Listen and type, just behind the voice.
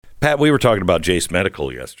Pat, we were talking about Jace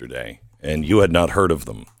Medical yesterday, and you had not heard of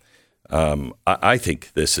them. I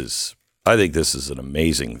think this is an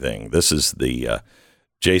amazing thing. This is the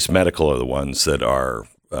Jace Medical are the ones that are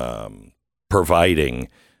providing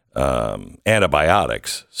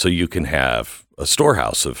antibiotics, so you can have a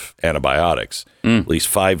storehouse of antibiotics, at least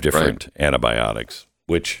 5 different antibiotics,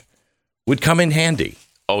 which would come in handy.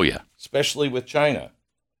 Oh, yeah. Especially with China.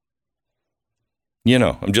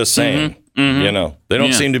 I'm just saying, they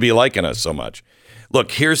don't seem to be liking us so much.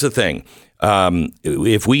 Look, here's the thing.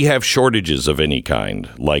 If we have shortages of any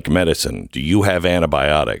kind, like medicine, do you have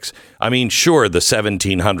antibiotics? I mean, sure, the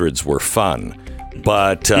 1700s were fun,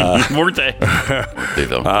 but weren't they? Weren't they,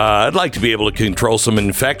 though? I'd like to be able to control some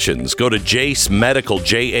infections. Go to Jace Medical,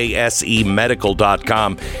 JASE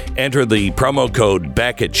Medical.com. Enter the promo code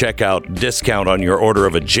Beck at checkout, discount on your order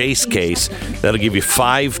of a Jace case. That'll give you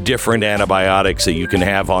 5 different antibiotics that you can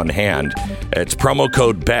have on hand. It's promo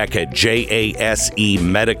code Beck at JASE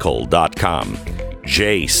Medical.com.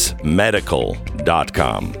 Jace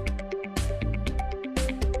Medical.com.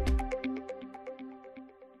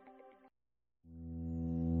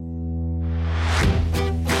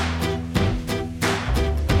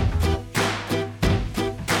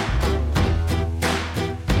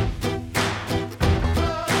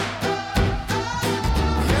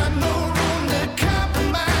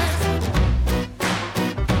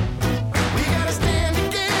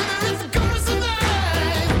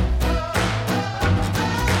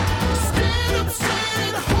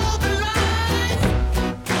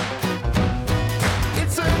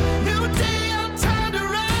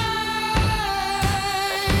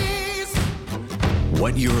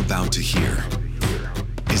 What you're about to hear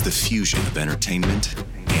is the fusion of entertainment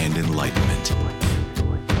and enlightenment.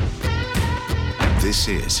 This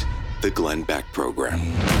is the Glenn Beck Program.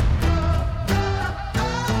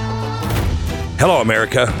 Hello,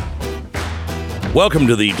 America. Welcome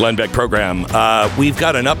to the Glenn Beck Program. We've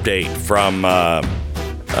got an update from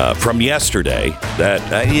yesterday that,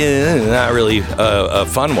 not really a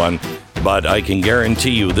fun one, but I can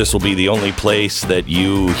guarantee you this will be the only place that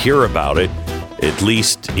you hear about it, at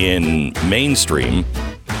least in mainstream.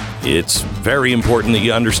 It's very important that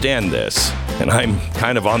you understand this, and I'm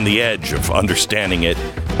kind of on the edge of understanding it,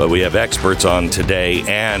 but we have experts on today,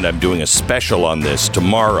 and I'm doing a special on this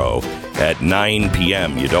tomorrow at 9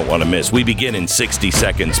 p.m. You don't want to miss. We begin in 60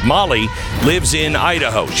 seconds. Molly lives in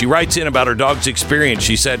Idaho. She writes in about her dog's experience.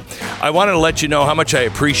 She said, I wanted to let you know how much I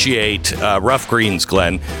appreciate Rough Greens,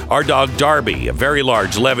 Glenn. Our dog Darby, a very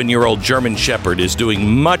large 11-year-old German Shepherd, is doing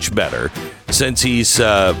much better since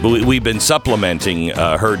we've been supplementing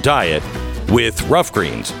her diet with Rough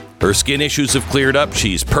Greens. Her skin issues have cleared up.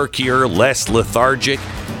 She's perkier, less lethargic.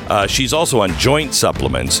 She's also on joint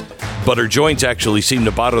supplements, but her joints actually seem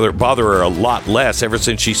to bother her a lot less ever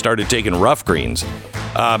since she started taking Rough Greens.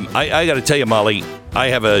 I got to tell you, Molly, I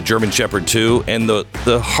have a German Shepherd too, and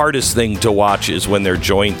the hardest thing to watch is when their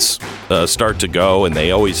joints start to go, and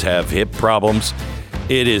they always have hip problems.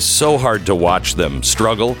 It is so hard to watch them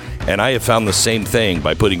struggle, and I have found the same thing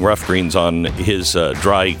by putting Rough Greens on his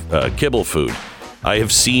dry kibble food. I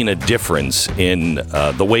have seen a difference in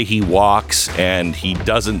the way he walks, and he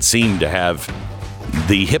doesn't seem to have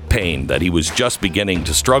the hip pain that he was just beginning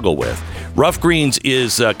to struggle with. Rough Greens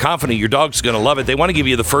is confident your dog's going to love it. They want to give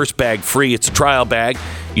you the first bag free. It's a trial bag.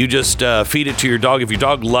 You just feed it to your dog. If your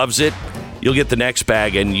dog loves it, you'll get the next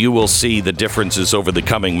bag, and you will see the differences over the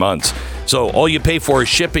coming months. So all you pay for is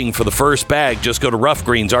shipping for the first bag. Just go to Rough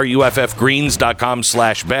Greens,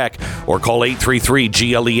 ruffgreens.com/Beck, or call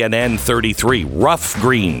 833-GLENN33.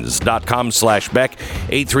 Ruffgreens.com/Beck,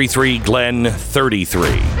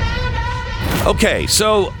 833-GLENN33. Okay,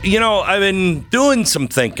 so, I've been doing some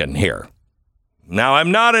thinking here. Now,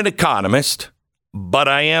 I'm not an economist, but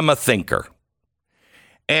I am a thinker.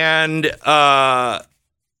 And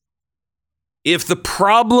if the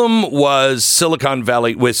problem was Silicon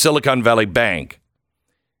Valley Bank,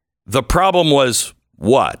 the problem was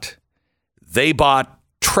what? They bought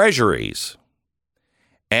treasuries,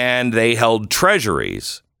 and they held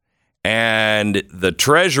treasuries, and the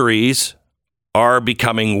treasuries are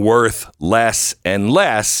becoming worth less and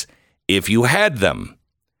less if you had them.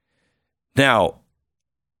 Now,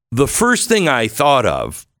 the first thing I thought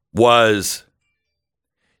of was,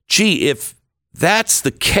 gee, if that's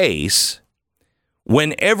the case,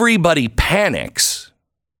 when everybody panics,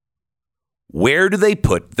 where do they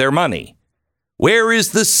put their money? Where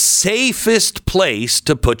is the safest place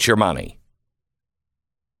to put your money?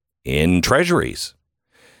 In treasuries.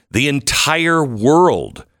 The entire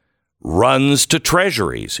world runs to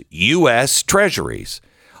treasuries, U.S. treasuries.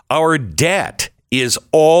 Our debt is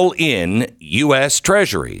all in U.S.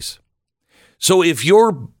 Treasuries. So if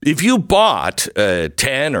you bought a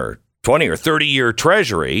 10 or 20 or 30 year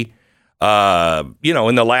Treasury, in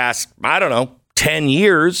the last, 10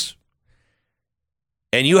 years,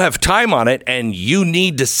 and you have time on it and you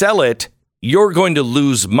need to sell it, you're going to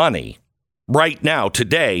lose money right now,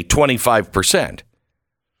 today, 25%.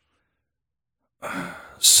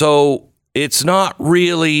 So it's not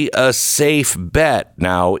really a safe bet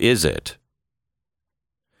now, is it?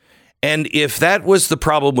 And if that was the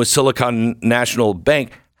problem with Silicon National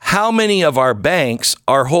Bank, how many of our banks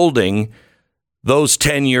are holding those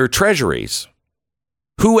 10-year treasuries?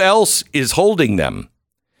 Who else is holding them?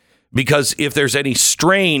 Because if there's any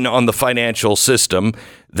strain on the financial system,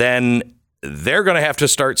 then they're going to have to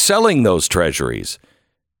start selling those treasuries.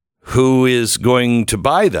 Who is going to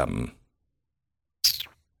buy them?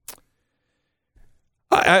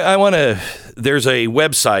 There's a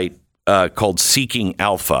website called Seeking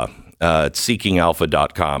Alpha. It's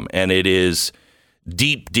seekingalpha.com, and it is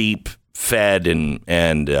deep Fed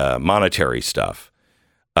and monetary stuff.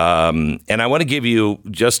 And I want to give you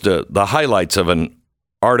just the highlights of an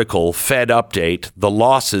article, Fed Update. The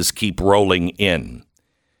losses keep rolling in.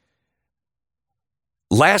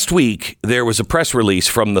 Last week, there was a press release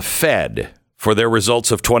from the Fed for their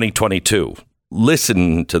results of 2022.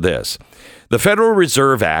 Listen to this. The Federal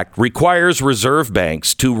Reserve Act requires reserve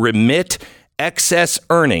banks to remit excess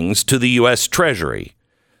earnings to the U.S. Treasury.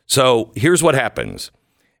 So here's what happens.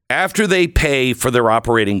 After they pay for their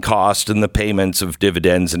operating cost and the payments of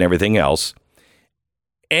dividends and everything else,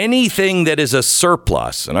 anything that is a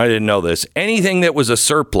surplus, and I didn't know this, anything that was a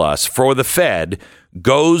surplus for the Fed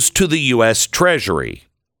goes to the U.S. Treasury.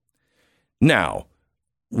 Now,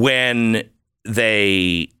 when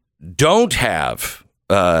they don't have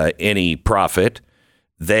any profit,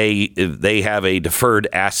 they have a deferred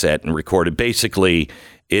asset and recorded. Basically,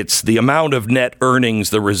 it's the amount of net earnings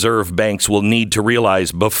the reserve banks will need to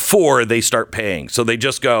realize before they start paying. So they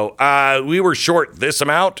just go, we were short this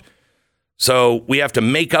amount, so we have to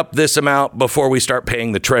make up this amount before we start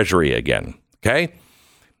paying the Treasury again. Okay?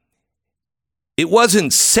 It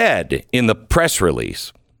wasn't said in the press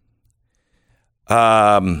release,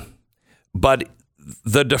 but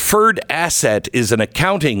the deferred asset is an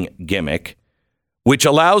accounting gimmick which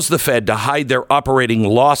allows the Fed to hide their operating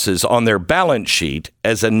losses on their balance sheet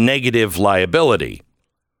as a negative liability.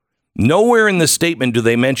 Nowhere in the statement do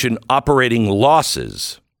they mention operating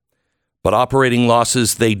losses, but operating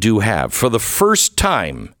losses they do have. For the first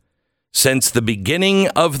time since the beginning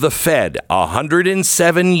of the Fed,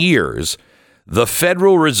 107 years, the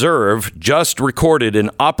Federal Reserve just recorded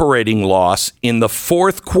an operating loss in the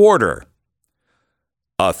fourth quarter.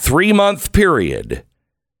 A 3-month period,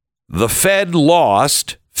 the Fed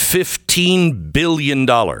lost $15 billion.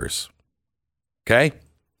 Okay?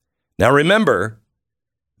 Now remember,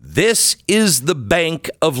 this is the bank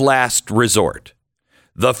of last resort.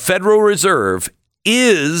 The Federal Reserve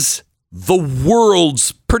is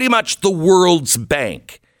pretty much the world's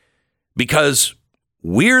bank, because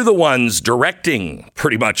we're the ones directing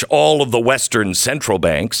pretty much all of the Western central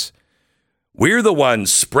banks. We're the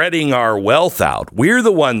ones spreading our wealth out. We're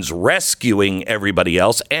the ones rescuing everybody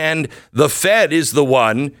else. And the Fed is the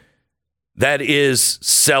one that is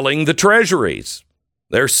selling the treasuries.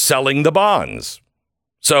 They're selling the bonds.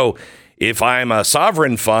 So if I'm a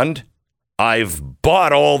sovereign fund, I've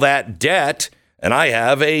bought all that debt and I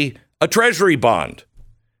have a treasury bond.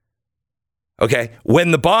 Okay.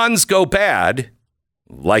 When the bonds go bad,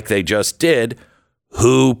 like they just did,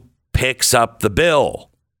 who picks up the bill?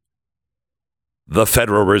 The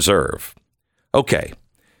Federal Reserve. Okay.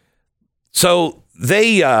 So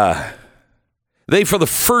they for the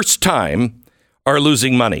first time are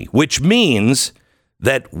losing money, which means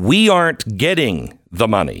that we aren't getting the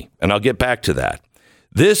money. And I'll get back to that.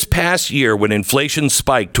 This past year, when inflation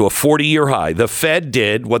spiked to a 40-year high, the Fed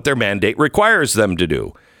did what their mandate requires them to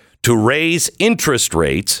do, to raise interest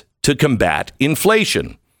rates to combat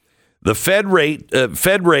inflation. The Fed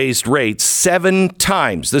raised rates 7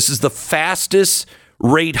 times. This is the fastest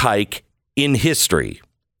rate hike in history.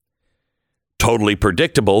 Totally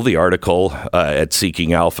predictable, the article at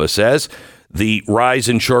Seeking Alpha says. The rise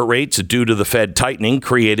in short rates due to the Fed tightening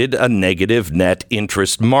created a negative net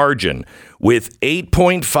interest margin, with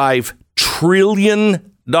 $8.5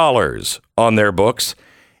 trillion on their books.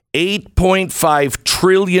 $8.5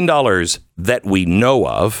 trillion that we know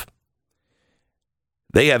of.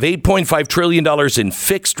 They have $8.5 trillion in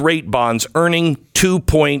fixed rate bonds earning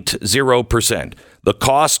 2.0%. The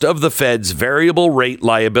cost of the Fed's variable rate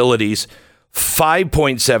liabilities,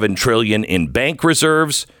 $5.7 trillion in bank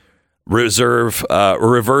reserves,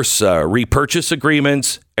 reverse repurchase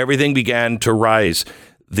agreements, everything began to rise.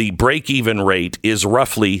 The break-even rate is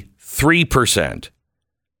roughly 3%.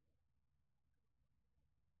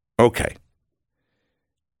 Okay.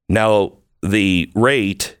 Now, the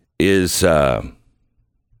rate hike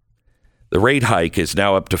is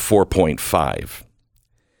now up to 4.5.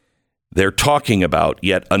 They're talking about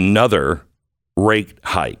yet another rate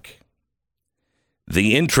hike.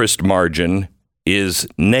 The interest margin is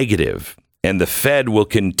negative, and the Fed will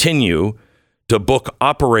continue to book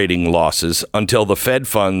operating losses until the Fed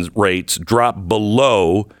funds rates drop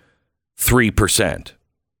below 3%.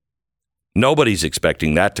 Nobody's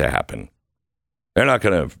expecting that to happen. They're not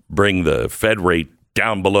going to bring the Fed rate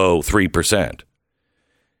down below 3%.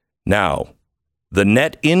 Now, the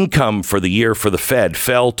net income for the year for the Fed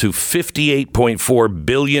fell to $58.4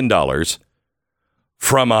 billion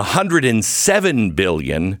from $107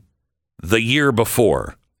 billion the year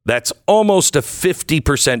before. That's almost a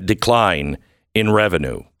 50% decline in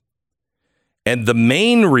revenue. And the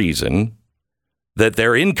main reason that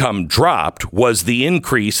their income dropped was the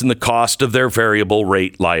increase in the cost of their variable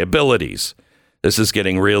rate liabilities. This is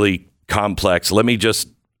getting really complex. Let me just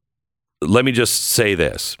say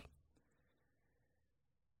this.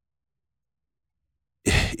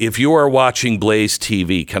 If you are watching Blaze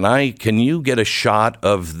TV, can you get a shot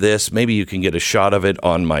of this? Maybe you can get a shot of it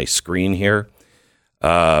on my screen here.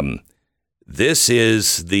 This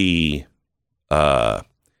is the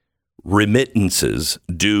remittances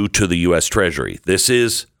due to the U.S. Treasury. This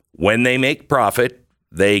is when they make profit,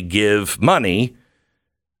 they give money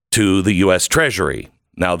to the U.S. Treasury.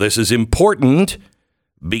 Now, this is important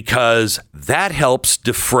because that helps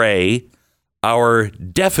defray our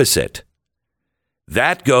deficit.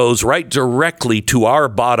 That goes right directly to our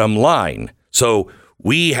bottom line. So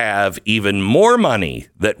we have even more money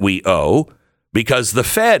that we owe because the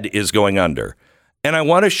Fed is going under. And I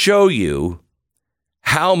want to show you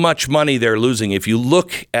how much money they're losing. If you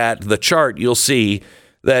look at the chart, you'll see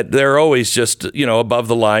that they're always just, above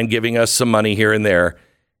the line, giving us some money here and there.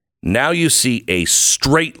 Now you see a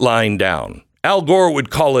straight line down. Al Gore would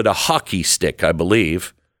call it a hockey stick, I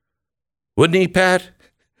believe. Wouldn't he, Pat?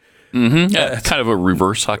 Mm-hmm. Yeah, kind of a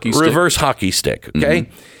reverse hockey stick. Reverse hockey stick, okay?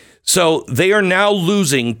 Mm-hmm. So they are now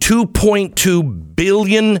losing $2.2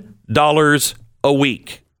 billion a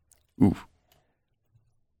week. Ooh.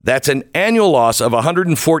 That's an annual loss of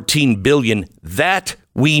 $114 billion that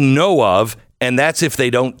we know of, and that's if they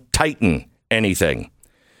don't tighten anything.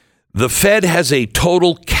 The Fed has a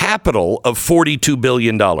total capital of $42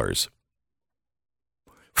 billion.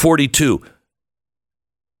 42.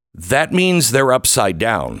 That means they're upside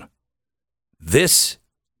down. This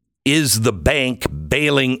is the bank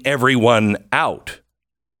bailing everyone out.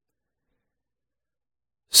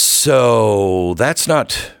 So that's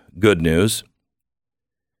not good news.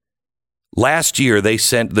 Last year, they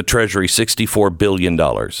sent the Treasury $64 billion.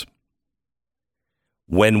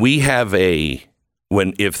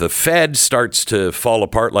 If the Fed starts to fall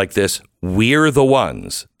apart like this, we're the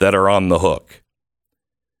ones that are on the hook.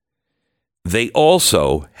 They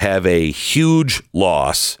also have a huge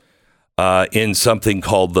loss in something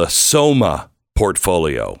called the SOMA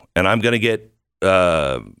portfolio. And I'm going to get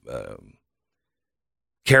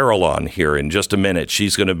Carol on here in just a minute.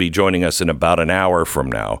 She's going to be joining us in about an hour from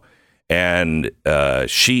now. And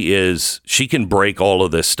she can break all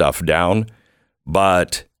of this stuff down.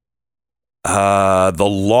 But the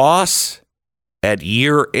loss at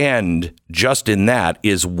year end, just in that,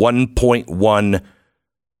 is $1.1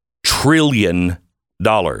 trillion.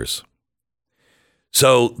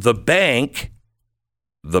 So the bank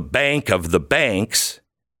of the banks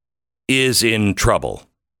is in trouble.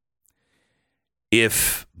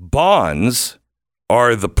 If bonds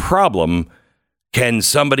are the problem, can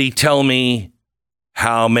somebody tell me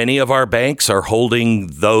how many of our banks are holding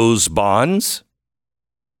those bonds?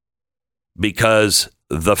 Because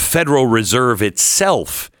the Federal Reserve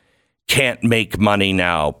itself can't make money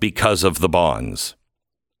now because of the bonds.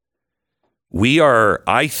 We are,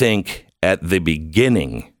 I think, at the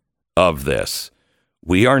beginning of this.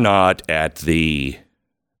 We are not at the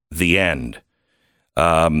end.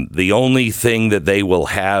 The only thing that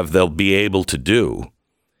they'll be able to do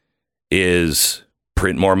is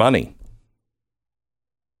print more money.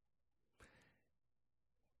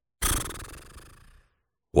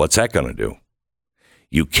 What's that going to do?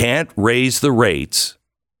 You can't raise the rates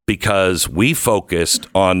because we focused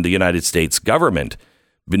on the United States government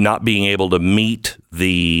not being able to meet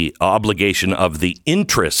the obligation of the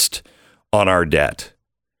interest on our debt.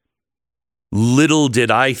 Little did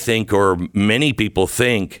I think, or many people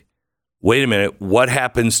think, wait a minute, what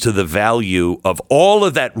happens to the value of all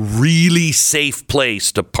of that really safe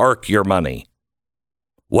place to park your money?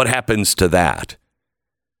 What happens to that?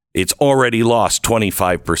 It's already lost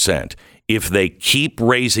 25%. If they keep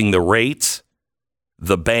raising the rates,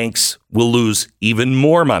 the banks will lose even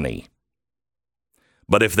more money.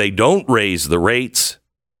 But if they don't raise the rates,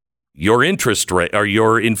 your interest rate or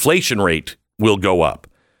your inflation rate will go up.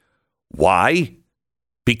 Why?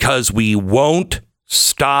 Because we won't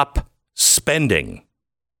stop spending.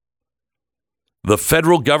 The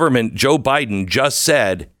federal government, Joe Biden, just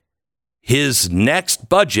said his next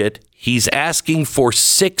budget, he's asking for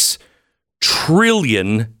 $6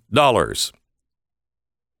 trillion.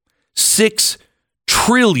 $6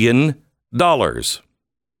 trillion.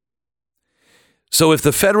 So if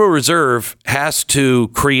the Federal Reserve has to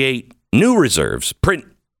create new reserves, print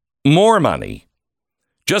more money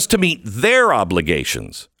just to meet their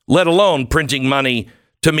obligations, let alone printing money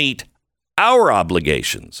to meet our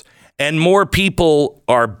obligations, and more people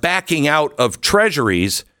are backing out of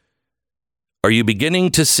treasuries, are you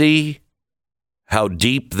beginning to see how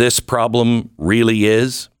deep this problem really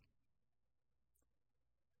is?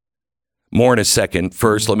 More in a second.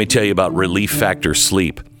 First, let me tell you about Relief Factor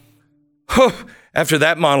Sleep. After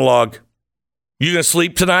that monologue, you gonna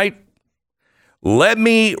sleep tonight? Let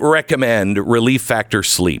me recommend Relief Factor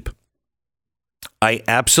Sleep. I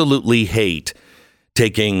absolutely hate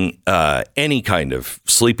taking any kind of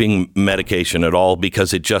sleeping medication at all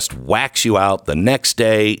because it just whacks you out the next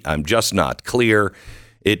day. I'm just not clear.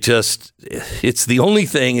 It's the only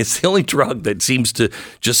thing, it's the only drug that seems to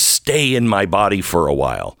just stay in my body for a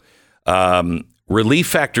while. Relief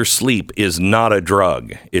Factor Sleep is not a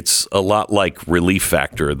drug. It's a lot like Relief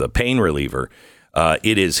Factor, the pain reliever.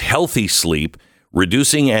 It is healthy sleep,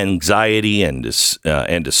 reducing anxiety and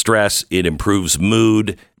distress. It improves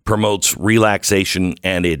mood, promotes relaxation,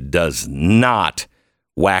 and it does not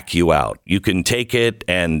whack you out. You can take it,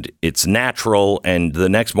 and it's natural, and the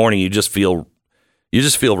next morning you just feel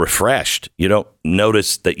refreshed. You don't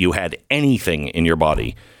notice that you had anything in your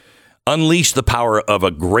body. Unleash the power of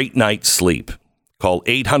a great night's sleep. Call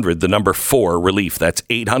 800-4-RELIEF. That's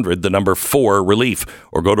 800-4-RELIEF.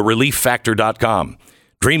 Or go to ReliefFactor.com.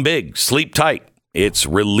 Dream big. Sleep tight. It's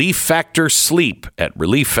Relief Factor Sleep at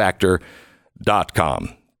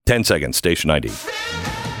ReliefFactor.com. 10 seconds. Station ID.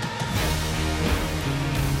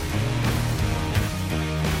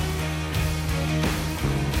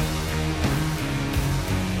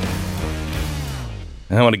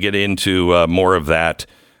 I want to get into more of that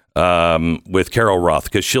with Carol Roth,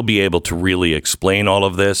 because she'll be able to really explain all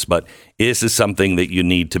of this, but this is something that you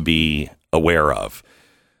need to be aware of.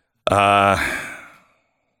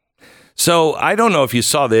 So I don't know if you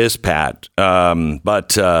saw this, Pat, but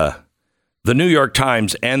the New York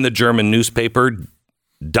Times and the German newspaper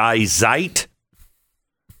Die Zeit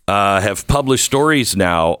have published stories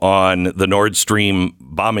now on the Nord Stream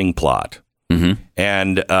bombing plot. Mm-hmm.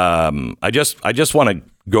 And I just want to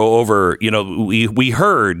go over, we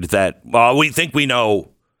heard that, we think we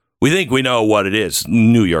know what it is.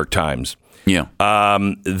 New York Times. Yeah.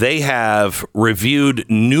 They have reviewed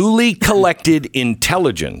newly collected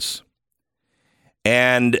intelligence,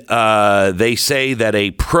 and they say that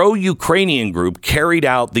a pro-Ukrainian group carried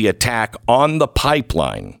out the attack on the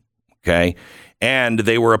pipeline. Okay. And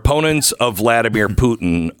they were opponents of Vladimir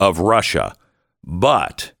Putin of Russia,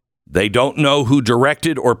 but they don't know who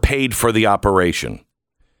directed or paid for the operation.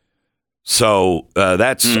 So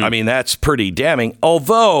that's pretty damning.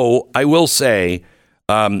 Although I will say,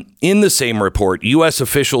 in the same report, U.S.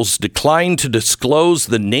 officials declined to disclose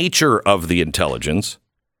the nature of the intelligence,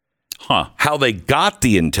 how they got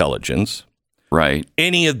the intelligence, right?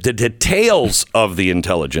 Any of the details of the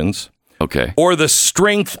intelligence, okay, or the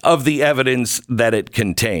strength of the evidence that it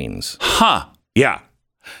contains. Yeah.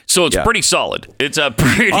 So it's pretty solid. It's a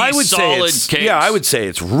pretty solid case. Yeah, I would say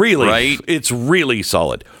it's really, right? It's really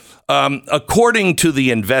solid. According to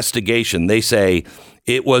the investigation, they say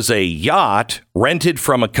it was a yacht rented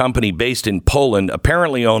from a company based in Poland,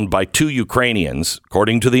 apparently owned by two Ukrainians.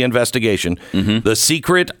 According to the investigation, the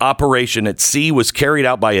secret operation at sea was carried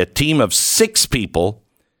out by a team of 6 people,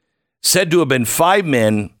 said to have been 5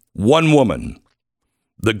 men, 1 woman.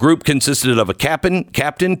 The group consisted of a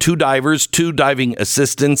captain, 2 divers, 2 diving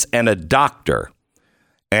assistants, and a doctor.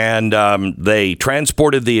 And they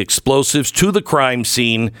transported the explosives to the crime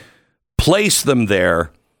scene, placed them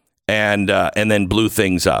there, and then blew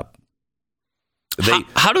things up.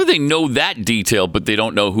 How do they know that detail, but they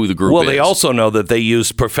don't know who the group is? Well, they also know that they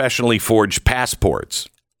used professionally forged passports.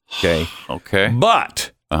 Okay. Okay.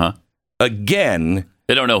 But again,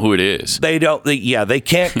 They don't know who it is. They don't. They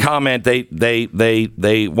can't comment.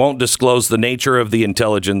 They won't disclose the nature of the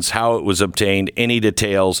intelligence, how it was obtained, any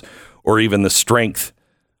details, or even the strength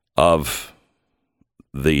of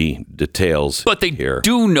the details. But they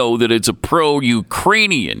do know that it's a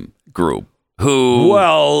pro-Ukrainian group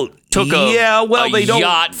who took a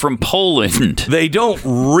yacht from Poland. They don't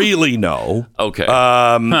really know. Okay.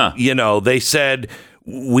 They said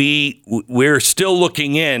we're still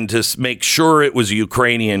looking in to make sure it was a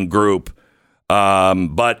Ukrainian group.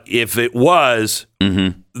 But if it was,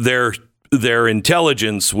 their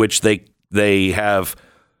intelligence, which they have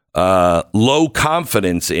low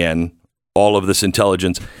confidence in, all of this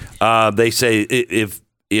intelligence, they say if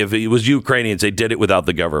it was Ukrainians, they did it without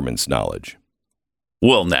the government's knowledge.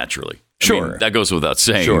 Well, naturally. I mean, that goes without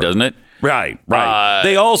saying, doesn't it? Right.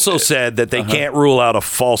 They also said that they can't rule out a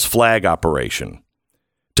false flag operation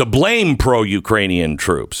to blame pro-Ukrainian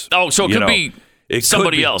troops. Oh, so it could be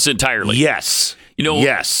somebody else entirely. Yes.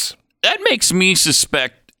 Yes. That makes me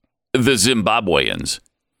suspect the Zimbabweans.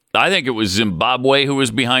 I think it was Zimbabwe who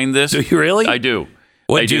was behind this. Do you really? I do.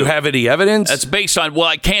 Do you have any evidence? That's based on,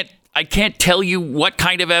 I can't tell you what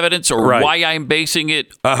kind of evidence or why I'm basing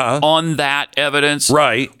it on that evidence.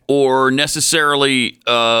 Right. Or necessarily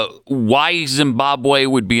why Zimbabwe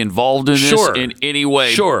would be involved in this in any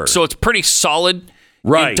way. Sure. So it's pretty solid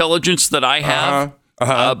intelligence that I have.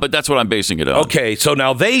 But that's what I'm basing it on. Okay, so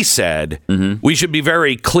now they said we should be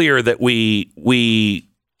very clear that we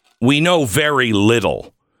know very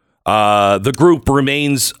little. The group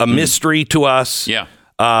remains a mystery to us. Yeah.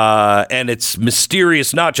 And it's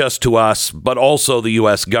mysterious not just to us, but also the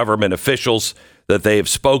U.S. government officials that they have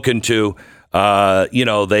spoken to.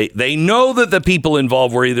 They know that the people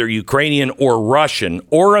involved were either Ukrainian or Russian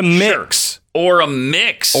or a mix. Or a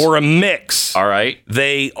mix. All right.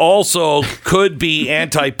 They also could be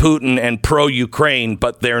anti-Putin and pro-Ukraine,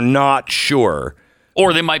 but they're not sure.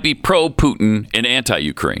 Or they might be pro-Putin and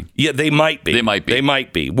anti-Ukraine. Yeah, they might be. They might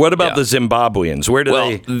be. What about the Zimbabweans? Where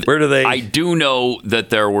do they? I do know that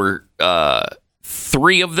there were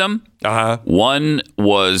 3 of them. One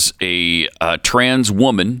was a trans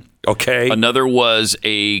woman. Okay. Another was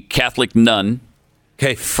a Catholic nun.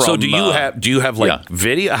 Okay. So do you have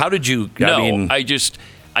video? How did you?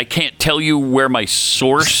 I can't tell you where my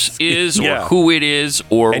source is or who it is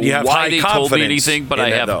or why they told me anything, but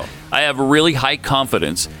I have really high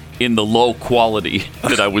confidence in the low quality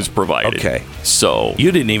that I was provided. Okay. So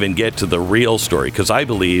you didn't even get to the real story because I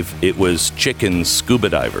believe it was chicken scuba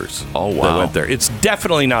divers. Oh, wow. That went there. It's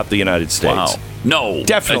definitely not the United States. Wow. No.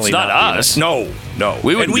 Definitely it's not us. No.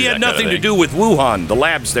 We had nothing to do with Wuhan, the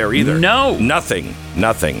labs there either. No. Nothing.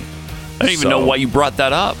 I don't even know why you brought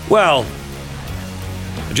that up. Well,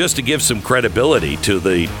 just to give some credibility to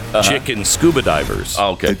the chicken scuba divers.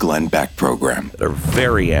 Okay. The Glenn Beck Program. They're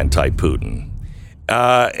very anti-Putin.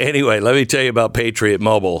 Anyway, let me tell you about Patriot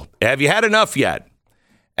Mobile. Have you had enough yet?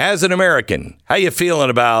 As an American, how you feeling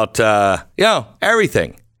about,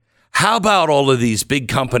 everything? How about all of these big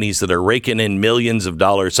companies that are raking in millions of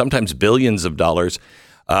dollars, sometimes billions of dollars,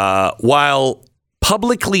 while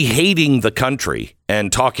publicly hating the country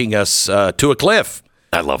and talking us to a cliff?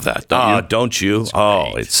 I love that. Don't you?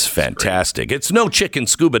 It's fantastic. It's no chicken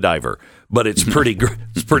scuba diver, but it's pretty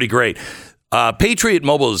it's pretty great. Patriot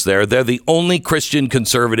Mobile is there. They're the only Christian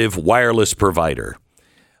conservative wireless provider.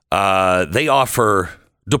 They offer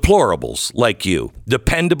deplorables like you,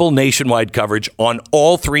 dependable nationwide coverage on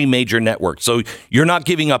all 3 major networks. So you're not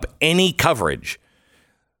giving up any coverage.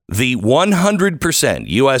 The 100%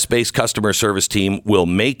 U.S.-based customer service team will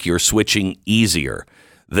make your switching easier.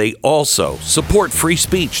 They also support free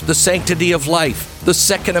speech, the sanctity of life, the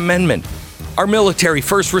Second Amendment, our military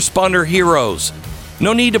first responder heroes.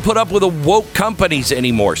 No need to put up with the woke companies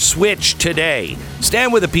anymore. Switch today.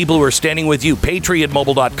 Stand with the people who are standing with you.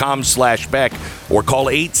 PatriotMobile.com/Beck or call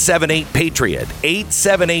 878-PATRIOT.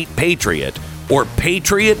 878-PATRIOT or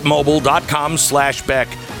PatriotMobile.com/Beck.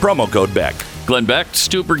 Promo code Beck. Glenn Beck,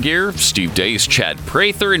 Stuper Gear, Steve Dace, Chad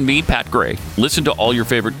Prather, and me, Pat Gray. Listen to all your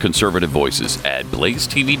favorite conservative voices at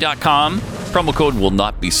blazetv.com. Promo code will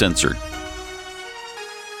not be censored.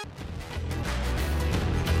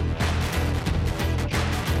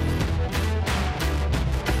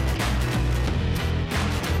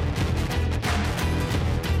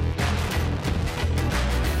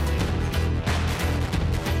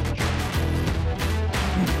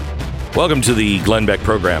 Welcome to the Glenn Beck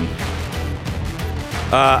program.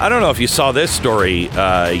 I don't know if you saw this story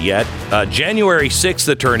yet. January 6th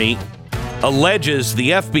attorney alleges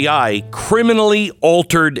the FBI criminally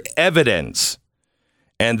altered evidence.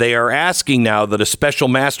 And they are asking now that a special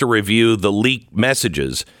master review the leaked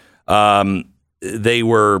messages.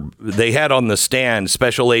 they had on the stand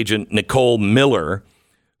Special Agent Nicole Miller,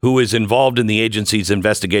 who is involved in the agency's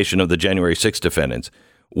investigation of the January 6th defendants.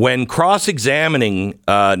 When cross-examining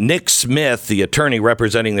Nick Smith, the attorney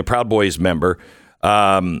representing the Proud Boys member,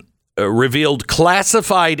 revealed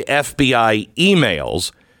classified FBI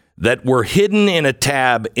emails that were hidden in a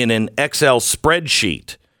tab in an Excel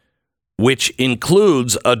spreadsheet, which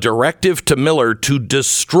includes a directive to Miller to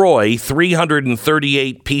destroy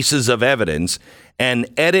 338 pieces of evidence and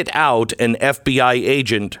edit out an FBI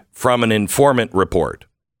agent from an informant report.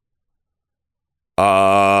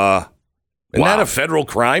 Isn't that a federal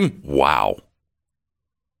crime? Wow.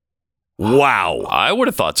 I would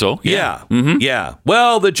have thought so. Yeah. Mm-hmm. Yeah.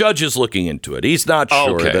 Well, the judge is looking into it. He's not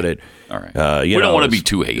sure that it... All right. We don't want to be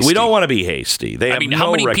too hasty. We don't want to be hasty.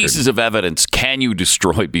 How many pieces of evidence can you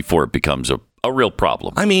destroy before it becomes a real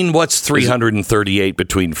problem? I mean, what's 338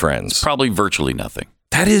 between friends? It's probably virtually nothing.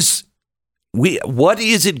 That is... What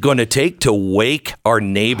is it going to take to wake our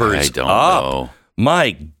neighbors up? I don't know.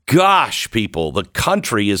 My gosh, people, the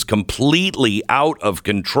country is completely out of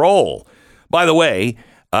control. By the way,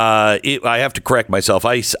 I have to correct myself.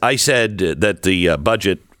 I said that the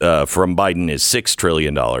budget from Biden is $6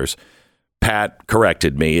 trillion. Pat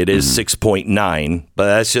corrected me. It is 6.9, but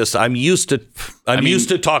that's just I'm used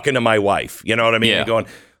to talking to my wife. You know what I mean? Yeah. Going,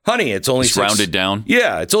 honey, it's only rounded down.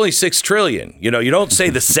 Yeah, it's only $6 trillion. You know, you don't say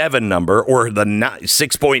the 7 number or the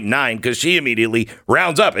 6.9 because she immediately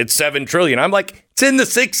rounds up. It's $7 trillion. I'm like, it's in the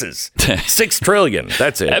sixes. $6 trillion.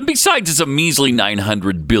 That's it. And besides, it's a measly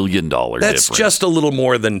 $900 billion difference. That's just a little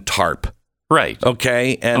more than TARP. Right.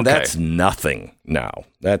 Okay. And that's nothing now.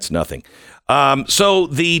 That's nothing. So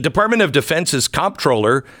the Department of Defense's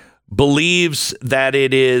comptroller believes that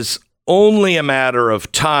it is only a matter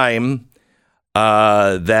of time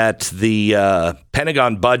that the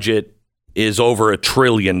Pentagon budget is over $1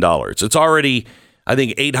 trillion. It's already, I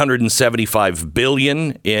think, $875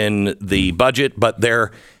 billion in the budget, but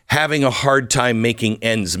they're having a hard time making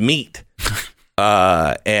ends meet.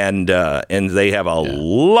 And they have a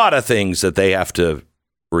lot of things that they have to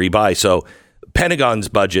rebuy. So Pentagon's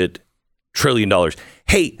budget, $1 trillion.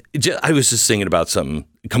 Hey, I was just thinking about something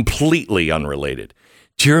completely unrelated.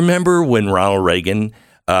 Do you remember when Ronald Reagan,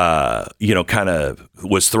 kind of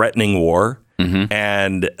was threatening war? Mm-hmm.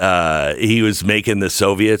 And he was making the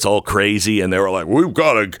Soviets all crazy, and they were like, we've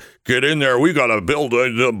got to get in there. We got to build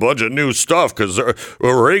a bunch of new stuff because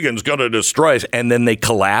Reagan's going to destroy us. And then they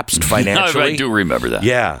collapsed financially. I do remember that.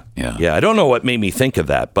 Yeah. I don't know what made me think of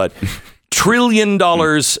that, but $1 trillion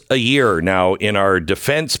a year now in our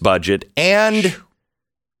defense budget. And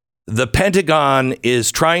the Pentagon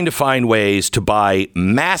is trying to find ways to buy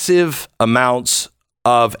massive amounts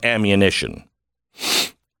of ammunition.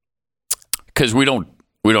 Because we don't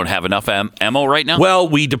have enough ammo right now? Well,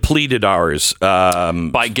 we depleted ours.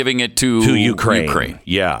 By giving it to Ukraine.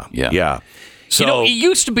 Yeah. So, it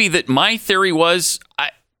used to be that my theory was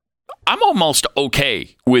I'm almost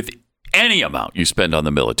okay with any amount you spend on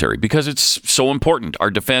the military because it's so important.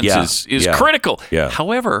 Our defense is critical. Yeah.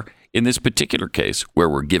 However, in this particular case, where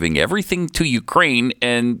we're giving everything to Ukraine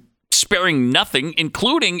and sparing nothing,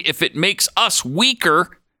 including if it makes us weaker,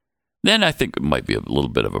 then I think it might be a little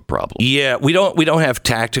bit of a problem. Yeah, we don't have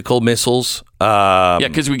tactical missiles.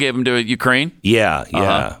 Because we gave them to Ukraine. Yeah.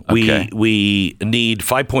 Okay. We need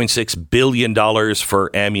 $5.6 billion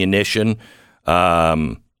for ammunition.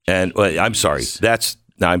 I'm sorry.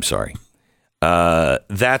 I'm sorry.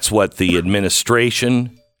 That's what the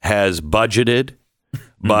administration has budgeted,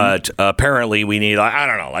 but apparently we need like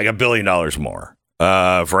 $1 billion more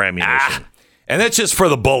for ammunition, and that's just for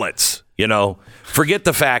the bullets. You know, forget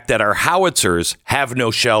the fact that our howitzers have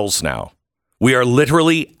no shells now. We are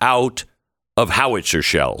literally out of howitzer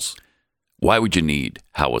shells. Why would you need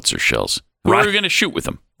howitzer shells? Who are we going to shoot with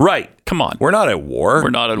them? Right. Come on. We're not at war.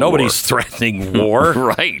 Nobody's threatening war.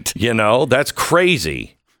 Right. You know, that's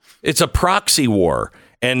crazy. It's a proxy war.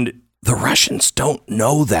 And the Russians don't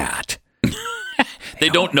know that. They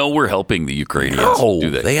don't know we're helping the Ukrainians, do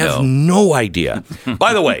they? They have no idea.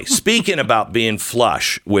 By the way, speaking about being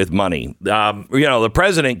flush with money, the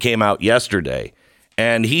president came out yesterday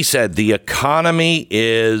and he said the economy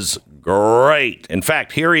is great. In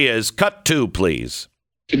fact, here he is. Cut 2, please.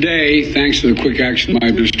 Today, thanks to the quick action of my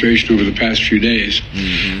administration over the past few days,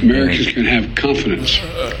 Americans can have confidence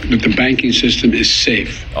that the banking system is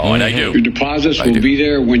safe. Oh, and I do. Your deposits will be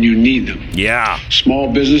there when you need them. Yeah.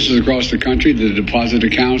 Small businesses across the country, the deposit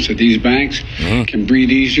accounts at these banks can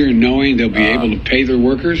breathe easier knowing they'll be able to pay their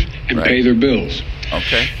workers and pay their bills.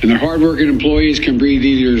 Okay. And their hardworking employees can breathe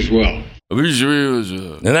easier as well.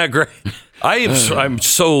 Isn't that great? I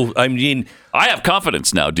have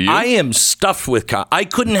confidence now. Do you? I am stuffed with I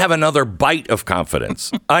couldn't have another bite of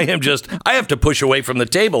confidence. I have to push away from the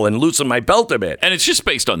table and loosen my belt a bit. And it's just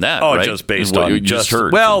based on that, right? Just based on what you just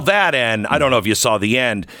heard. Well, that end, I don't know if you saw the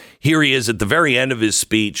end. Here he is at the very end of his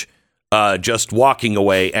speech, just walking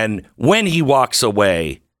away. And when he walks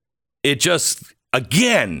away, it just,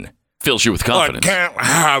 again, fills you with confidence. I can't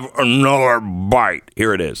have another bite.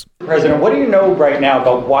 Here it is. President, what do you know right now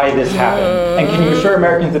about why this happened? And can you assure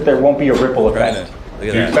Americans that there won't be a ripple effect? Do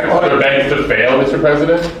you expect other banks to fail, Mr.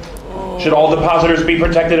 President? Should all depositors be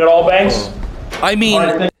protected at all banks? I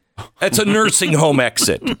mean, that's a nursing home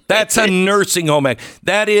exit. That's a nursing home exit.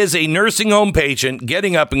 That is a nursing home patient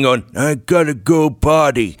getting up and going, I gotta go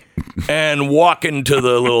potty, and walking to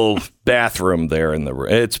the little bathroom there in the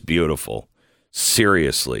room. It's beautiful.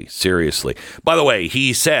 Seriously. By the way,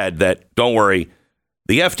 he said that, don't worry,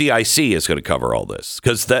 the FDIC is going to cover all this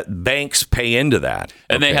because that banks pay into that.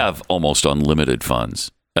 And they have almost unlimited funds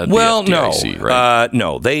at the FDIC, right?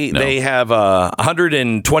 No. They have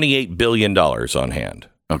 $128 billion on hand.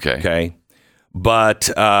 Okay. But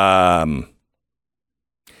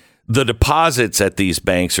the deposits at these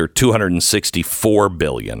banks are $264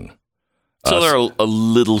 billion. So they're a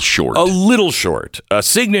little short.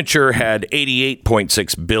 Signature had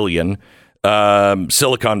 $88.6 billion.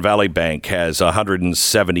 Silicon Valley Bank has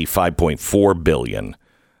 $175.4 billion.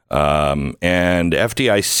 And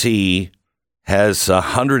FDIC has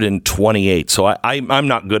 $128. So I'm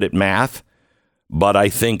not good at math, but I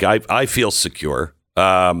think I feel secure.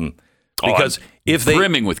 Because if they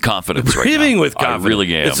brimming with confidence, I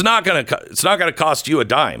really am. It's not going to cost you a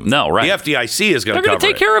dime. No, right? The FDIC is going to cover it. They're going to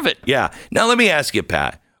take care of it. Yeah. Now let me ask you,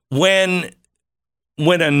 Pat. When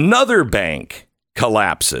another bank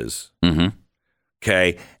collapses,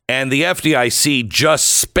 okay, and the FDIC just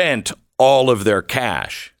spent all of their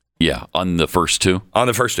cash, on the first two,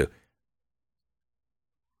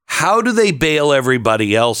 how do they bail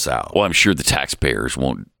everybody else out? Well, I'm sure the taxpayers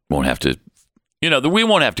won't have to. We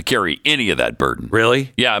won't have to carry any of that burden.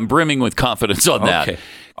 Really? Yeah, I'm brimming with confidence on that.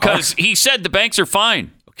 Because he said the banks are fine.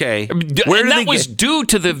 Okay. That was due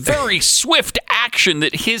to the very swift action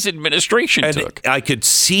that his administration took. I could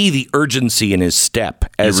see the urgency in his step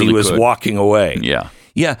as he was walking away. Yeah.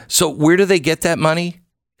 Yeah. So where do they get that money?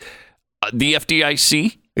 The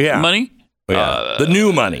FDIC money? Yeah. The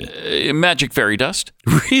new money. Magic fairy dust.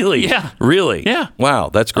 Really? Yeah. Really? Yeah. Wow,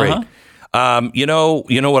 that's great. You know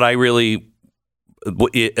what I really...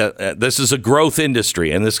 this is a growth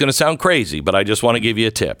industry, and this is going to sound crazy, but I just want to give you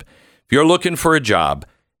a tip. If you're looking for a job,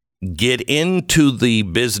 get into the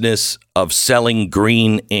business of selling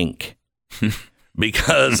green ink,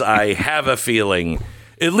 because I have a feeling,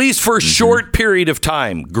 at least for a short period of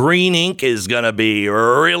time, green ink is going to be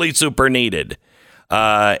really super needed.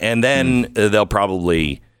 And then they'll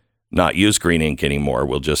probably not use green ink anymore.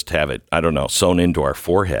 We'll just have it, I don't know, sewn into our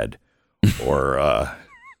forehead or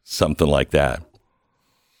something like that.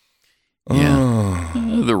 Yeah,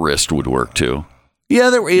 the wrist would work too.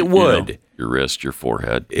 Yeah, it would. Your wrist, your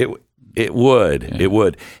forehead. It would. Yeah. It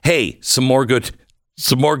would. Hey, some more good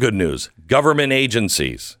news. Government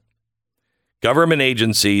agencies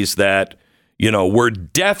that were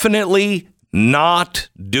definitely not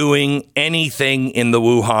doing anything in the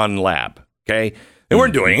Wuhan lab. Okay, they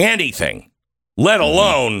weren't doing anything, let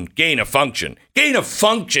alone gain of function. Gain of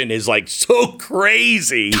function is like so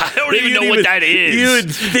crazy. I don't even know what that is. You'd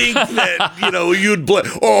think that, they're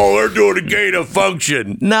doing a gain of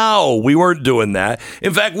function. No, we weren't doing that.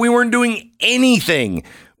 In fact, we weren't doing anything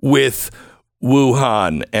with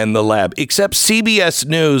Wuhan and the lab, except CBS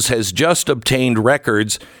News has just obtained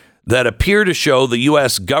records that appear to show the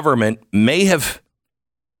U.S. government may have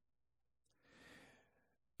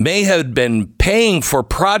been paying for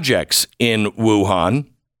projects in Wuhan.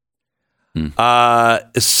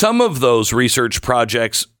 Some of those research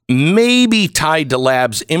projects may be tied to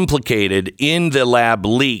labs implicated in the lab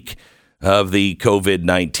leak of the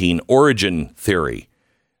COVID-19 origin theory.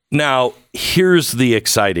 Now, here's the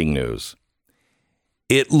exciting news.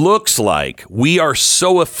 It looks like we are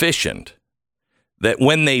so efficient that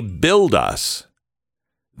when they billed us,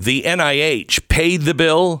 the NIH paid the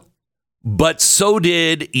bill, but so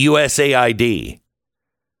did USAID.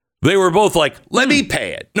 They were both like, let me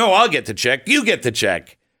pay it. No, I'll get the check. You get the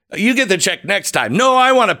check. You get the check next time. No,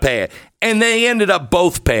 I want to pay it. And they ended up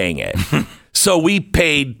both paying it. So we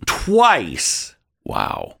paid twice.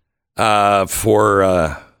 Wow.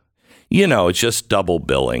 For, it's just double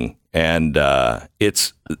billing. And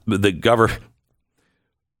it's the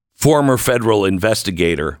former federal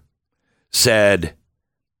investigator said,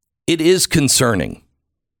 it is concerning.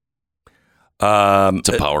 It's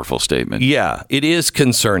a powerful statement. Yeah, it is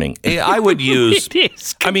concerning. I would use. It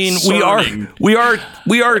is concerning. I mean, we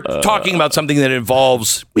are talking about something that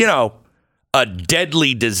involves, a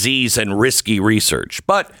deadly disease and risky research,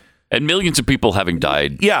 and millions of people having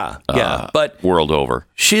died. But world over.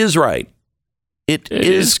 She is right. It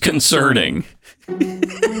is concerning. All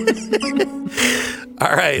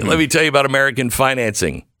right, let me tell you about American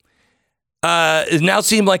financing. It now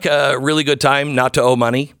seemed like a really good time not to owe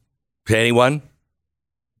money to anyone.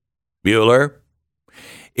 Bueller.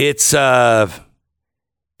 It's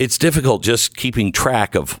difficult just keeping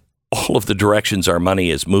track of all of the directions our money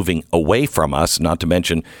is moving away from us, not to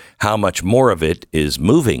mention how much more of it is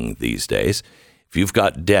moving these days. If you've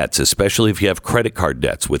got debts, especially if you have credit card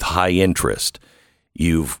debts with high interest,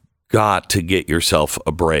 you've got to get yourself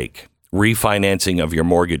a break. Refinancing of your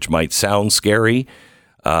mortgage might sound scary,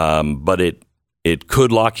 but it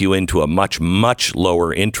could lock you into a much, much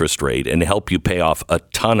lower interest rate and help you pay off a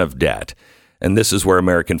ton of debt. And this is where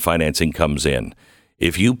American financing comes in.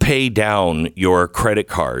 If you pay down your credit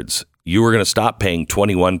cards, you are going to stop paying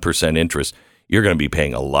 21% interest. You're going to be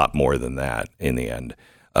paying a lot more than that in the end.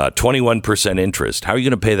 21% interest. How are you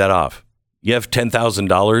going to pay that off? You have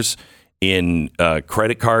 $10,000 in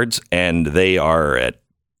credit cards and they are at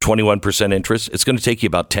 21% interest. It's going to take you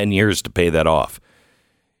about 10 years to pay that off.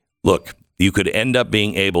 Look, you could end up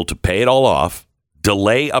being able to pay it all off,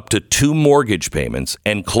 delay up to 2 mortgage payments,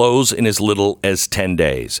 and close in as little as 10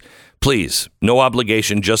 days. Please, no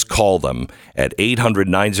obligation, just call them at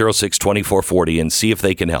 800-906-2440 and see if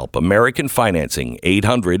they can help. American Financing,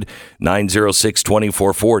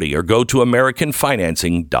 800-906-2440, or go to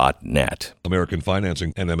AmericanFinancing.net. American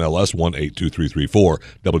Financing, NMLS 182334,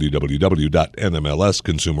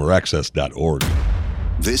 www.nmlsconsumeraccess.org.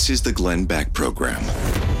 This is the Glenn Beck Program.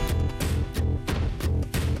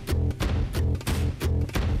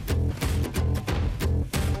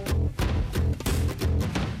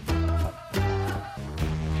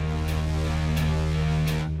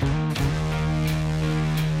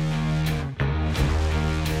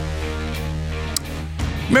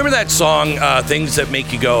 Remember that song, Things That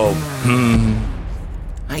Make You Go,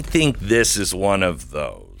 I think this is one of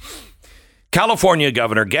those. California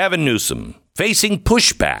Governor Gavin Newsom facing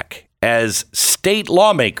pushback as state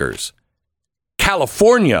lawmakers,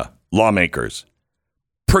 California lawmakers,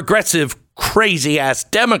 progressive, crazy-ass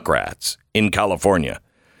Democrats in California,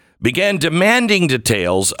 began demanding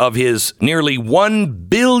details of his nearly $1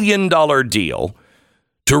 billion deal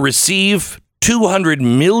to receive 200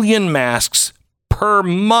 million masks per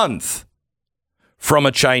month from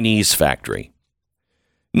a Chinese factory.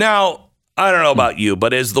 Now, I don't know about you,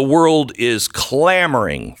 but as the world is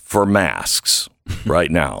clamoring for masks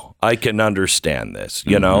right now, I can understand this,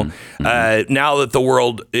 now that the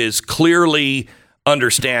world is clearly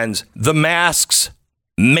understands the masks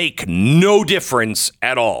make no difference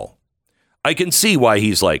at all. I can see why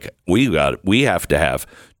he's like, we have to have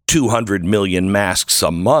 200 million masks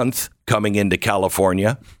a month coming into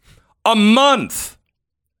California. A month.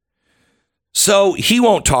 So he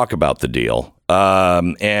won't talk about the deal.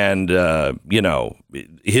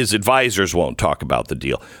 His advisors won't talk about the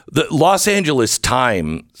deal. The Los Angeles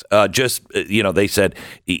Times they said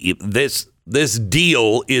this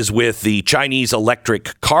deal is with the Chinese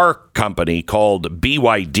electric car company called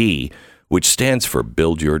BYD, which stands for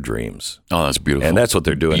Build Your Dreams. Oh, that's beautiful. And that's what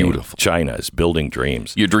they're doing in China, is building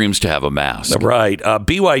dreams. Your dreams to have a mask. Right.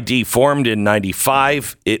 BYD formed in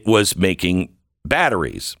 95. It was making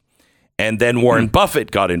batteries. And then Warren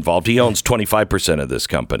Buffett got involved. He owns 25% of this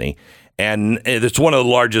company. And it's one of the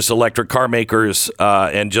largest electric car makers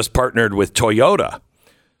and just partnered with Toyota.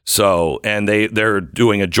 So, and they're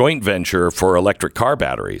doing a joint venture for electric car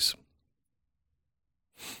batteries.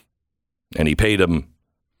 And he paid him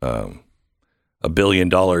 $1 billion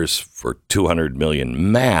for 200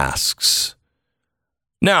 million masks.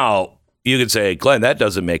 Now, you could say, Glenn, that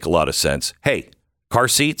doesn't make a lot of sense. Hey, car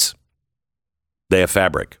seats, they have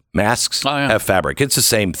fabric. Masks have fabric. It's the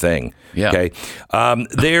same thing. Yeah. Okay.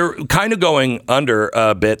 They're kind of going under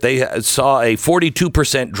a bit. They saw a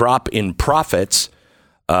 42% drop in profits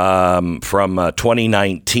from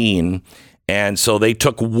 2019. And so they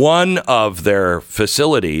took one of their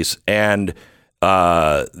facilities and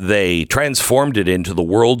they transformed it into the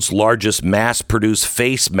world's largest mass-produced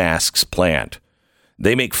face masks plant.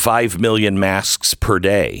 They make 5 million masks per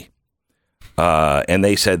day. And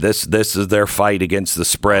they said this is their fight against the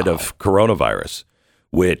spread of coronavirus,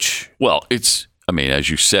 which... Well, as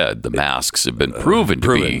you said, the masks have been proven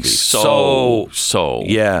to be so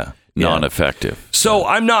non-effective. So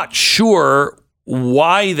I'm not sure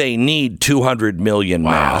why they need 200 million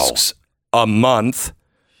masks a month.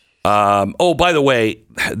 By the way,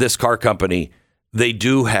 this car company, they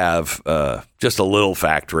do have just a little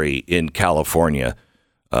factory in California,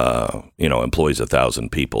 employs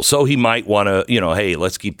 1,000 people. So he might want to, hey,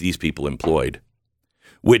 let's keep these people employed,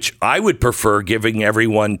 which I would prefer giving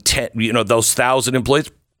everyone 10, those 1,000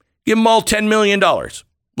 employees, give them all $10 million.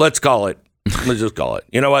 Let's just call it.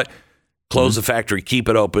 You know what? Close the factory, keep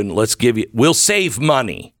it open. We'll save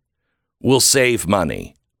money.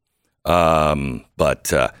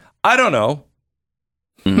 But I don't know.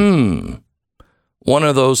 One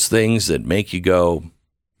of those things that make you go,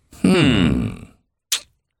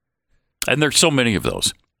 And there's so many of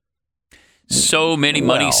those. So many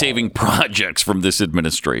money-saving projects from this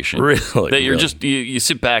administration. Really? That you're you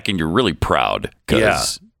sit back and you're really proud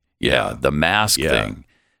because, the mask thing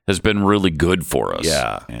has been really good for us.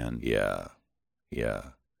 Yeah. And we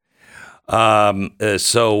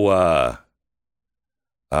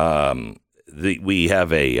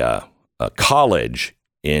have a college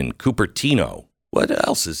in Cupertino. What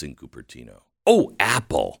else is in Cupertino? Oh,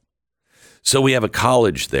 Apple. So we have a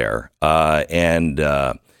college there, and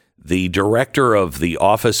the director of the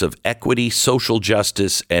Office of Equity, Social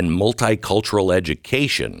Justice, and Multicultural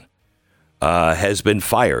Education has been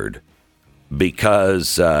fired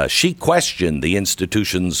because she questioned the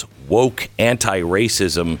institution's woke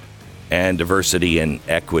anti-racism and diversity and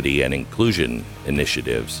equity and inclusion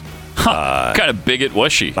initiatives. What kind of bigot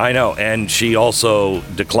was she? I know. And she also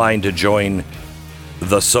declined to join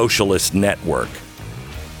the Socialist Network.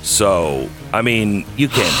 So, I mean, you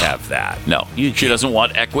can't have that. No. She doesn't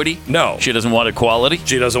want equity? No. She doesn't want equality?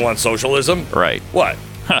 She doesn't want socialism? Right. What?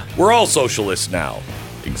 We're all socialists now.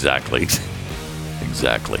 Exactly.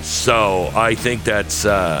 So, I think that's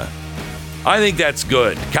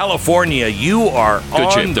good. California, you are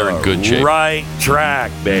on the right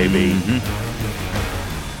track, baby.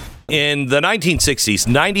 In the 1960s,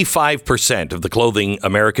 95% of the clothing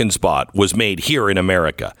Americans bought was made here in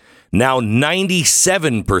America. Now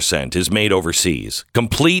 97% is made overseas.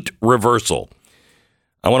 Complete reversal.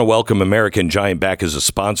 I want to welcome American Giant back as a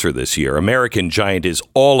sponsor this year. American Giant is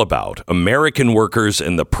all about American workers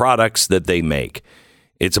and the products that they make.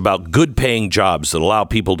 It's about good-paying jobs that allow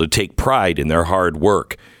people to take pride in their hard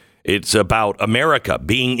work. It's about America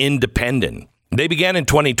being independent. They began in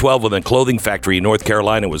 2012 when a clothing factory in North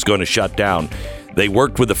Carolina was going to shut down. They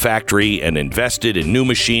worked with the factory and invested in new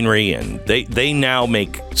machinery, and they now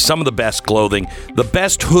make some of the best clothing, the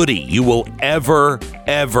best hoodie you will ever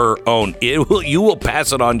own. You will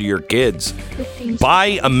pass it on to your kids.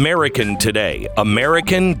 Buy American today.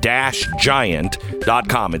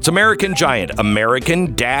 American-Giant.com. It's American Giant.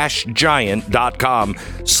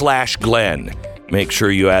 American-Giant.com/Glenn. Make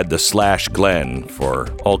sure you add the /Glenn for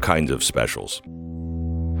all kinds of specials.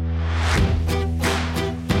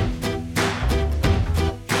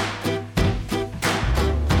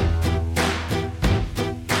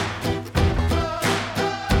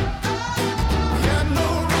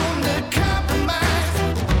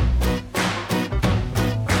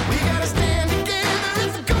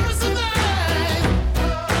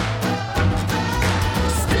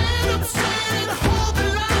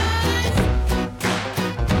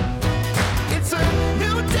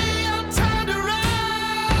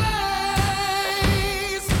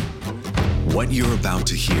 What you're about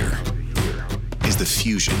to hear is the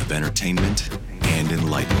fusion of entertainment and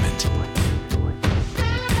enlightenment.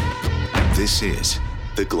 This is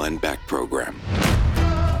the Glenn Beck Program.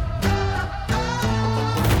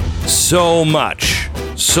 So much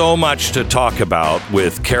to talk about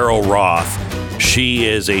with Carol Roth. She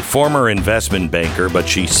is a former investment banker, but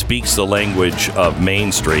she speaks the language of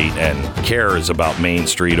Main Street and cares about Main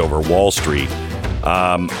Street over Wall Street.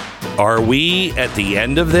 Are we at the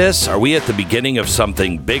end of this? Are we at the beginning of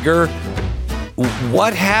something bigger?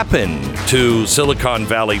 What happened to Silicon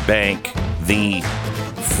Valley Bank,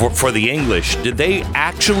 for the English? Did they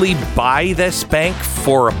actually buy this bank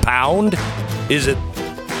for £1? Is it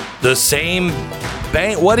the same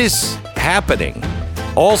bank? What is happening?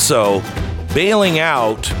 Also, bailing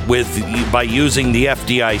out by using the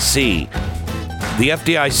FDIC. The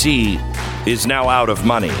FDIC is now out of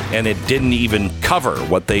money, and it didn't even cover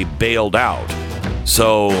what they bailed out.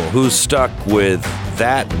 So who's stuck with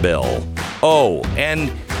that bill? Oh,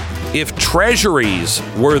 and if treasuries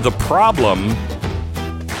were the problem,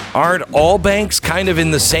 aren't all banks kind of in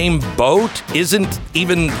the same boat? Isn't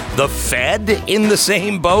even the Fed in the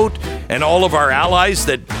same boat? And all of our allies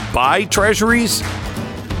that buy treasuries?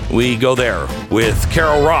 We go there with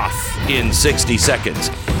Carol Roth in 60 seconds.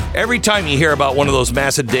 Every time you hear about one of those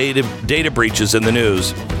massive data breaches in the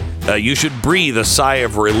news, you should breathe a sigh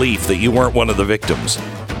of relief that you weren't one of the victims.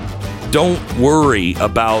 don't worry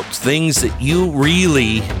about things that you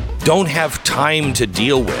really don't have time to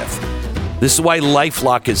deal with. This is why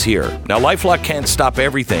LifeLock is here. Now, LifeLock can't stop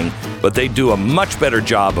everything, but they do a much better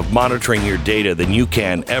job of monitoring your data than you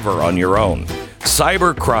can ever on your own.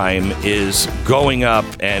 Cybercrime is going up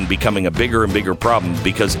and becoming a bigger and bigger problem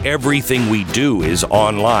because everything we do is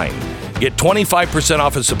online. Get 25%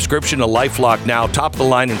 off a subscription to LifeLock now, top of the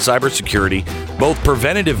line in cybersecurity, both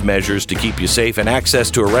preventative measures to keep you safe and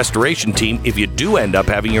access to a restoration team if you do end up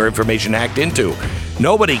having your information hacked into.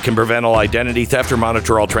 Nobody can prevent all identity theft or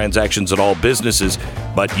monitor all transactions at all businesses,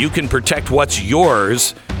 but you can protect what's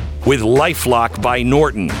yours with LifeLock by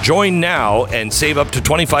Norton. Join now and save up to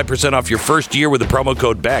 25% off your first year with the promo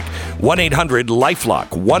code BECK. 1-800-LifeLock.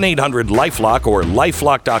 1-800-LifeLock or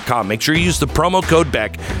LifeLock.com. Make sure you use the promo code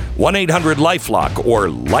BECK. 1-800-LifeLock or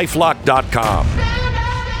LifeLock.com.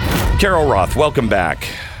 Carol Roth, welcome back.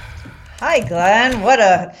 Hi, Glenn. What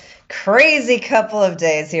a crazy couple of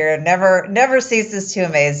days here. Never ceases to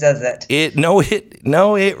amaze, does it? No,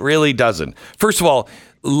 it really doesn't. First of all,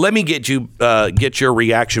 let me get your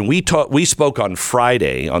reaction. We spoke on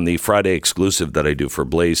Friday, on the Friday exclusive that I do for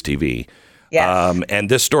Blaze TV. Yes. And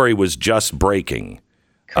this story was just breaking.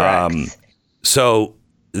 Correct. So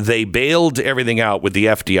they bailed everything out with the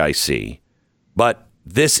FDIC, but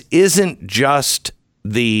this isn't just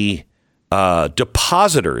the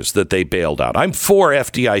depositors that they bailed out. I'm for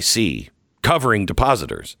FDIC covering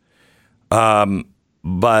depositors,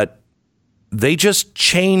 but they just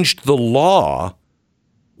changed the law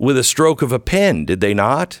with a stroke of a pen, did they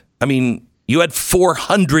not? I mean, you had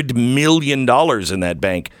 $400 million in that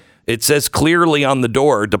bank. It says clearly on the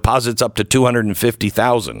door, deposits up to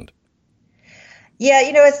 $250,000. Yeah,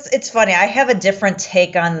 it's funny. I have a different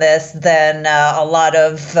take on this than a lot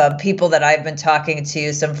of people that I've been talking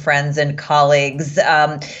to, some friends and colleagues.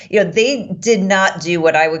 They did not do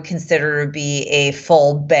what I would consider to be a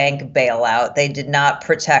full bank bailout. They did not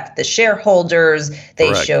protect the shareholders. They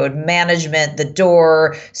Correct. showed management the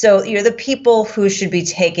door. So, the people who should be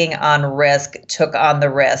taking on risk took on the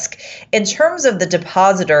risk. In terms of the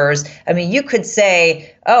depositors, I mean, you could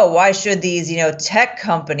say, oh, why should these, tech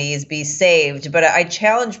companies be saved? But I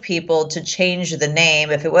challenge people to change the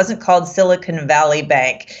name. If it wasn't called Silicon Valley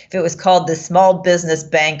Bank, if it was called the Small Business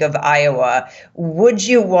Bank of Iowa, would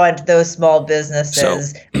you want those small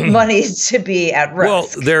businesses' money to be at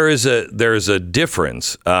risk? Well, there is a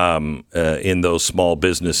difference in those small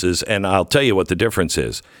businesses, and I'll tell you what the difference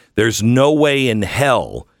is. There's no way in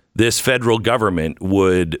hell this federal government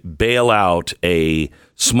would bail out a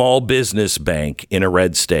small business bank in a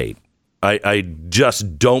red state. I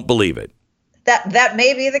just don't believe it. That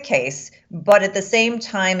may be the case, but at the same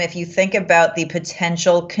time, if you think about the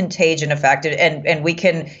potential contagion effect, and we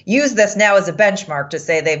can use this now as a benchmark to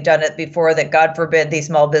say they've done it before, that God forbid the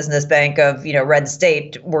small business bank of red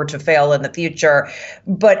state were to fail in the future.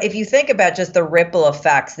 But if you think about just the ripple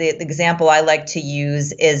effects, the example I like to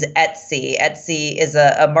use is Etsy. Etsy is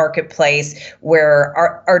a marketplace where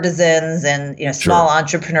artisans and small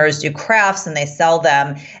entrepreneurs do crafts and they sell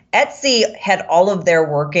them. Etsy had all of their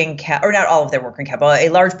working or not all of their working capital, a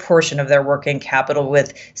large portion of their working capital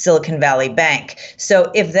with Silicon Valley Bank.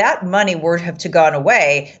 So if that money were to have gone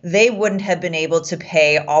away, they wouldn't have been able to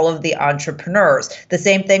pay all of the entrepreneurs. The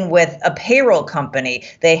same thing with a payroll company.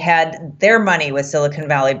 They had their money with Silicon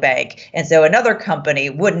Valley Bank. And so another company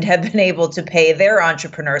wouldn't have been able to pay their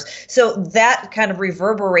entrepreneurs. So that kind of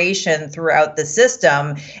reverberation throughout the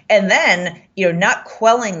system. And then, not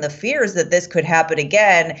quelling the fears that this could happen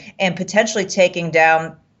again and potentially taking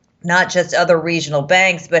down not just other regional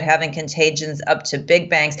banks, but having contagions up to big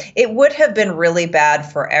banks. It would have been really bad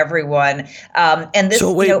for everyone. And this.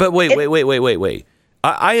 So wait.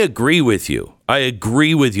 I agree with you. I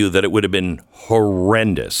agree with you that it would have been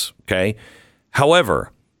horrendous. Okay.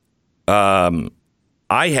 However, I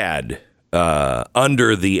had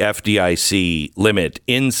under the FDIC limit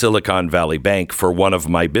in Silicon Valley Bank for one of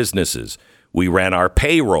my businesses. We ran our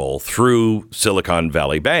payroll through Silicon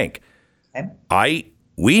Valley Bank. Okay.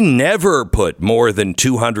 We never put more than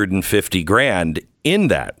 $250,000 in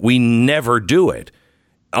that. We never do it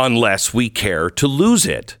unless we care to lose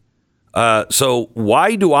it. So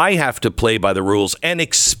why do I have to play by the rules and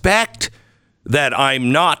expect that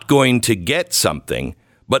I'm not going to get something?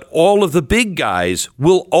 But all of the big guys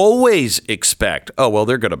will always expect, oh, well,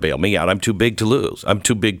 they're going to bail me out. I'm too big to lose. I'm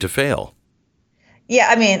too big to fail. Yeah,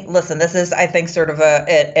 I mean, listen, this is, I think, sort of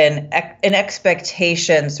an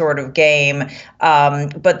expectation sort of game.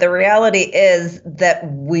 But the reality is that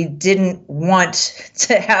we didn't want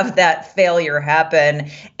to have that failure happen.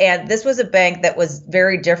 And this was a bank that was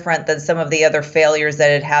very different than some of the other failures that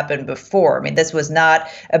had happened before. I mean, this was not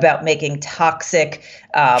about making toxic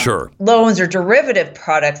loans or derivative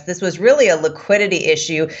products. This was really a liquidity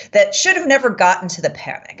issue that should have never gotten to the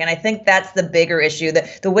panic. And I think that's the bigger issue,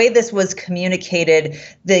 that the way this was communicated,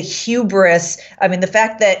 the hubris. I mean, the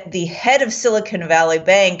fact that the head of Silicon Valley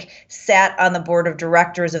Bank sat on the board of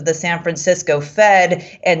directors of the San Francisco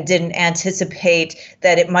Fed and didn't anticipate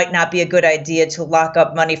that it might not be a good idea to lock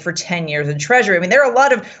up money for 10 years in Treasury. I mean, there are a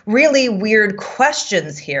lot of really weird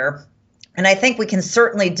questions here. And I think we can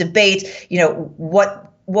certainly debate,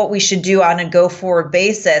 what we should do on a go-forward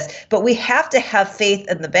basis, but we have to have faith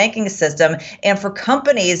in the banking system, and for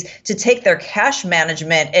companies to take their cash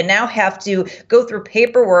management and now have to go through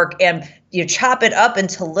paperwork and chop it up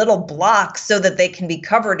into little blocks so that they can be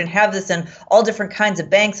covered and have this in all different kinds of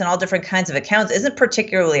banks and all different kinds of accounts isn't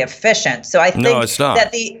particularly efficient. So I think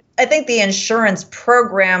that the insurance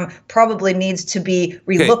program probably needs to be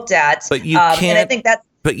relooked at. But you can't. And I think that's.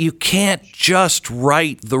 But you can't just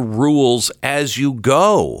write the rules as you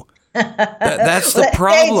go. That's the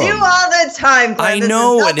problem. They do all the time, Glenn. I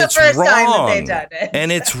know, and it's wrong.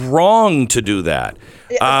 And it's wrong to do that.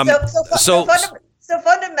 So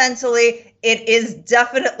fundamentally, it is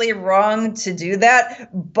definitely wrong to do that.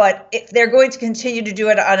 But if they're going to continue to do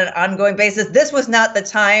it on an ongoing basis, this was not the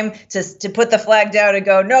time to put the flag down and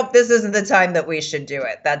go, nope, this isn't the time that we should do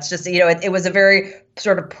it. That's just, it was a very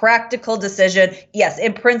sort of practical decision. Yes,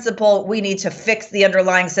 in principle, we need to fix the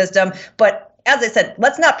underlying system. But as I said,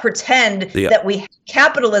 let's not pretend that we have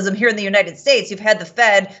capitalism here in the United States. You've had the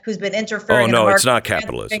Fed who's been interfering in the market. It's not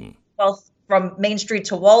capitalism. From Main Street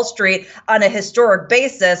to Wall Street on a historic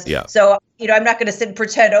basis. Yeah. So, I'm not going to sit and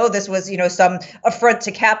pretend, this was, some affront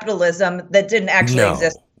to capitalism that didn't actually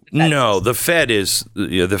exist. No, the Fed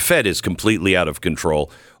is completely out of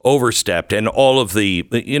control, overstepped, and all of the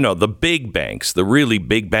big banks, the really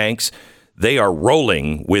big banks, they are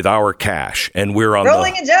rolling with our cash, and we're on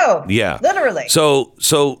rolling in dough. Yeah, literally.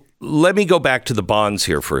 So let me go back to the bonds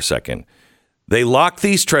here for a second. They lock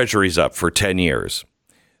these treasuries up for 10 years.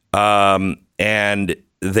 And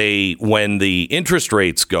when the interest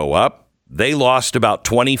rates go up, they lost about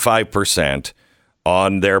 25%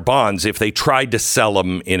 on their bonds. If they tried to sell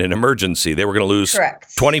them in an emergency, they were going to lose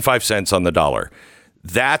 25 cents on the dollar.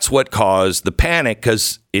 That's what caused the panic,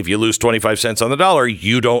 because if you lose 25 cents on the dollar,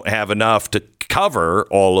 you don't have enough to cover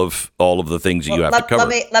all of the things that you have to cover.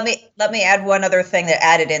 Let me add one other thing that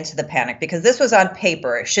added into the panic, because this was on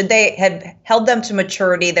paper. Should they had held them to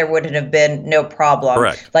maturity, there wouldn't have been no problem.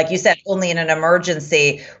 Correct. Like you said, only in an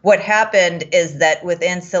emergency. What happened is that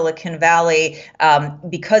within Silicon Valley,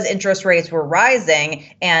 because interest rates were rising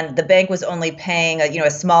and the bank was only paying a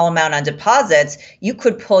small amount on deposits, you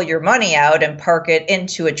could pull your money out and park it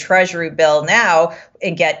into a treasury bill now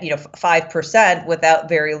and get 5% without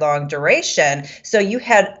very long duration. So you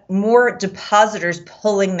had more depositors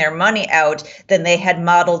pulling their money out than they had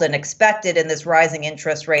modeled and expected in this rising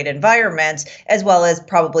interest rate environment, as well as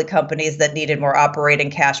probably companies that needed more operating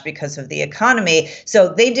cash because of the economy. So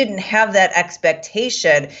they didn't have that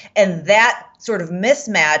expectation, and that sort of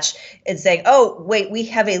mismatch in saying, oh, wait, we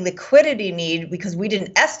have a liquidity need because we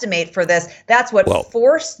didn't estimate for this. That's what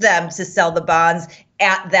forced them to sell the bonds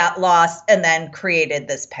at that loss and then created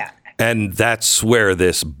this panic. And that's where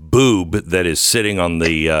this boob that is sitting on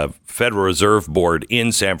the Federal Reserve Board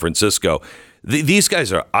in San Francisco, these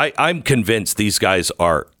guys are, I'm convinced these guys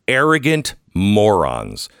are arrogant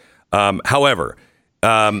morons. However,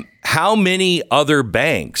 how many other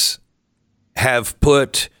banks have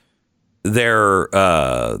put their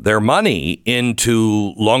money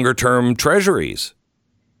into longer term treasuries?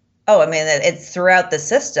 Oh, I mean, it's throughout the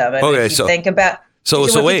system. I mean, if you think about.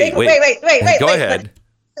 So wait. Go ahead.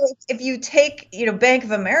 If you take, Bank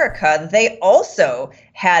of America, they also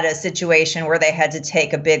had a situation where they had to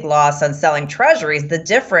take a big loss on selling treasuries. The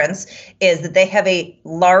difference is that they have a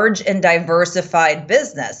large and diversified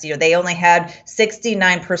business. They only had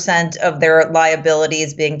 69% of their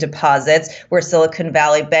liabilities being deposits, where Silicon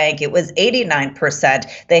Valley Bank, it was 89%.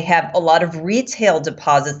 They have a lot of retail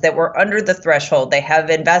deposits that were under the threshold. They have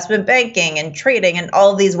investment banking and trading and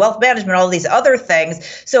all these wealth management, all these other things.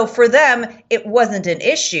 So for them, it wasn't an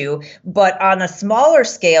issue. issue. But on a smaller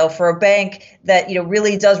scale, for a bank that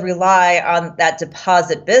really does rely on that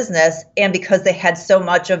deposit business, and because they had so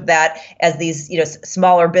much of that as these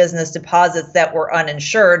smaller business deposits that were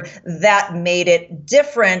uninsured, that made it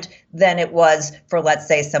different than it was for, let's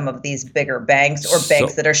say, some of these bigger banks or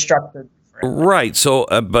banks that are structured differently. Right. So,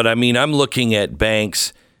 but I mean, I'm looking at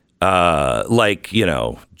banks like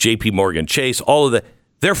JP Morgan Chase, all of that.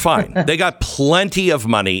 They're fine. They got plenty of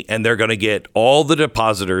money, and they're going to get all the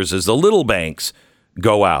depositors as the little banks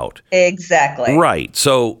go out. Exactly. Right.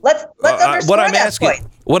 So let's underscore that point.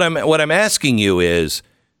 What I'm asking you is,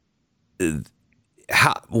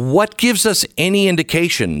 what gives us any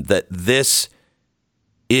indication that this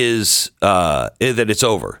is that it's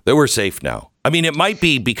over, that we're safe now? I mean, it might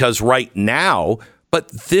be because right now,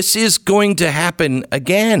 but this is going to happen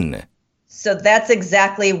again. So that's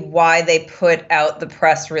exactly why they put out the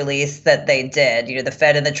press release that they did, the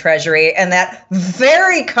Fed and the Treasury, and that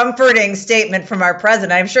very comforting statement from our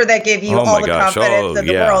president. I'm sure that gave you all the confidence in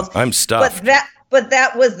the world. I'm stuffed. But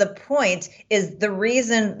that was the point, is the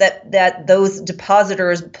reason that those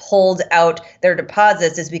depositors pulled out their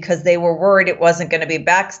deposits is because they were worried it wasn't going to be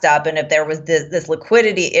backstop. And if there was this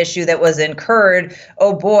liquidity issue that was incurred,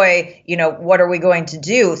 oh boy, what are we going to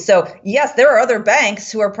do? So yes, there are other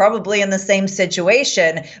banks who are probably in the same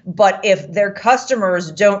situation. But if their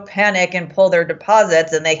customers don't panic and pull their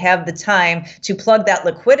deposits and they have the time to plug that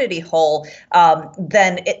liquidity hole,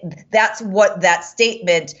 then that's what that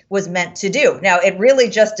statement was meant to do. Now, it really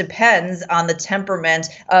just depends on the temperament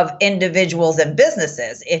of individuals and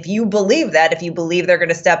businesses. If you believe that, if you believe they're going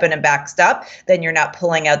to step in and backstop, then you're not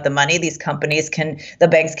pulling out the money. These the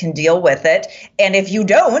banks can deal with it. And if you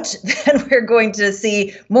don't, then we're going to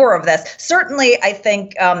see more of this. Certainly, I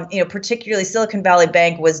think, particularly Silicon Valley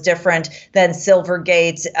Bank was different than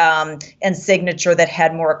Silvergate and Signature that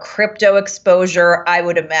had more crypto exposure. I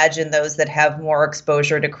would imagine those that have more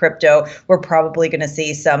exposure to crypto, we're probably going to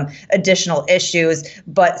see some additional issues.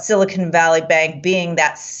 But Silicon Valley Bank being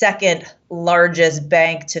that second largest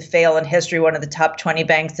bank to fail in history, one of the top 20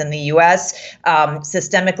 banks in the U.S.,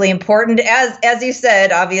 systemically important, as you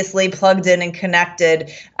said, obviously plugged in and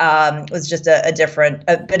connected, was just a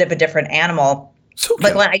bit of a different animal.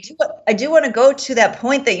 But Glenn, I do want to go to that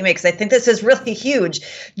point that you make, because I think this is really huge.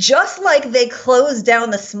 Just like they closed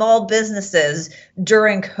down the small businesses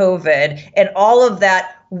during COVID and all of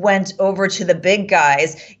that went over to the big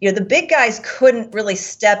guys, the big guys couldn't really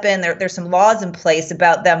step in. There's some laws in place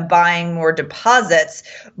about them buying more deposits.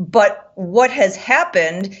 But what has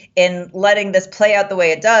happened in letting this play out the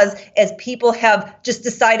way it does is people have just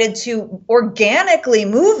decided to organically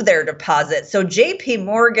move their deposits. So JP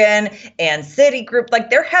Morgan and Citigroup,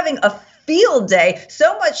 they're having a field day,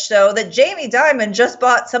 so much so that Jamie Dimon just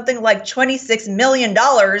bought something like $26 million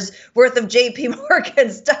worth of JP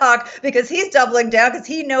Morgan stock because he's doubling down, because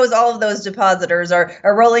he knows all of those depositors are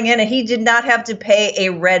rolling in and he did not have to pay a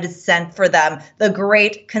red cent for them. The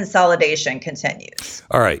great consolidation continues.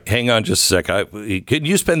 All right, hang on just a sec. Could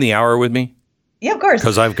you spend the hour with me? Yeah, of course.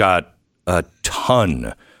 Because I've got a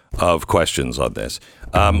ton of questions on this.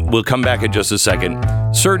 We'll come back in just a second.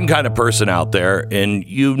 Certain kind of person out there, and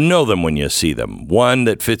you know them when you see them. One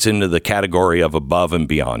that fits into the category of above and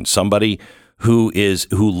beyond. Somebody who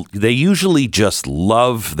they usually just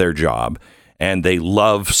love their job and they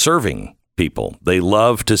love serving people. They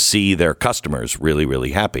love to see their customers really,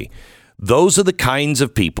 really happy. Those are the kinds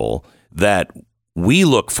of people that we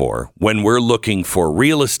look for when we're looking for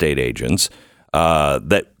real estate agents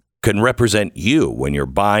that can represent you when you're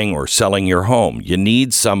buying or selling your home. You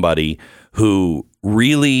need somebody who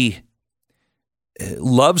really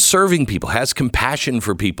loves serving people, has compassion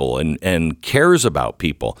for people, and cares about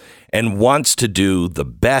people, and wants to do the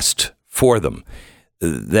best for them.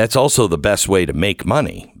 That's also the best way to make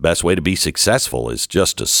money. Best way to be successful is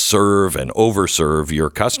just to serve and overserve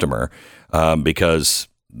your customer, because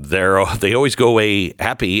they always go away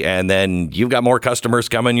happy, and then you've got more customers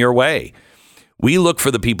coming your way. We look for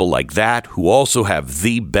the people like that who also have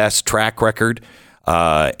the best track record,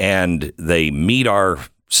 and they meet our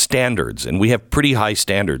standards. And we have pretty high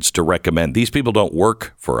standards to recommend. These people don't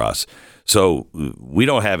work for us, so we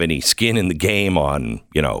don't have any skin in the game on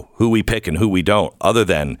who we pick and who we don't, other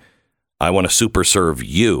than I want to super serve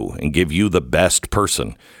you and give you the best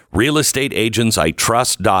person.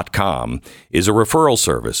 RealestateAgentsITrust.com is a referral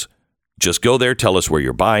service. Just go there, tell us where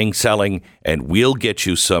you're buying, selling, and we'll get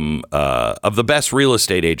you some of the best real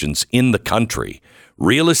estate agents in the country.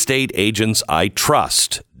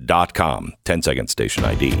 RealestateAgentsITrust.com. 10-second station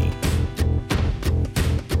ID.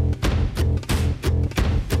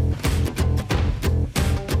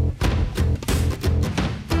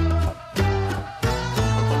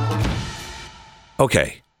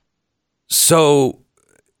 Okay. So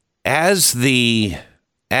as the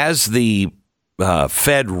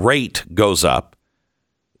Fed rate goes up,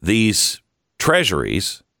 these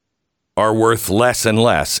treasuries are worth less and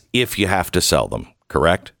less if you have to sell them,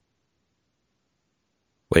 correct?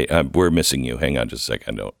 Wait, we're missing you. Hang on just a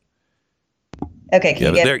second. Okay,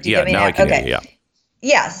 can you get me now? I can hear you, yeah.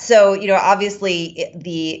 Yeah, so obviously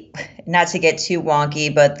not to get too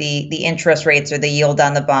wonky, but the interest rates or the yield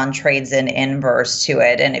on the bond trades in inverse to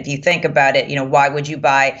it. And if you think about it, why would you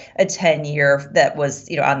buy a 10-year that was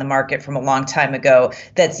on the market from a long time ago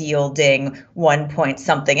that's yielding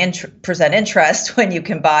 1% interest when you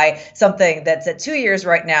can buy something that's at 2 years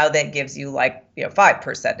right now that gives you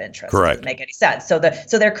 5% interest? Correct. Doesn't make any sense. So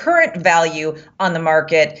their current value on the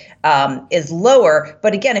market is lower.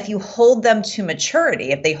 But again, if you hold them to maturity,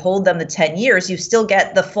 if they hold them to 10 years, you still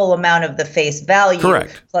get the full amount of the face value.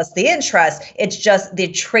 Correct. Plus the interest. It's just the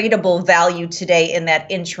tradable value today in that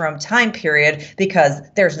interim time period because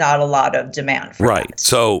there's not a lot of demand for right. that.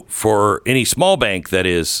 So for any small bank that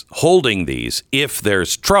is holding these, if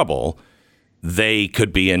there's trouble, they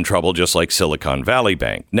could be in trouble just like Silicon Valley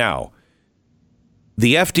Bank. Now,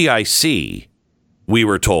 the FDIC, we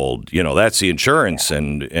were told, that's the insurance.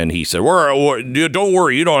 And he said, don't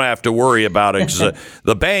worry. You don't have to worry about it. 'Cause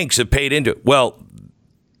the banks have paid into it. Well,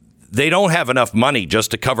 they don't have enough money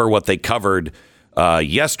just to cover what they covered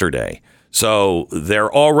yesterday. So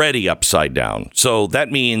they're already upside down. So that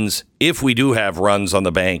means if we do have runs on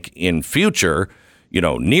the bank in future,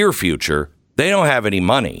 near future, they don't have any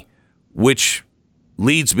money, which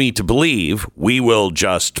leads me to believe we will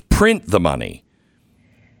just print the money.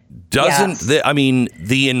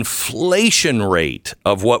 The inflation rate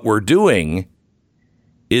of what we're doing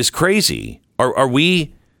is crazy.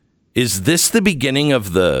 Is this the beginning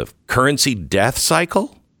of the currency death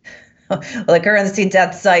cycle? Well, the currency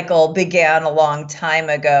death cycle began a long time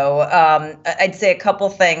ago. I'd say a couple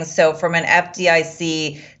things. So from an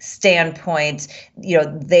FDIC standpoint,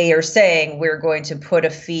 they are saying we're going to put a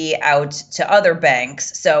fee out to other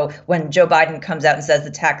banks. So when Joe Biden comes out and says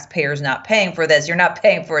the taxpayer's not paying for this, you're not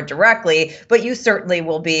paying for it directly, but you certainly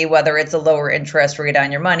will be, whether it's a lower interest rate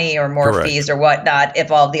on your money or more Correct. fees or whatnot,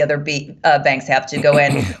 if all the other banks have to go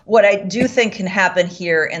in. What I do think can happen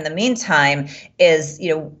here in the meantime is,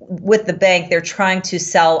 with the bank, they're trying to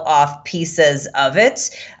sell off pieces of it,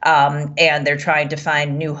 and they're trying to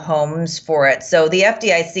find new homes for it. So the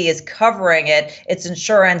FDIC is covering it. It's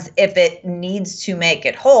insurance if it needs to make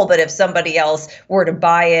it whole. But if somebody else were to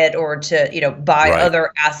buy it or to, buy Right.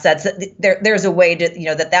 other assets, there's a way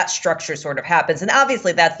to, that structure sort of happens. And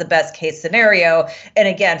obviously that's the best case scenario. And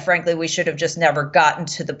again, frankly, we should have just never gotten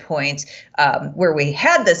to the point where we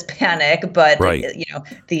had this panic. But, Right.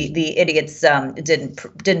 The idiots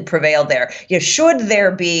didn't prevail there. Should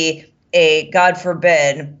there be a, God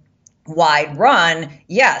forbid, wide run,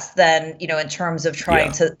 yes, then, in terms of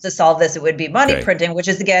trying to solve this, it would be money printing, which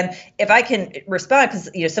is, again, if I can respond,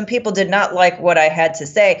 because, some people did not like what I had to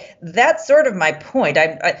say. That's sort of my point.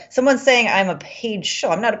 Someone's saying I'm a paid show.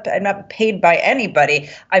 I'm not paid by anybody.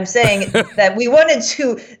 I'm saying that we wanted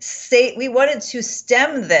to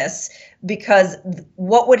stem this, because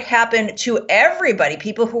what would happen to everybody,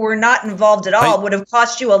 people who were not involved at all, would have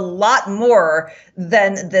cost you a lot more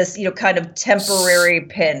than this, kind of temporary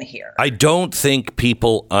pin here. I don't think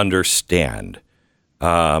people understand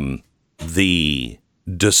the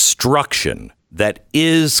destruction that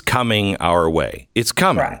is coming our way. It's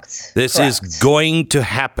coming. Correct. This is going to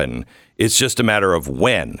happen. It's just a matter of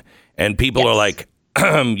when. And people are like,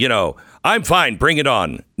 I'm fine, bring it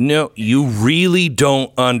on. No, you really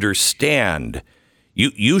don't understand.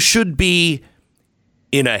 You should be,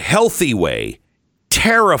 in a healthy way,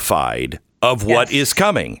 terrified of what is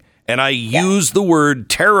coming. And I use the word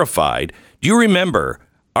terrified. Do you remember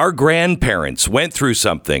our grandparents went through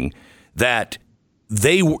something that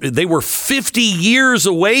they were 50 years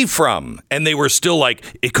away from, and they were still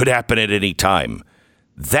like, it could happen at any time.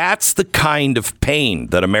 That's the kind of pain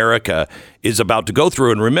that America is about to go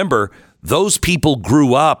through. And remember, those people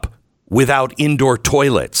grew up without indoor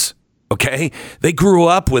toilets, okay? They grew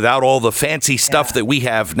up without all the fancy stuff that we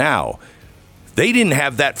have now. They didn't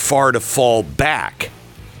have that far to fall back.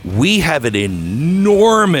 We have an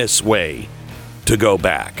enormous way to go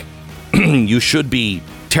back. You should be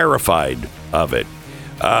terrified of it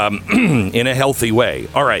in a healthy way.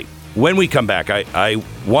 All right, when we come back, I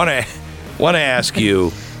want to ask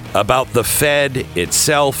you about the Fed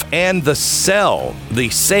itself and the sale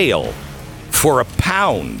for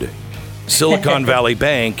 £1, Silicon Valley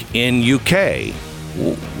Bank in UK.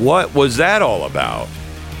 What was that all about?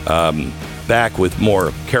 Back with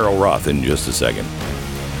more Carol Roth in just a second.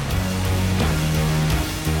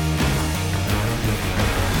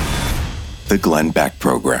 The Glenn Beck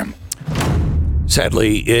Program.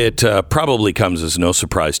 Sadly, it probably comes as no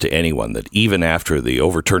surprise to anyone that even after the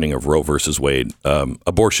overturning of Roe versus Wade,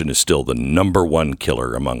 abortion is still the number one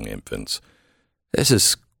killer among infants. This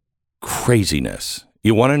is craziness.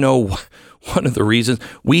 You want to know one of the reasons?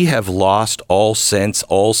 We have lost all sense,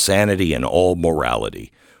 all sanity, and all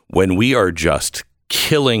morality when we are just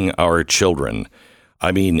killing our children.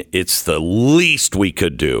 I mean, it's the least we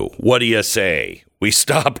could do. What do you say? We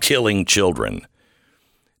stop killing children.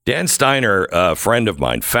 Dan Steiner, a friend of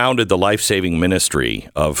mine, founded the life-saving ministry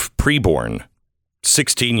of preborn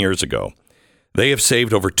 16 years ago. They have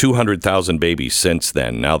saved over 200,000 babies since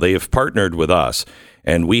then. Now, they have partnered with us,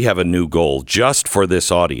 and we have a new goal just for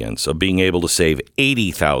this audience of being able to save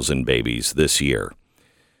 80,000 babies this year.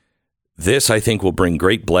 This, I think, will bring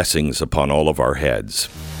great blessings upon all of our heads.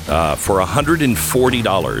 For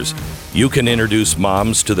 $140, you can introduce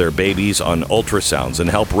moms to their babies on ultrasounds and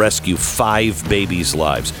help rescue 5 babies'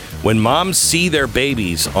 lives. When moms see their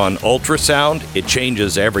babies on ultrasound, it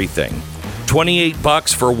changes everything.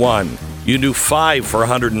 $28 for one. You do 5 for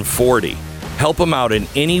 $140. Help them out in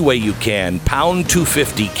any way you can. Pound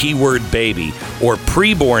 250 keyword baby or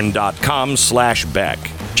preborn.com/Beck.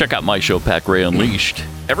 Check out my show, Pat Gray Unleashed.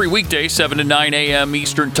 Every weekday, 7 to 9 a.m.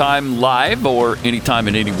 Eastern Time, live or anytime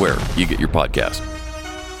and anywhere you get your podcast.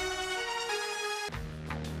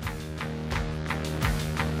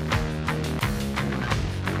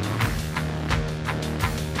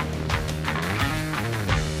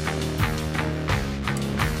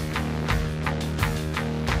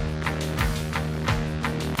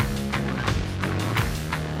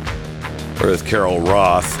 With Carol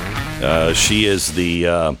Roth. She is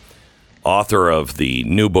the author of the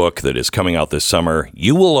new book that is coming out this summer,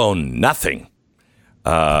 You Will Own Nothing.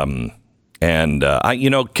 Carol,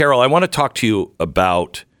 I want to talk to you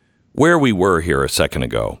about where we were here a second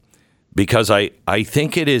ago, because I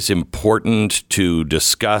think it is important to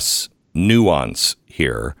discuss nuance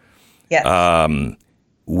here. Yes.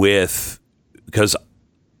 Because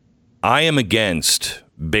I am against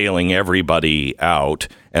bailing everybody out,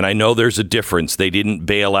 and I know there's a difference. They didn't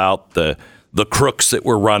bail out the crooks that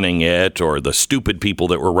were running it or the stupid people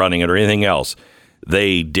that were running it or anything else.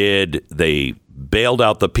 They bailed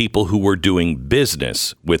out the people who were doing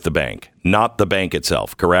business with the bank, not the bank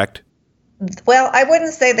itself, correct? Well, I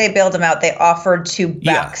wouldn't say they bailed them out. They offered to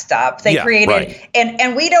backstop. They created, right.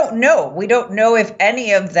 and we don't know. We don't know if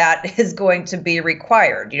any of that is going to be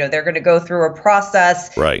required. They're going to go through a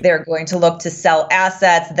process. Right. They're going to look to sell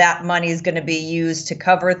assets. That money is going to be used to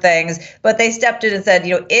cover things. But they stepped in and said,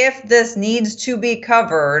 if this needs to be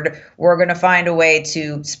covered, we're going to find a way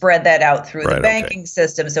to spread that out through the banking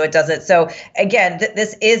system so it doesn't. So again,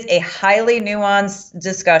 this is a highly nuanced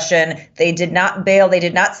discussion. They did not bail. They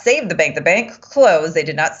did not save the bank. The bank closed. They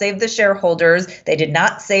did not save the shareholders. They did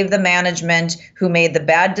not save the management who made the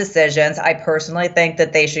bad decisions. I personally think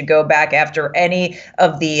that they should go back after any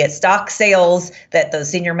of the stock sales that the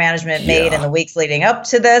senior management made in the weeks leading up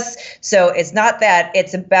to this. So it's not that.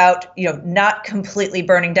 It's about, not completely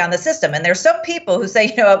burning down the system. And there's some people who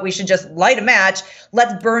say, what, we should just light a match.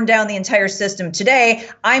 Let's burn down the entire system today.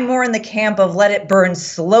 I'm more in the camp of let it burn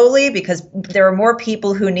slowly, because there are more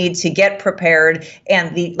people who need to get prepared.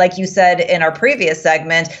 And like you said in our previous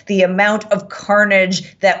segment, the amount of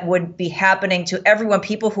carnage that would be happening to everyone,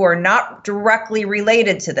 people who are not directly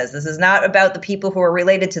related to this. This is not about the people who are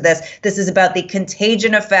related to this. This is about the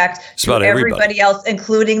contagion effect to everybody else,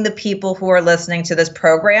 including the people who are listening to this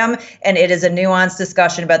program. And it is a nuanced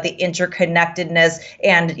discussion about the interconnectedness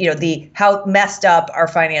and, how messed up our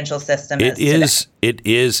financial system is. It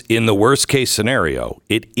is, in the worst case scenario,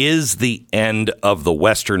 it is the end of the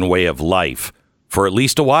Western way of life for at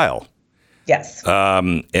least a while. Yes.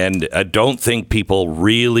 And I don't think people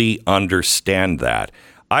really understand that.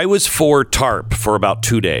 I was for TARP for about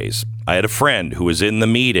 2 days. I had a friend who was in the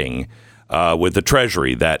meeting with the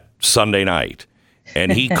Treasury that Sunday night,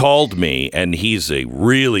 and he called me, and he's a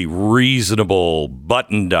really reasonable,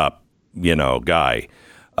 buttoned up, guy.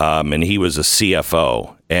 And he was a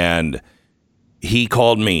CFO, and he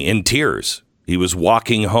called me in tears. He was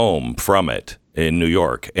walking home from it in New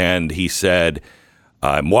York, and he said,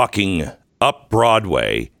 I'm walking up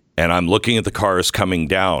Broadway, and I'm looking at the cars coming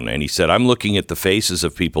down. And he said, I'm looking at the faces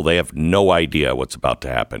of people. They have no idea what's about to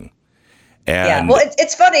happen. And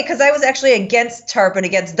it's funny because I was actually against TARP and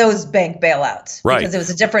against those bank bailouts. Right. Because it was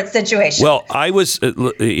a different situation. Well, I was,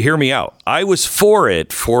 hear me out. I was for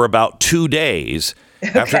it for about 2 days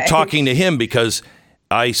after talking to him, because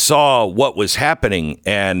I saw what was happening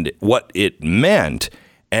and what it meant,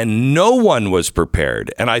 and no one was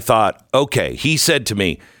prepared. And I thought, okay, he said to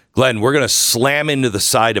me, Glenn, we're going to slam into the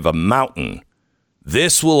side of a mountain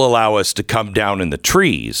this will allow us to come down in the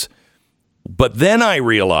trees. But then I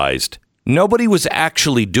realized nobody was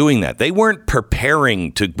actually doing that. They weren't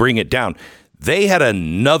preparing to bring it down. They had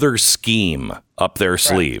another scheme up their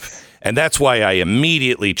sleeve. And that's why I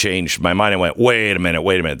immediately changed my mind. I went, wait a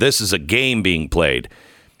minute. This is a game being played.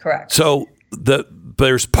 Correct. So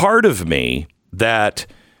there's part of me that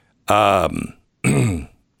I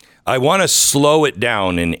want to slow it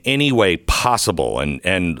down in any way possible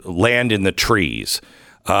and land in the trees.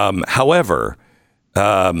 However,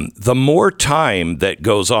 the more time that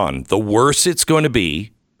goes on, the worse it's going to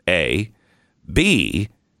be, A. B,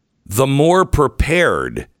 the more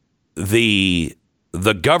prepared the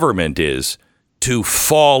government is to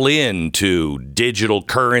fall into digital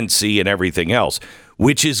currency and everything else,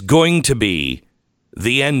 which is going to be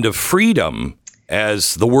the end of freedom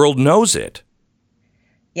as the world knows it.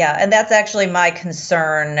 Yeah, and that's actually my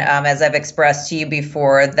concern, as I've expressed to you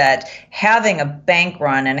before, that having a bank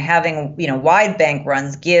run and having, wide bank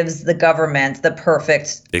runs gives the government the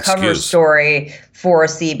perfect cover story for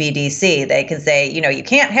CBDC. They can say, you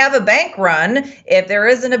can't have a bank run if there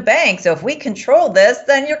isn't a bank. So if we control this,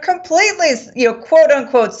 then you're completely, quote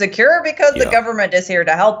unquote secure because the government is here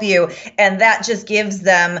to help you. And that just gives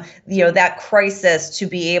them, that crisis to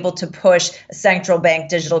be able to push central bank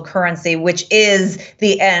digital currency, which is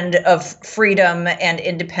the end of freedom and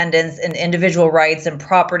independence and individual rights and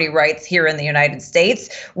property rights here in the United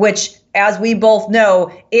States, which, as we both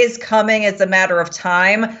know, is coming. It's a matter of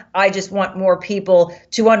time. I just want more people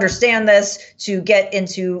to understand this, to get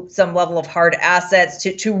into some level of hard assets,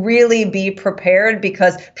 to really be prepared,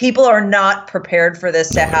 because people are not prepared for this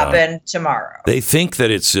to happen tomorrow. They think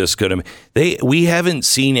that it's just going to... We haven't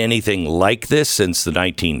seen anything like this since the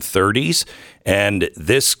 1930s, and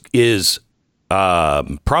this is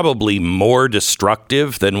probably more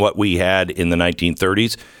destructive than what we had in the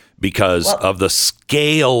 1930s. Because of the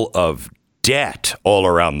scale of debt all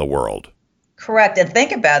around the world. Correct. And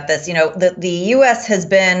think about this. The U.S. has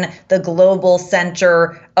been the global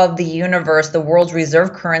center of the universe, the world's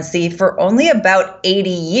reserve currency, for only about 80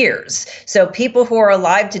 years. So people who are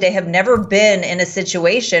alive today have never been in a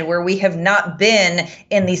situation where we have not been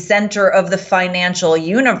in the center of the financial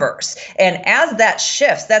universe. And as that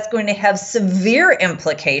shifts, that's going to have severe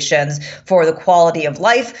implications for the quality of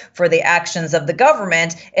life, for the actions of the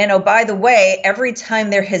government. And oh, by the way, every time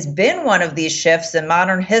there has been one of these shifts in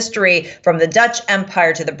modern history, from the Dutch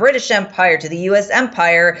Empire to the British Empire to the U.S.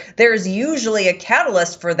 Empire, there's usually a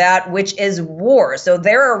catalyst for that, which is war. So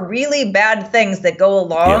there are really bad things that go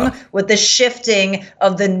along with the shifting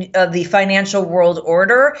of the financial world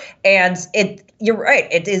order. And you're right.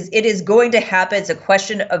 It is going to happen. It's a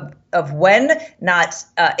question of when, not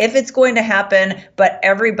if it's going to happen, but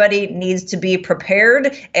everybody needs to be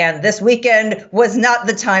prepared. And this weekend was not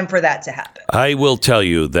the time for that to happen. I will tell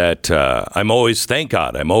you that thank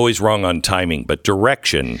God, I'm always wrong on timing, but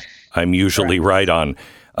direction, I'm usually right on.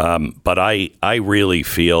 But I really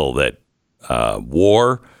feel that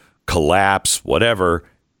war, collapse, whatever,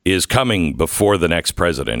 is coming before the next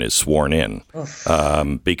president is sworn in.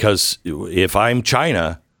 Because if I'm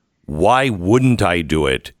China, why wouldn't I do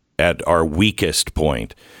it at our weakest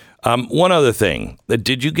point? One other thing.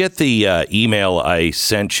 Did you get the email I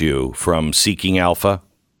sent you from Seeking Alpha?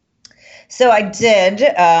 So I did.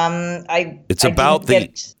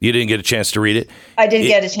 You didn't get a chance to read it? I didn't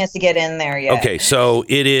get a chance to get in there yet. Okay, so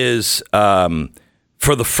it is,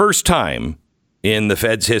 for the first time in the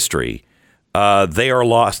Fed's history, they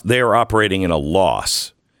are operating in a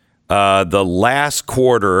loss. The last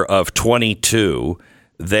quarter of 22,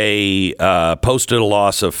 they posted a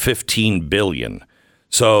loss of $15 billion.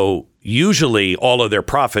 So usually all of their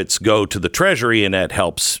profits go to the Treasury, and that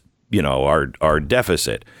helps, our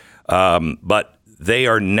deficit. But they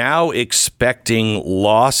are now expecting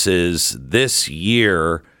losses this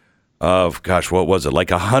year of, what was it? Like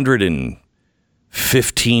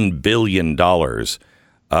 $115 billion.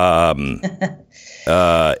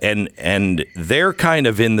 And they're kind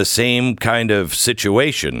of in the same kind of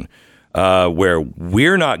situation where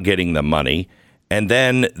we're not getting the money. And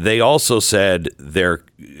then they also said they're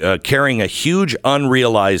carrying a huge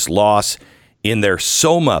unrealized loss in their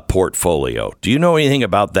Soma portfolio. Do you know anything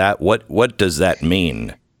about that? What does that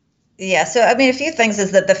mean? Yeah, so I mean, a few things is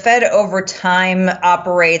that the Fed over time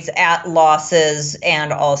operates at losses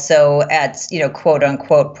and also at, quote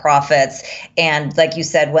unquote profits. And like you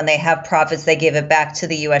said, when they have profits, they give it back to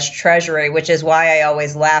the U.S. Treasury, which is why I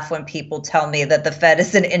always laugh when people tell me that the Fed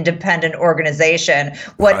is an independent organization.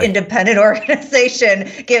 What independent organization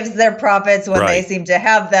gives their profits when they seem to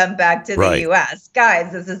have them back to the U.S.?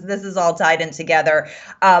 Guys, this is all tied in together.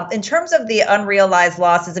 In terms of the unrealized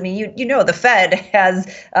losses, I mean, the Fed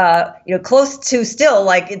has close to still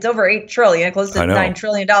it's over $8 trillion, close to $9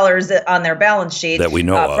 trillion on their balance sheet that we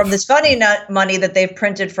know of from this funny money that they've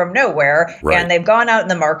printed from nowhere. And they've gone out in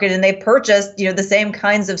the market and they purchased, the same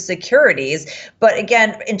kinds of securities. But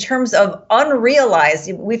again, in terms of unrealized,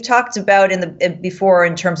 we've talked about before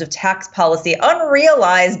in terms of tax policy,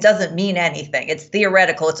 unrealized doesn't mean anything. It's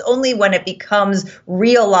theoretical. It's only when it becomes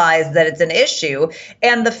realized that it's an issue.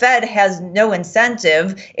 And the Fed has no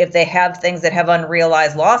incentive if they have things that have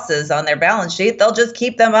unrealized losses on their balance sheet, they'll just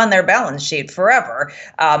keep them on their balance sheet forever.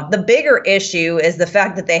 The bigger issue is the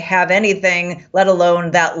fact that they have anything, let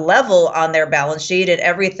alone that level on their balance sheet, and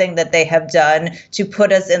everything that they have done to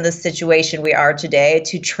put us in the situation we are today,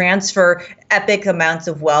 to transfer epic amounts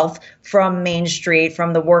of wealth from Main Street,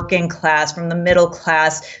 from the working class, from the middle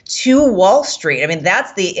class to Wall Street. I mean,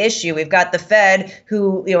 that's the issue. We've got the Fed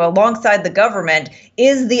who, alongside the government,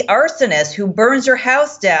 is the arsonist who burns your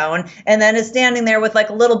house down and then is standing there with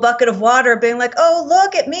a little bucket of water being like, oh,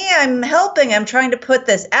 look at me, I'm helping, I'm trying to put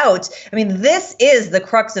this out. I mean, this is the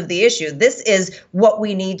crux of the issue. This is what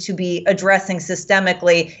we need to be addressing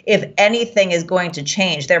systemically if anything is going to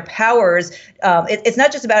change. Their powers, it's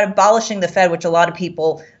not just about abolishing the Fed, which a lot of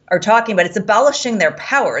people are talking about. It's abolishing their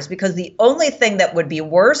powers, because the only thing that would be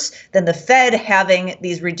worse than the Fed having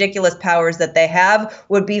these ridiculous powers that they have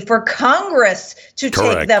would be for Congress to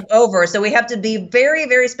take them over. So we have to be very,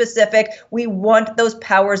 very specific. We want those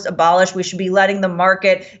powers abolished. We should be letting the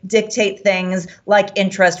market dictate things like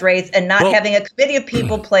interest rates and not having a committee of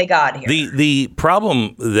people play God here. The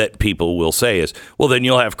problem that people will say is, well, then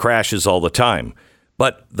you'll have crashes all the time.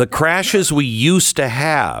 But the crashes we used to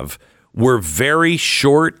have were very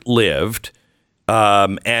short-lived,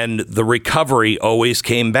 and the recovery always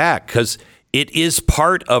came back because it is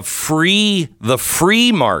part of the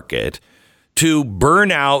free market to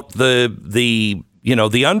burn out the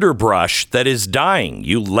underbrush that is dying.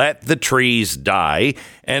 You let the trees die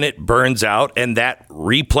and it burns out, and that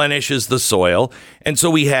replenishes the soil. And so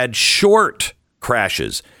we had short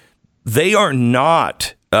crashes. They are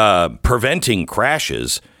not preventing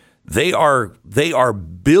crashes. They are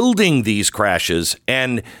building these crashes,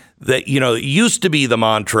 and that it used to be the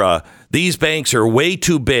mantra, these banks are way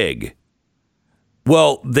too big.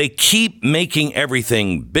 Well, they keep making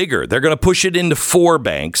everything bigger. They're going to push it into 4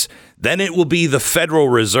 banks. Then it will be the Federal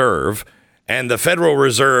Reserve, and the Federal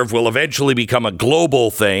Reserve will eventually become a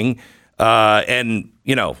global thing. Then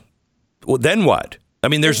what? I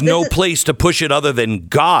mean, there's no place to push it other than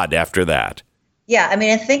God after that. Yeah, I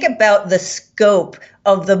mean, and think about the scope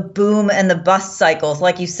of the boom and the bust cycles.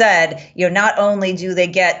 Like you said, not only do they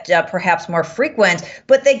get perhaps more frequent,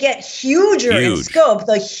 but they get huge in scope,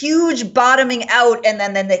 the huge bottoming out and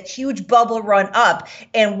then the huge bubble run up.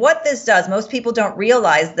 And what this does, most people don't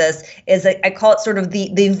realize this, is I call it sort of the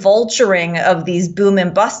vulturing of these boom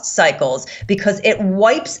and bust cycles, because it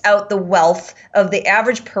wipes out the wealth of the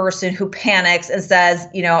average person who panics and says,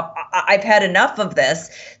 I've had enough of this.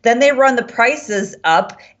 Then they run the prices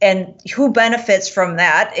up, and who benefits from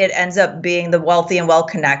that? It ends up being the wealthy and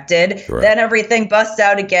well-connected. Right. Then everything busts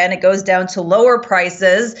out again. It goes down to lower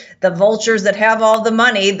prices. The vultures that have all the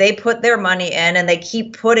money, they put their money in, and they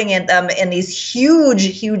keep putting them in these huge,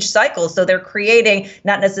 huge cycles. So they're creating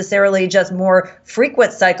not necessarily just more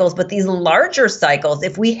frequent cycles, but these larger cycles.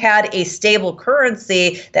 If we had a stable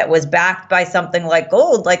currency that was backed by something like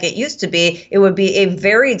gold, like it used to be, it would be a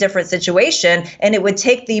very different situation, and it would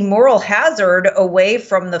take the moral hazard away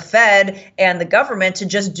from the Fed and the government to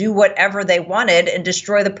just do whatever they wanted and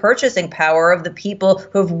destroy the purchasing power of the people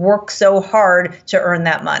who have worked so hard to earn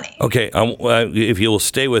that money. Okay, if you'll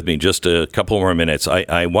stay with me just a couple more minutes,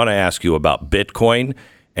 I want to ask you about Bitcoin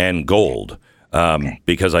and gold,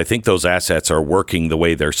 because I think those assets are working the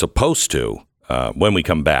way they're supposed to when we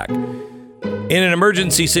come back. In an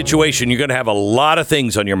emergency situation, you're going to have a lot of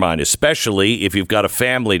things on your mind, especially if you've got a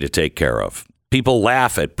family to take care of. People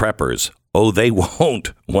laugh at preppers. Oh, they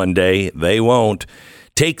won't. One day, they won't.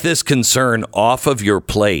 Take this concern off of your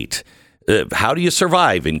plate. How do you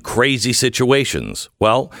survive in crazy situations?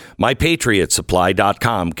 Well,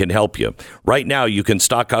 MyPatriotSupply.com can help you. Right now, you can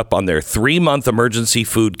stock up on their 3-month emergency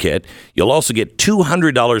food kit. You'll also get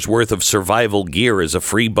 $200 worth of survival gear as a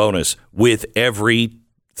free bonus with every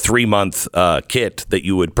 3-month kit that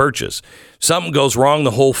you would purchase. Something goes wrong,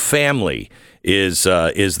 the whole family is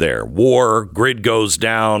there. War, grid goes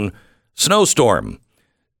down, snowstorm.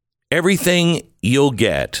 Everything you'll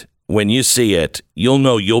get when you see it, you'll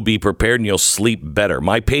know you'll be prepared and you'll sleep better.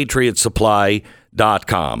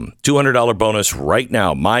 MyPatriotSupply.com. $200 bonus right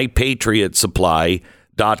now.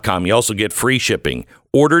 MyPatriotSupply.com. You also get free shipping.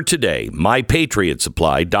 Order today.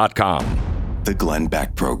 MyPatriotSupply.com. The Glenn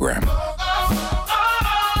Beck Program.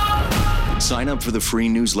 Sign up for the free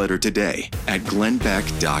newsletter today at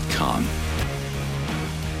glennbeck.com.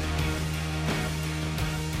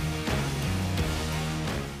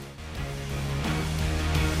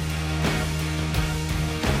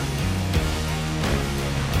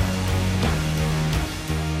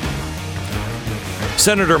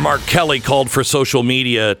 Senator Mark Kelly called for social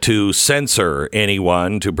media to censor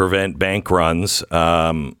anyone to prevent bank runs.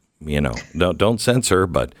 Don't censor,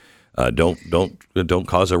 but don't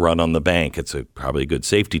cause a run on the bank. It's probably a good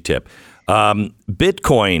safety tip.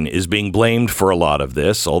 Bitcoin is being blamed for a lot of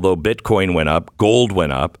this. Although Bitcoin went up, gold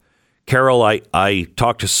went up. Carol, I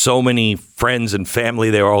talked to so many friends and family.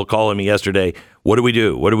 They were all calling me yesterday. What do we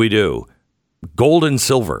do? What do we do? Gold and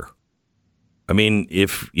silver. I mean,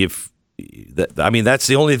 that's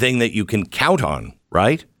the only thing that you can count on,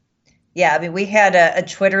 right? Yeah, I mean, we had a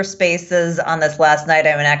Twitter Spaces on this last night. I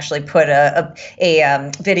actually put a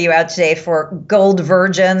video out today for gold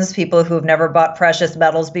virgins, people who've never bought precious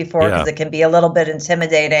metals before, because it can be a little bit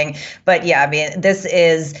intimidating. But yeah, I mean, this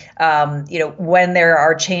is, when there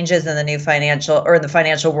are changes in the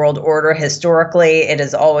financial world order, historically, it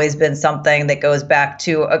has always been something that goes back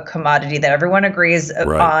to a commodity that everyone agrees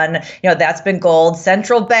on. That's been gold.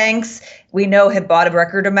 Central banks, we know, had bought a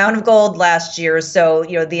record amount of gold last year. So,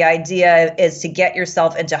 the idea is to get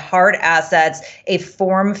yourself into hard assets, a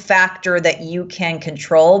form factor that you can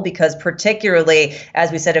control, because particularly,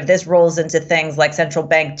 as we said, if this rolls into things like central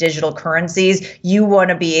bank digital currencies, you want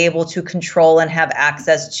to be able to control and have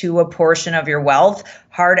access to a portion of your wealth.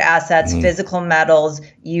 Hard assets, physical metals,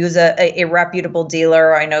 use a reputable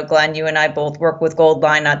dealer. I know, Glenn, you and I both work with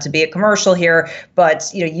Goldline, not to be a commercial here,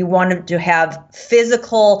 but you want to have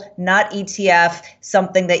physical, not ETF,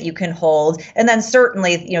 something that you can hold. And then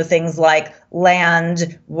certainly, things like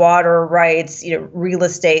land, water rights, real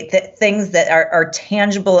estate, things that are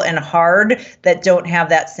tangible and hard, that don't have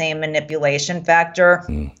that same manipulation factor.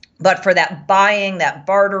 But for that buying, that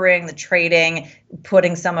bartering, the trading,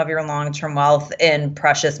 putting some of your long-term wealth in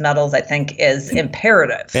precious metals, I think, is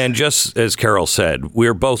imperative. And just as Carol said,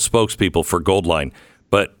 we're both spokespeople for Goldline,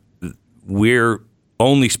 but we're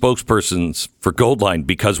only spokespersons for Goldline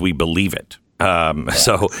because we believe it.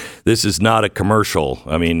 So this is not a commercial.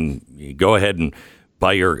 I mean, go ahead and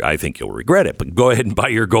buy I think you'll regret it, but go ahead and buy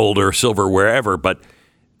your gold or silver wherever. But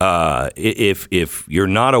if you're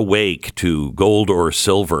not awake to gold or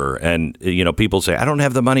silver, and people say, I don't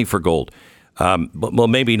have the money for gold. Well,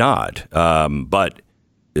 maybe not. But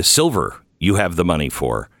silver, you have the money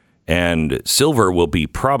for, and silver will be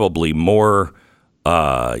probably more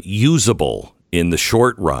usable in the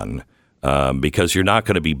short run, because you're not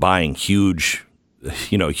going to be buying huge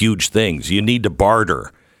things. You need to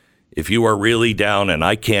barter. If you are really down and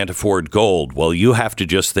I can't afford gold, well, you have to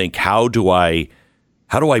just think, how do I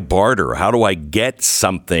barter? How do I get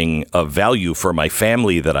something of value for my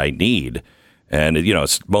family that I need? And,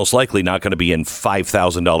 it's most likely not going to be in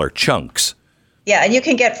 $5,000 chunks. Yeah, and you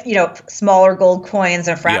can get, smaller gold coins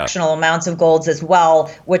and fractional amounts of golds as well,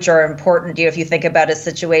 which are important. If you think about a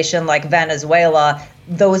situation like Venezuela,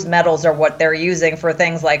 those metals are what they're using for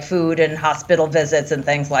things like food and hospital visits and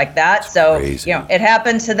things like that. That's crazy. It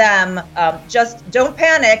happened to them. Just don't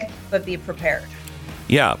panic, but be prepared.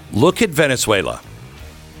 Yeah, look at Venezuela.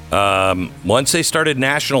 Once they started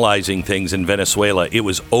nationalizing things in Venezuela, it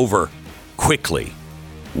was over quickly.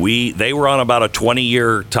 They were on about a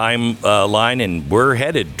 20-year timeline, and we're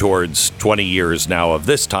headed towards 20 years now of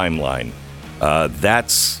this timeline.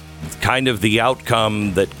 That's kind of the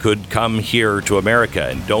outcome that could come here to America,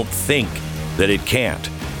 and don't think that it can't.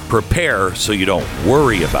 Prepare so you don't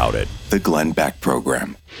worry about it. The Glenn Beck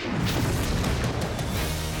Program.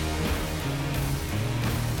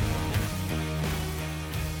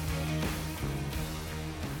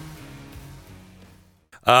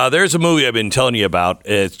 There's a movie I've been telling you about.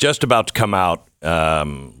 It's just about to come out.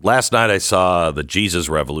 Last night I saw The Jesus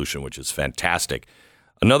Revolution, which is fantastic.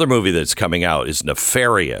 Another movie that's coming out is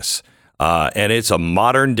Nefarious, and it's a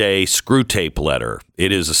modern-day screw tape letter.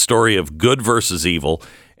 It is a story of good versus evil,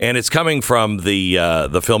 and it's coming from the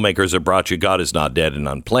filmmakers that brought you God Is Not Dead and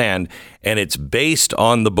Unplanned, and it's based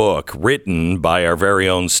on the book written by our very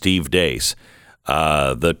own Steve Deace.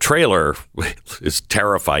 The trailer is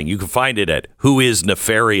terrifying. You can find it at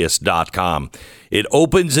whoisnefarious.com. It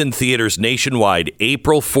opens in theaters nationwide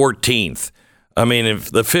April 14th. I mean,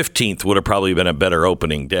 if the 15th would have probably been a better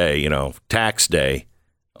opening day, tax day.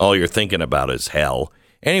 All you're thinking about is hell.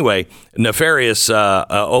 Anyway, Nefarious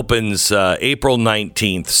opens April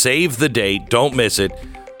 19th. Save the date. Don't miss it.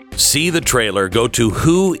 See the trailer. Go to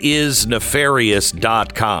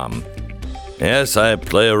whoisnefarious.com. Yes, I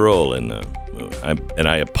play a role in the movie. And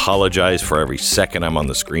I apologize for every second I'm on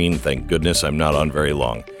the screen. Thank goodness I'm not on very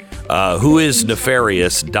long.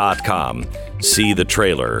 Whoisnefarious.com. See the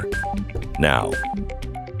trailer now.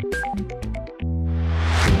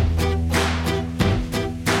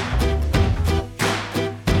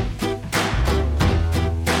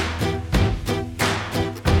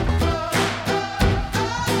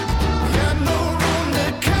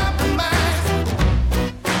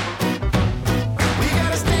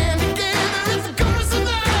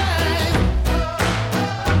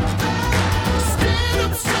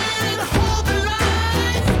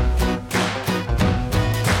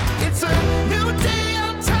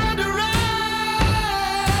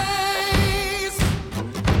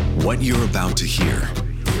 What you're about to hear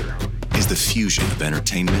is the fusion of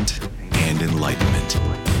entertainment and enlightenment.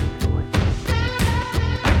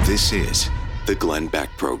 This is the Glenn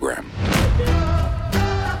Beck Program.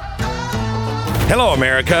 Hello,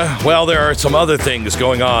 America. Well, there are some other things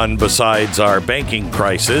going on besides our banking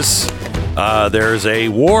crisis. There's a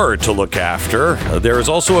war to look after. There is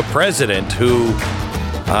also a president who,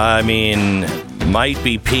 might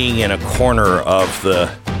be peeing in a corner of the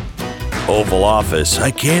Oval Office.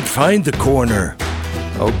 I can't find the corner.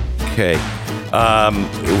 Okay.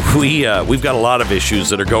 We've got a lot of issues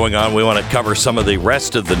that are going on. We want to cover some of the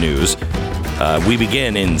rest of the news. We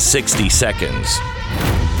begin in 60 seconds.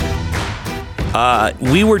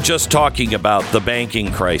 We were just talking about the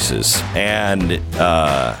banking crisis and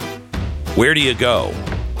where do you go?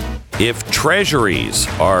 If treasuries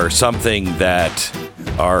are something that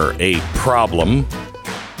are a problem,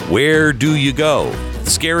 where do you go?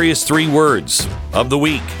 Scariest 3 words of the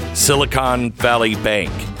week: Silicon Valley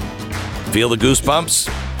Bank. Feel the goosebumps?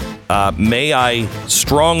 May I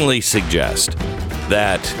strongly suggest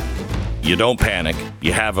that you don't panic,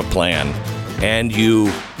 you have a plan, and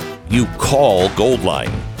you call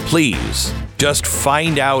Goldline. Please, just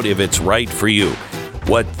find out if it's right for you.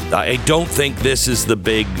 I don't think this is the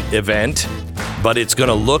big event, but it's going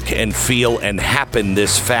to look and feel and happen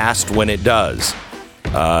this fast when it does.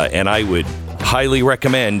 And I would highly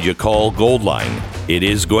recommend you call Goldline. It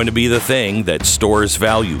is going to be the thing that stores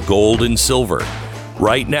value, gold and silver.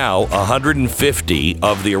 Right now, 150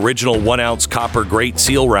 of the original 1-ounce copper Great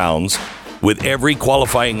Seal rounds with every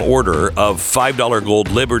qualifying order of $5 gold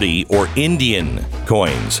Liberty or Indian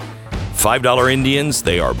coins. $5 Indians,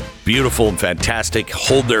 they are beautiful and fantastic,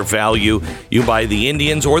 hold their value. You buy the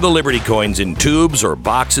Indians or the Liberty coins in tubes or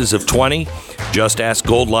boxes of 20. Just ask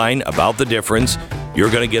Goldline about the difference. You're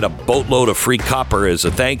going to get a boatload of free copper as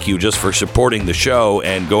a thank you just for supporting the show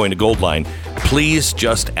and going to Goldline. Please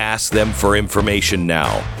just ask them for information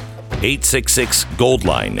now.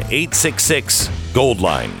 866-GOLDLINE.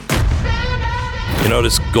 866-GOLDLINE. You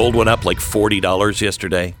notice gold went up like $40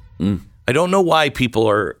 yesterday? I don't know why people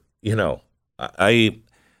are,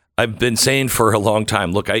 I've been saying for a long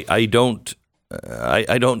time, look, I don't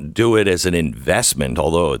do it as an investment,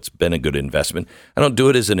 although it's been a good investment. I don't do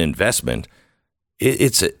it as an investment.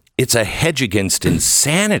 It's a hedge against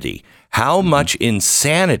insanity. How much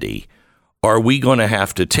insanity are we going to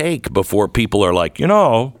have to take before people are like, there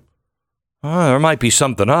might be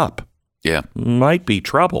something up. Yeah. Might be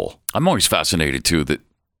trouble. I'm always fascinated, too, that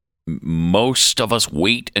most of us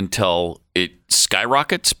wait until it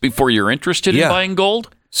skyrockets before you're interested in buying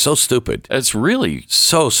gold. So stupid. It's really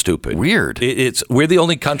so stupid. Weird. We're the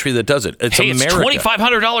only country that does it. It's America. It's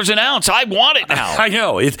 $2,500 an ounce. I want it now. I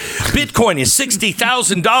know. Bitcoin is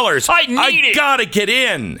 $60,000. I gotta get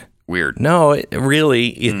in. Weird. No,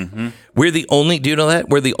 we're the only. Do you know that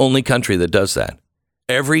we're the only country that does that?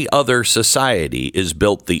 Every other society is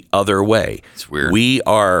built the other way. It's weird. We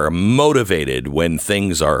are motivated when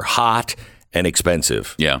things are hot and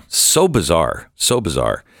expensive. Yeah. So bizarre. So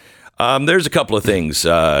bizarre. There's a couple of things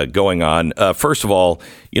going on. First of all,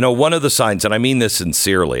 one of the signs, and I mean this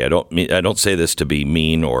sincerely. I don't say this to be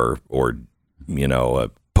mean or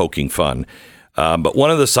poking fun. But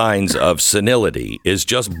one of the signs of senility is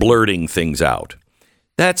just blurting things out.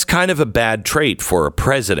 That's kind of a bad trait for a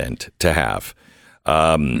president to have.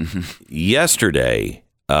 Yesterday,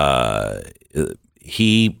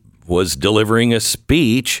 he was delivering a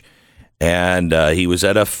speech, and he was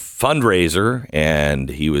at a fundraiser, and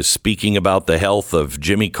he was speaking about the health of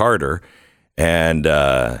Jimmy Carter. And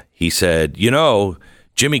he said,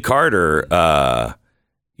 Jimmy Carter,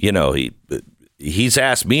 he's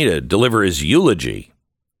asked me to deliver his eulogy.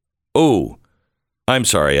 Oh, I'm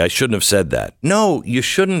sorry. I shouldn't have said that. No, you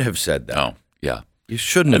shouldn't have said that. Oh, yeah. You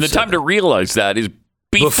shouldn't have said that. And the time to realize that is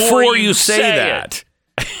before you say that.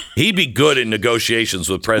 He'd be good in negotiations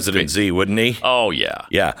with President Z, wouldn't he? Oh, yeah.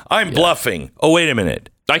 Yeah. I'm bluffing. Oh, wait a minute.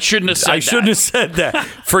 I shouldn't have said that.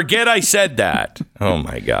 Forget I said that. Oh,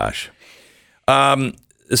 my gosh.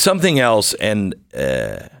 Something else, and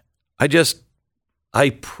I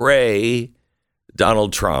pray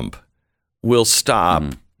Donald Trump will stop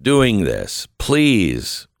doing this.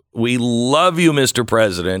 Please. We love you, Mr.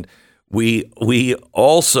 President. We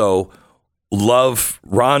also love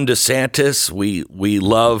Ron DeSantis. We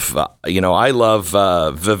love, I love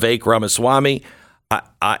Vivek Ramaswamy.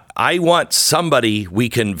 I want somebody we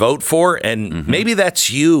can vote for, and maybe that's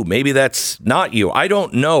you. Maybe that's not you. I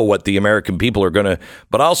don't know what the American people are going to,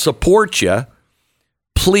 but I'll support you.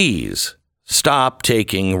 Please stop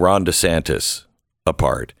taking Ron DeSantis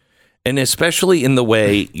apart, and especially in the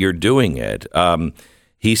way you're doing it.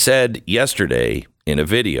 He said yesterday in a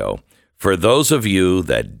video, for those of you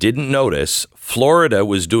that didn't notice, Florida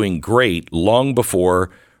was doing great long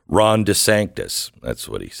before Ron DeSantis. That's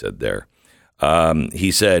what he said there.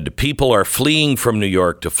 He said, people are fleeing from New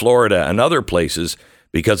York to Florida and other places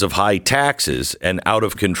because of high taxes and out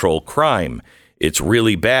of control crime. It's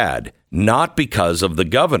really bad, not because of the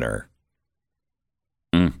governor.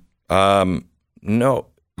 No,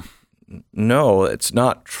 it's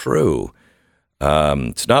not true.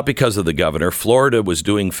 It's not because of the governor. Florida was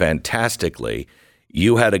doing fantastically.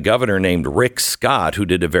 You had a governor named Rick Scott who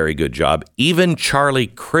did a very good job. Even Charlie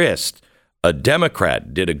Crist, a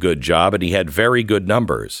Democrat, did a good job, and he had very good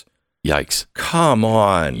numbers. Yikes. Come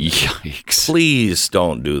on. Yikes. Please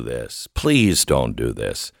don't do this. Please don't do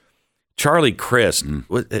this. Charlie Crist,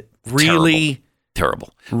 really?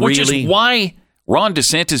 Terrible. Really? Which is why Ron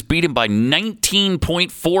DeSantis beat him by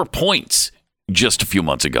 19.4 points just a few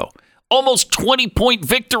months ago. Almost 20-point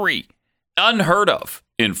victory. Unheard of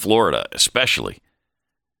in Florida, especially.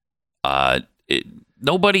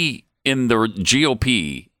 Nobody in the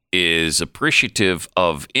GOP is appreciative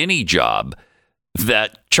of any job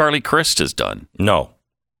that Charlie Crist has done. No.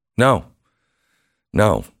 And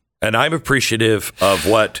I'm appreciative of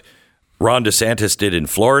what Ron DeSantis did in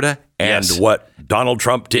Florida and what Donald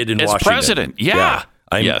Trump did in Washington. As president, yeah.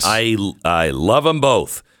 I love them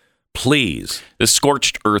both. Please. The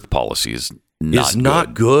scorched earth policy is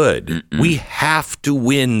not good. Mm-mm. We have to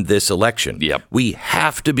win this election. Yep. We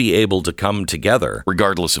have to be able to come together.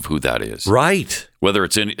 Regardless of who that is. Right. Whether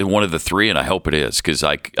it's in one of the three, and I hope it is, because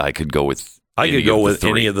I could go with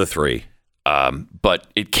any of the three. But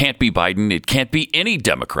it can't be Biden. It can't be any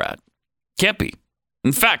Democrat. Can't be.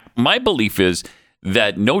 In fact, my belief is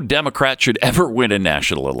that no Democrat should ever win a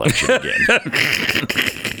national election again.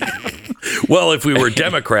 Well, if we were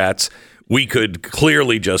Democrats, we could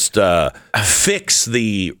clearly just fix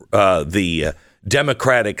the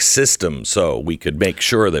democratic system so we could make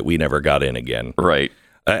sure that we never got in again. Right.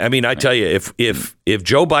 I mean, I tell you, if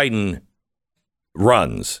Joe Biden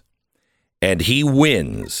runs and he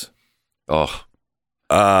wins, I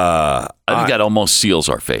think that almost seals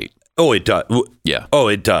our fate. Oh, it does. Yeah. Oh,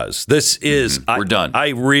 it does. This is we're done. I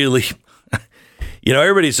really.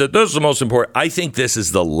 Everybody said this is the most important. I think this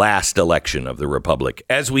is the last election of the Republic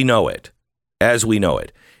as we know it.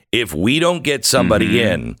 If we don't get somebody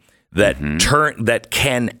in that that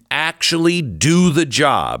can actually do the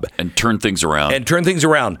job and turn things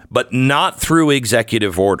around, but not through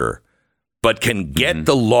executive order, but can get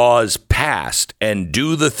the laws passed and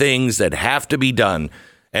do the things that have to be done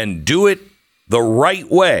and do it the right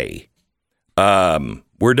way,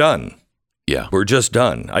 we're done. Yeah. We're just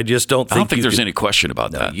done. I don't think there's any question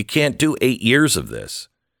about that. You can't do 8 years of this.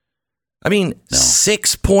 I mean,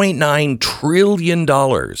 $6.9 trillion.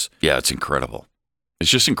 Yeah, it's incredible. It's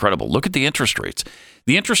just incredible. Look at the interest rates.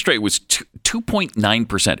 The interest rate was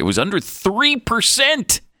 2.9%. It was under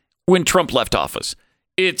 3% when Trump left office.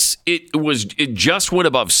 It just went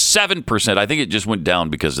above 7%. I think it just went down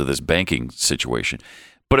because of this banking situation.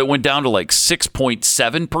 But it went down to like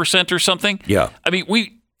 6.7% or something. Yeah. I mean,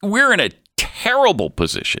 we're in a terrible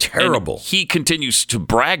position. Terrible. And he continues to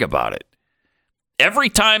brag about it. Every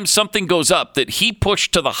time something goes up that he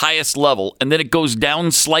pushed to the highest level and then it goes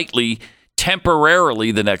down slightly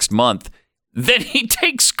temporarily the next month, then he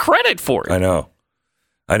takes credit for it. I know.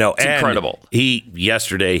 It's incredible.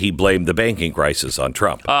 Yesterday he blamed the banking crisis on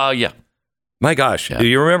Trump. Yeah. My gosh. Do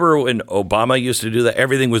you remember when Obama used to do that?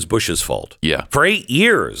 Everything was Bush's fault. Yeah. For 8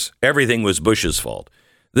 years, everything was Bush's fault.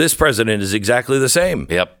 This president is exactly the same.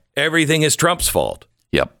 Yep. Everything is Trump's fault.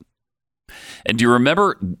 Yep. And do you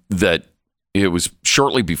remember that it was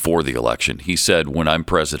shortly before the election? He said, when I'm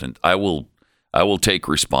president, I will take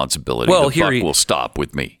responsibility. Well, the buck will stop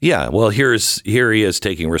with me. Yeah. Well, here he is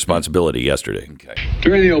taking responsibility yesterday. Okay.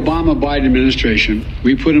 During the Obama-Biden administration,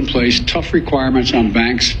 we put in place tough requirements on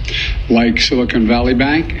banks like Silicon Valley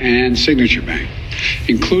Bank and Signature Bank,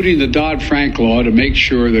 including the Dodd-Frank law to make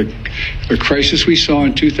sure that the crisis we saw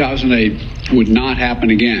in 2008 would not happen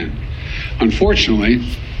again. Unfortunately,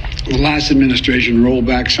 the last administration rolled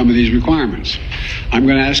back some of these requirements. I'm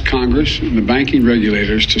going to ask Congress and the banking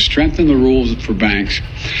regulators to strengthen the rules for banks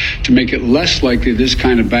to make it less likely this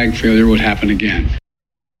kind of bank failure would happen again.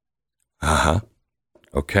 Uh-huh.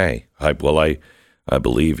 Okay. I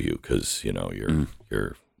believe you because,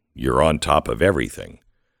 you're on top of everything,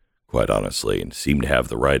 quite honestly, and seem to have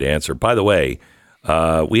the right answer. By the way,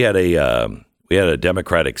 we had a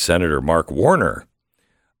Democratic Senator, Mark Warner,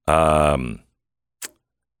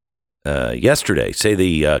 yesterday say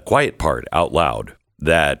the quiet part out loud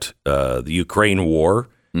that the Ukraine war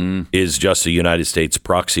is just a United States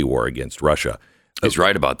proxy war against Russia. He's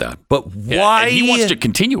right about that. But why? And he wants to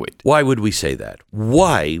continue it. Why would we say that?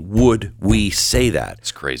 Why would we say that?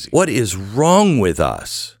 It's crazy. What is wrong with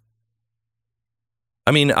us?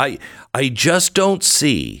 I mean, I just don't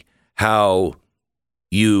see how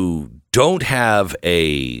you don't have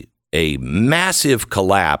a massive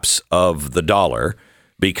collapse of the dollar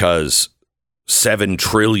because $7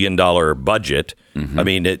 trillion budget. Mm-hmm. I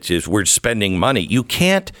mean, it's just, we're spending money. You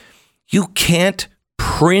can't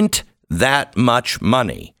print that much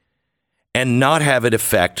money and not have it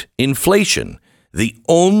affect inflation. The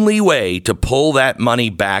only way to pull that money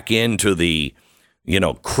back into the,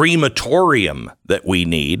 crematorium that we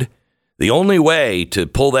need, the only way to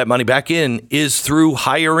pull that money back in is through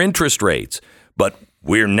higher interest rates. But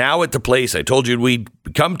we're now at the place I told you we'd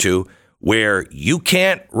come to where you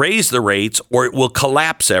can't raise the rates or it will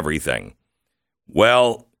collapse everything.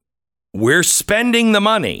 Well, we're spending the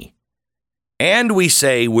money and we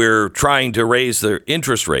say we're trying to raise the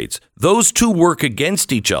interest rates. Those two work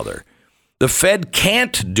against each other. The Fed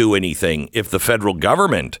can't do anything if the federal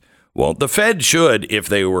government won't. The Fed should, if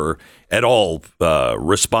they were at all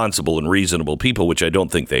responsible and reasonable people, which I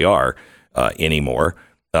don't think they are anymore.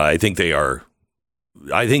 I think they are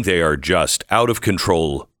just out of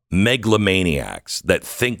control megalomaniacs that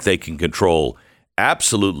think they can control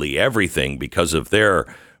absolutely everything because of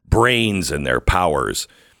their brains and their powers.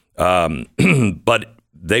 But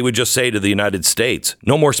they would just say to the United States,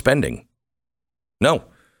 no more spending. No,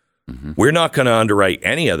 we're not going to underwrite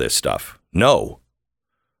any of this stuff. No.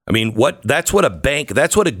 I mean, that's what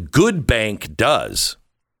a good bank does.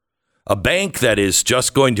 A bank that is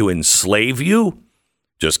just going to enslave you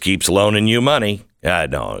just keeps loaning you money.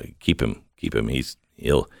 No, keep him.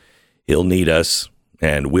 He'll need us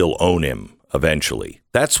and we'll own him eventually.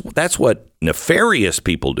 That's what nefarious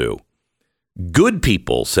people do. Good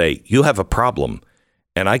people say, you have a problem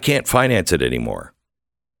and I can't finance it anymore.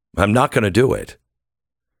 I'm not going to do it.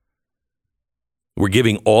 We're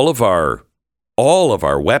giving all of our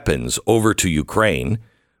weapons over to Ukraine.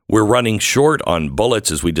 We're running short on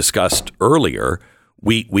bullets, as we discussed earlier.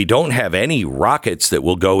 We don't have any rockets that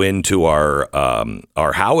will go into our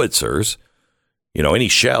howitzers, any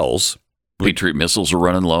shells. Patriot missiles are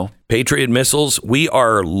running low. Patriot missiles. We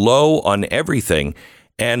are low on everything.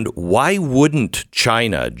 And why wouldn't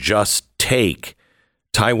China just take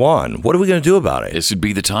Taiwan? What are we going to do about it? This would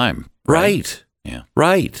be the time. Right. Yeah.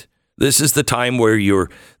 Right. This is the time where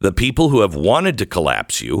the people who have wanted to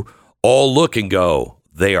collapse you all look and go,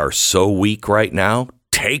 they are so weak right now.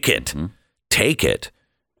 Take it. Mm-hmm. Take it.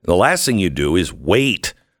 The last thing you do is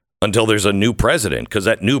wait until there's a new president, because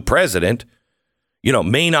that new president,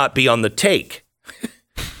 may not be on the take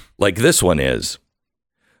like this one is.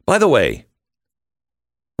 By the way,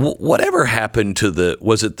 whatever happened to it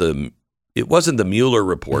wasn't the Mueller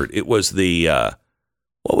report. It was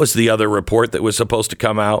what was the other report that was supposed to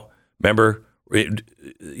come out? Remember?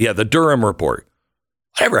 The Durham report.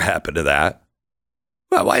 Whatever happened to that?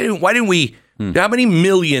 Well, why didn't we, how many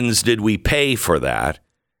millions did we pay for that?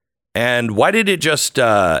 And why did it just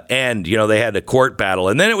end? They had a court battle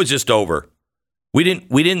and then it was just over. We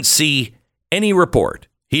didn't see any report.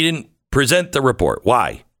 He didn't present the report.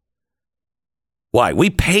 Why? We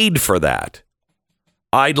paid for that.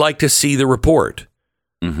 I'd like to see the report.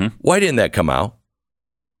 Mm-hmm. Why didn't that come out?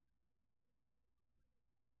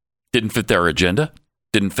 Didn't fit their agenda?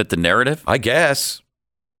 Didn't fit the narrative? I guess.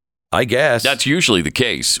 That's usually the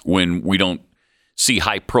case when we don't see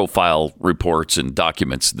high-profile reports and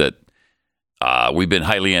documents that we've been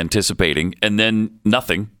highly anticipating, and then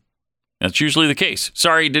nothing. That's usually the case.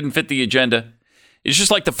 Sorry, it didn't fit the agenda. It's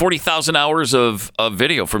just like the 40,000 hours of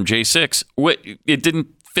video from J6. It didn't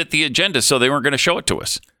fit the agenda, so they weren't going to show it to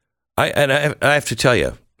us. I have to tell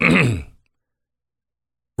you,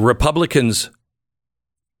 Republicans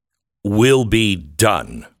will be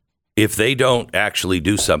done if they don't actually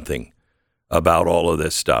do something about all of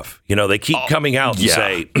this stuff. You know, they keep coming out and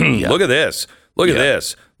say, look at this. Look at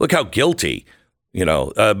this. Look how guilty. You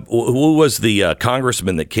know, who was the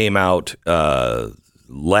congressman that came out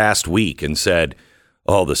last week and said,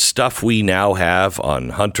 oh, the stuff we now have on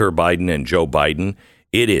Hunter Biden and Joe Biden,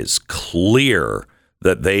 it is clear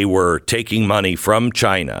that they were taking money from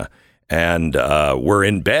China and were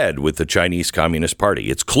in bed with the Chinese Communist Party.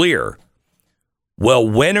 It's clear. Well,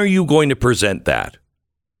 when are you going to present that?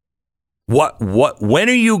 When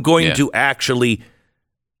are you going to actually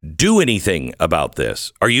do anything about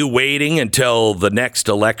this? Are you waiting until the next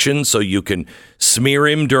election so you can smear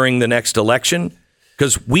him during the next election?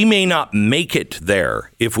 Because we may not make it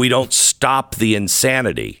there if we don't stop the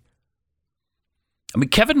insanity. I mean,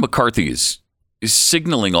 Kevin McCarthy is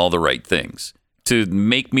signaling all the right things to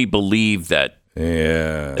make me believe that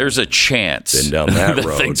there's a chance. Been down that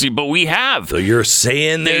road. But we have. So you're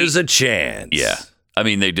saying there's a chance. Yeah. I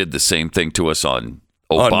mean, they did the same thing to us on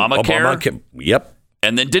Obamacare. Yep.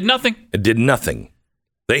 And then did nothing. It did nothing.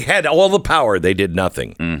 They had all the power. They did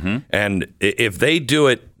nothing. Mm-hmm. And if they do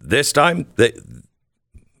it this time, they're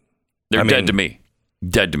dead to me.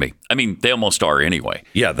 Dead to me. I mean, they almost are anyway.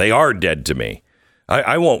 Yeah, they are dead to me.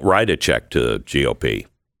 I won't write a check to GOP.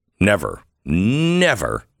 Never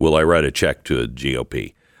will I write a check to a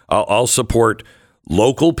GOP. I'll support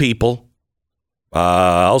local people.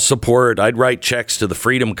 I'd write checks to the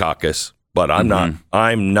Freedom Caucus, but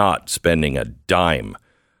I'm not spending a dime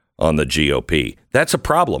on the GOP. That's a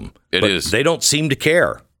problem. It is. They don't seem to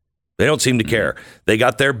care. They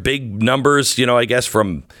got their big numbers, I guess,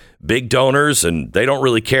 from big donors, and they don't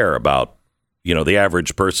really care about, the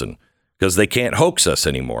average person because they can't hoax us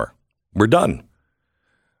anymore. We're done.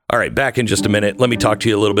 All right, back in just a minute. Let me talk to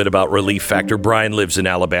you a little bit about Relief Factor. Brian lives in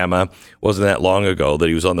Alabama. Wasn't that long ago that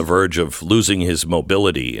he was on the verge of losing his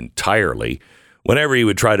mobility entirely. Whenever he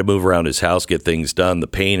would try to move around his house, get things done, the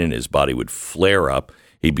pain in his body would flare up.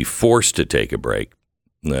 He'd be forced to take a break.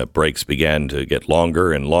 The breaks began to get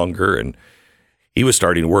longer and longer, and he was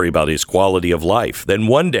starting to worry about his quality of life. Then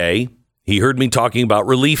one day, he heard me talking about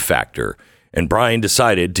Relief Factor, and Brian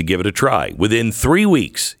decided to give it a try. Within 3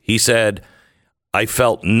 weeks, he said, I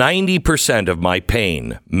felt 90% of my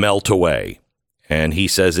pain melt away. And he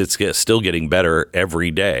says it's still getting better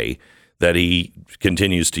every day that he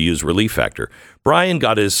continues to use Relief Factor. Brian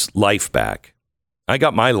got his life back. I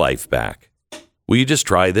got my life back. Will you just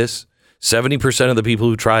try this? 70% of the people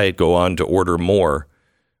who try it go on to order more.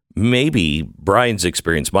 Maybe Brian's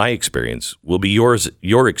experience, my experience, will be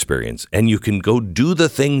your experience, and you can go do the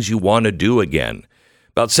things you want to do again.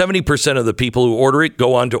 About 70% of the people who order it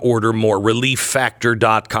go on to order more.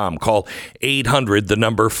 ReliefFactor.com. Call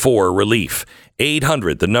 800-4-RELIEF.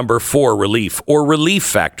 800-4-RELIEF or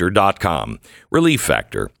ReliefFactor.com. Relief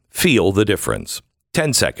Factor. Feel the difference.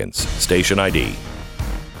 10 seconds. Station ID.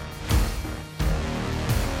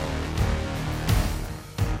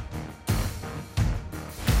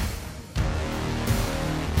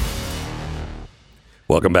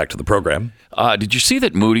 Welcome back to the program. Did you see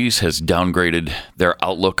that Moody's has downgraded their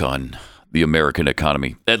outlook on the American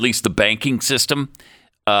economy? At least the banking system.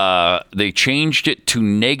 They changed it to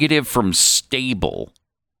negative from stable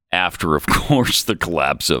after, of course, the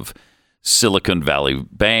collapse of Silicon Valley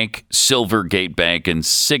Bank, Silvergate Bank, and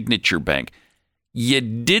Signature Bank. You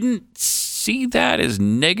didn't see that as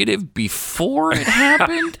negative before it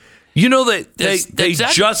happened? You know that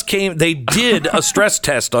they did a stress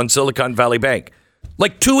test on Silicon Valley Bank.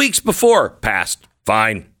 Like 2 weeks before, passed,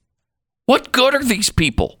 fine. What good are these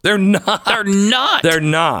people? They're not.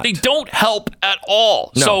 They don't help at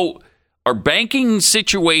all. No. So our banking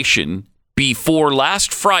situation before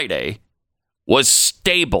last Friday was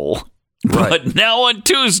stable. Right. But now on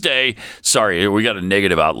Tuesday, sorry, we got a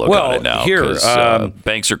negative outlook on it now.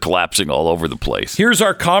 Banks are collapsing all over the place. Here's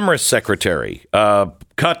our Commerce Secretary.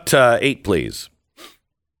 Cut 8, please.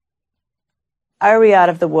 Are we out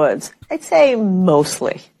of the woods? I'd say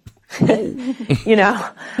mostly. The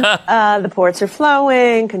ports are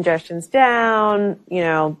flowing, congestion's down,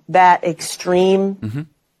 that extreme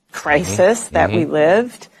crisis that we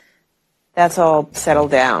lived, that's all settled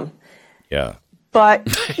down. Yeah. But,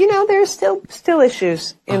 there's still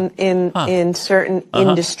issues in certain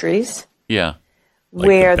industries. Yeah.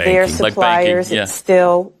 where their suppliers there's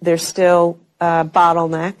still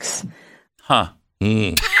bottlenecks. Huh.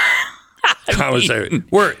 I was saying,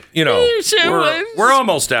 we're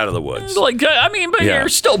almost out of the woods. But you're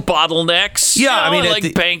still bottlenecks.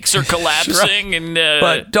 Yeah, banks are collapsing, and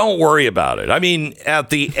but don't worry about it. I mean, at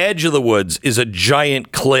the edge of the woods is a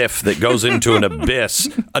giant cliff that goes into an abyss,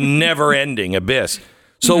 a never-ending abyss.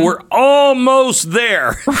 So we're almost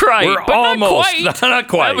there. Right. We're but almost. Not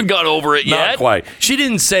quite. I haven't got over it yet. Not quite. She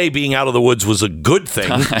didn't say being out of the woods was a good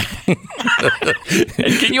thing. And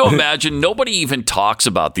can you imagine? Nobody even talks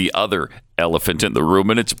about the other elephant in the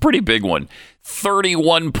room, and it's a pretty big one.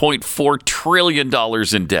 $31.4 trillion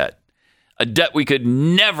in debt. A debt we could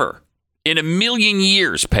never, in a million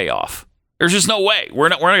years, pay off. There's just no way. We're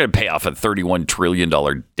not going to pay off a $31 trillion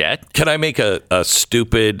debt. Can I make a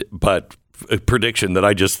stupid but a prediction that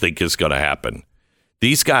I just think is going to happen?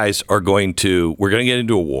 These guys are we're going to get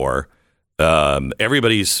into a war.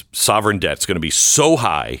 Everybody's sovereign debt is going to be so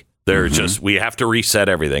high. They're we have to reset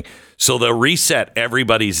everything. So they'll reset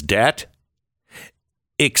everybody's debt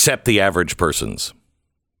except the average person's.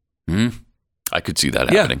 I could see that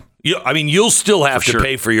happening. You'll still have to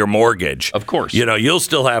pay for your mortgage. Of course. You'll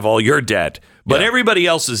still have all your debt, but everybody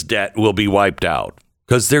else's debt will be wiped out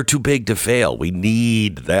because they're too big to fail. We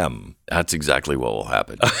need them. That's exactly what will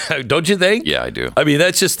happen. Don't you think? Yeah, I do. I mean,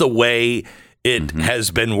 that's just the way it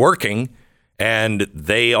has been working. And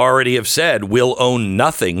they already have said we'll own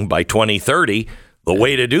nothing by 2030. The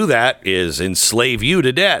way to do that is enslave you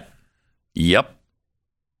to debt. Yep,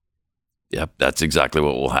 that's exactly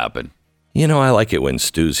what will happen. I like it when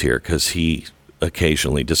Stu's here because he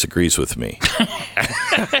occasionally disagrees with me.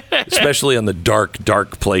 Especially on the dark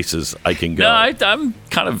places I can go. No, I'm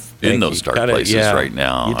kind of in those dark places right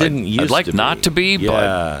now. You didn't used I'd like to not to be,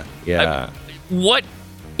 but what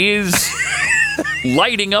is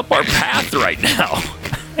lighting up our path right now?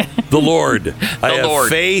 The Lord. I have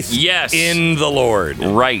faith in the Lord.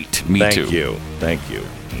 Right. Me too. Thank you.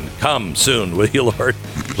 Come soon, will you, Lord?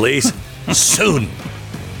 Please. Soon.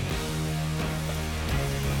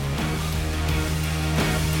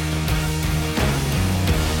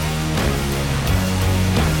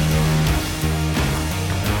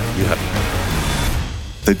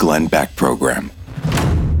 The Glenn Beck Program.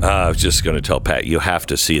 I was just going to tell Pat, you have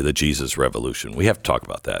to see the Jesus Revolution. We have to talk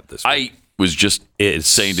about that this week. I was just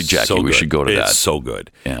saying to Jackie we should go to that. It's so good.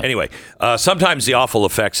 Yeah. Anyway, sometimes the awful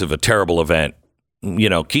effects of a terrible event,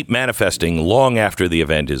 keep manifesting long after the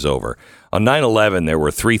event is over. On 9/11, there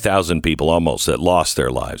were 3,000 people almost that lost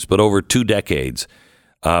their lives. But over 2 decades,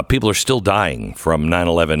 people are still dying from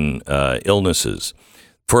 9/11 illnesses.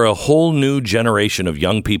 For a whole new generation of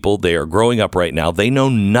young people, they are growing up right now. They know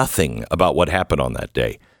nothing about what happened on that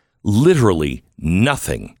day. Literally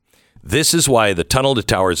nothing. This is why the Tunnel to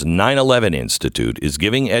Towers 9/11 Institute is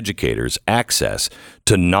giving educators access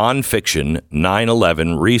to nonfiction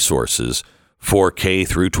 9/11 resources for K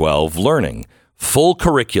through 12 learning. Full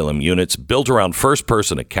curriculum units built around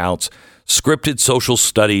first-person accounts, scripted social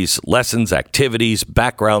studies, lessons, activities,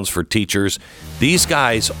 backgrounds for teachers. These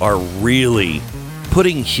guys are really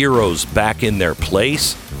putting heroes back in their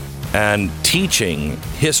place and teaching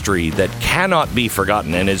history that cannot be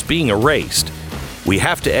forgotten and is being erased. We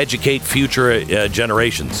have to educate future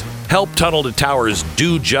generations. Help Tunnel to Towers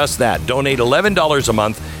do just that. Donate $11 a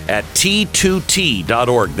month at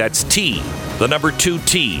T2T.org. That's T, the number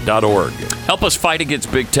 2T.org. Help us fight against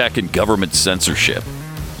big tech and government censorship.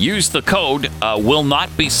 Use the code will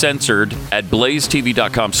not be censored at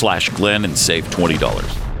blazetv.com/Glenn and save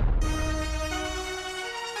 $20.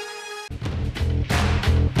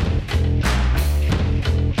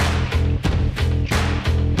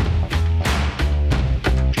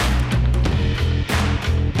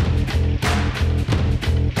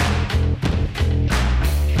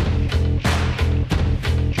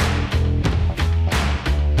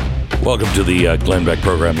 Welcome to the Glenn Beck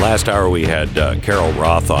program. Last hour we had Carol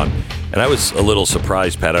Roth on, and I was a little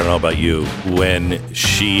surprised, Pat, I don't know about you, when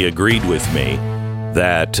she agreed with me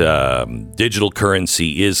that digital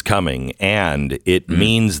currency is coming and it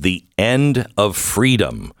means the end of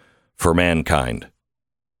freedom for mankind.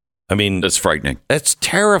 I mean, that's frightening. That's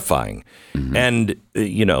terrifying. Mm-hmm. And,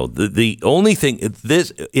 the only thing,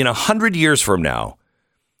 this in 100 years from now,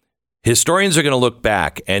 historians are going to look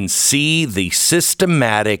back and see the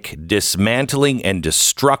systematic dismantling and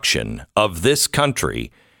destruction of this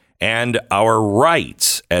country and our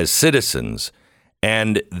rights as citizens,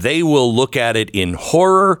 and they will look at it in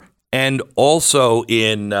horror and also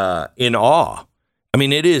in awe. I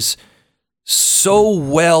mean, it is so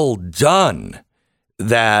well done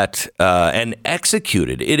that and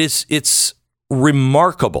executed. It's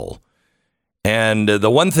remarkable. And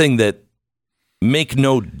the one thing that make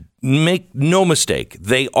no mistake,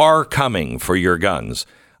 they are coming for your guns.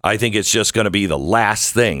 I think it's just going to be the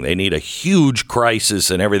last thing. They need a huge crisis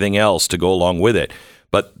and everything else to go along with it.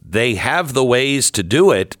 But they have the ways to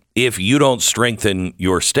do it if you don't strengthen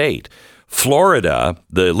your state. Florida,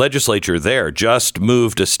 the legislature there just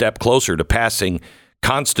moved a step closer to passing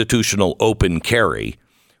constitutional open carry,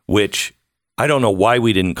 which I don't know why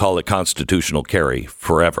we didn't call it constitutional carry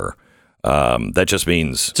forever. That just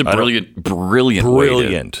means it's a brilliant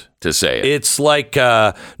way to say it. It's like,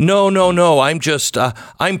 no,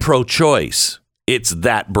 I'm pro-choice. It's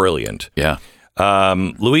that brilliant. Yeah.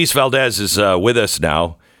 Luis Valdes is with us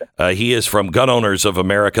now. He is from Gun Owners of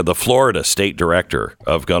America, the Florida State Director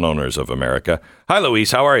of Gun Owners of America. Hi,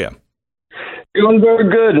 Luis. How are you? Doing very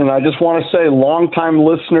good, and I just want to say, long-time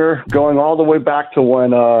listener, going all the way back to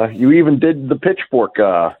when you even did the pitchfork.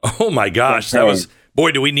 Oh, my gosh. That was...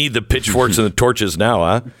 Boy, do we need the pitchforks and the torches now,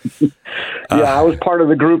 huh? Yeah, I was part of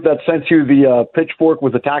the group that sent you the pitchfork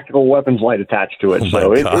with the tactical weapons light attached to it. Oh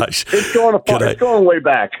my gosh. It's going way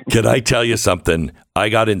back. Can I tell you something? I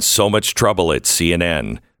got in so much trouble at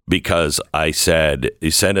CNN because I said, he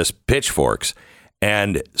sent us pitchforks,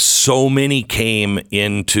 and so many came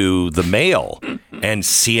into the mail, and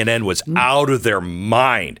CNN was out of their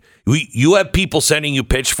mind. You have people sending you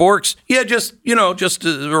pitchforks? Yeah, just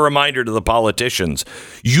a reminder to the politicians.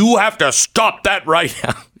 You have to stop that right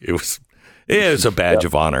now. It was a badge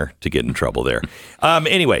of honor to get in trouble there.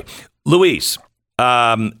 Anyway, Luis,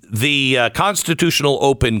 the constitutional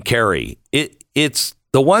open carry, it's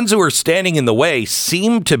the ones who are standing in the way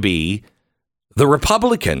seem to be the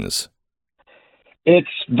Republicans. It's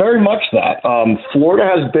very much that. Florida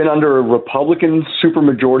has been under a Republican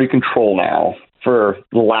supermajority control now for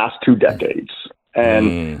the last 2 decades.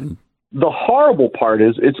 And the horrible part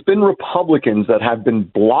is it's been Republicans that have been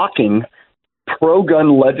blocking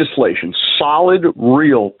pro-gun legislation, solid,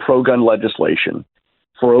 real pro-gun legislation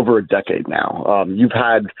for over a decade now. You've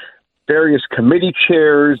had various committee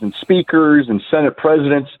chairs and speakers and Senate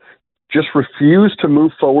presidents just refuse to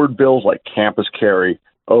move forward bills like campus carry,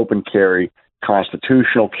 open carry,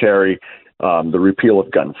 constitutional carry, the repeal of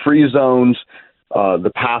gun-free zones,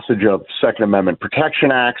 the passage of Second Amendment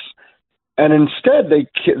protection acts, and instead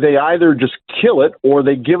they either just kill it or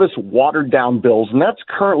they give us watered down bills, and that's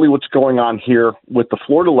currently what's going on here with the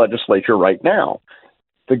Florida legislature right now.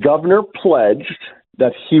 The governor pledged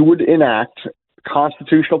that he would enact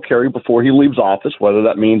constitutional carry before he leaves office, whether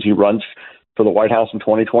that means he runs for the White House in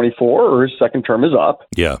 2024 or his second term is up.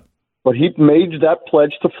 Yeah. But he made that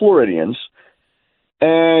pledge to Floridians.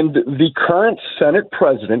 And the current Senate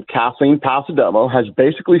president, Kathleen Passidomo, has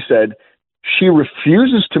basically said she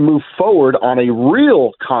refuses to move forward on a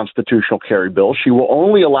real constitutional carry bill. She will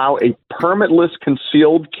only allow a permitless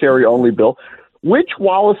concealed carry only bill, which,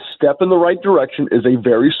 while a step in the right direction, is a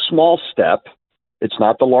very small step. It's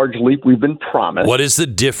not the large leap we've been promised. What is the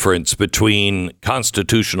difference between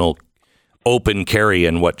constitutional open carry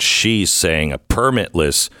and what she's saying, a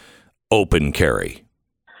permitless open carry?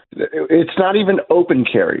 It's not even open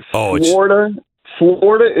carry. Oh,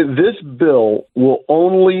 Florida, this bill will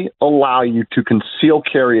only allow you to conceal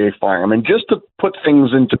carry a firearm. And just to put things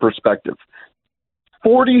into perspective,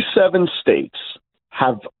 47 states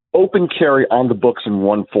have open carry on the books in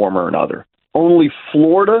one form or another. Only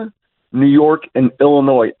Florida, New York, and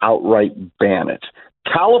Illinois outright ban it.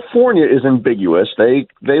 California is ambiguous. They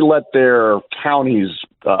let their counties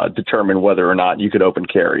determine whether or not you could open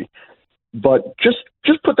carry. But just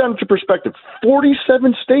put that into perspective.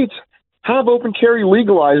 47 states have open carry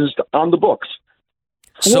legalized on the books.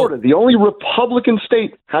 Florida, the only Republican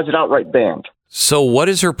state, has it outright banned. So what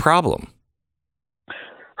is her problem?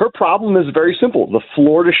 Her problem is very simple. The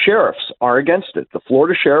Florida sheriffs are against it. The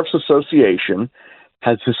Florida Sheriffs Association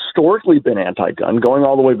has historically been anti-gun, going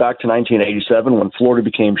all the way back to 1987 when Florida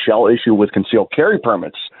became shall issue with concealed carry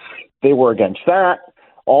permits. They were against that.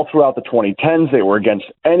 All throughout the 2010s, they were against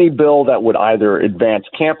any bill that would either advance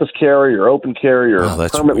campus carry or open carry or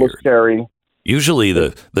permitless carry. Usually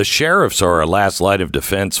the sheriffs are our last line of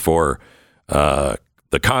defense for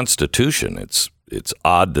the Constitution. It's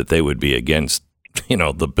odd that they would be against,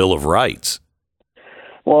 the Bill of Rights.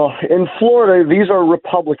 Well, in Florida, these are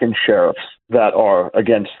Republican sheriffs that are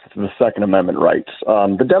against the Second Amendment rights.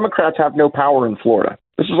 The Democrats have no power in Florida.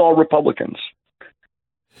 This is all Republicans.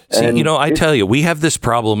 See, I tell you, we have this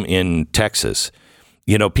problem in Texas.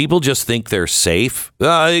 People just think they're safe.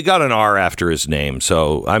 He got an R after his name,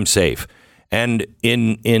 so I'm safe. And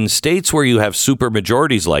in states where you have super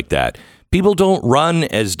majorities like that, people don't run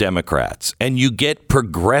as Democrats. And you get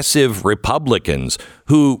progressive Republicans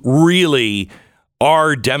who really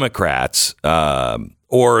are Democrats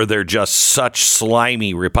or they're just such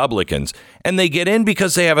slimy Republicans. And they get in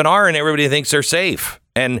because they have an R and everybody thinks they're safe.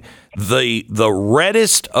 And the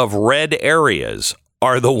reddest of red areas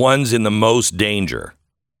are the ones in the most danger.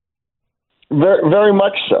 Very, very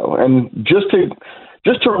much so. And just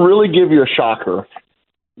to really give you a shocker,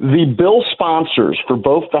 the bill sponsors for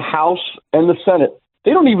both the House and the Senate,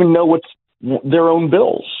 they don't even know what's their own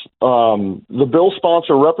bills. The bill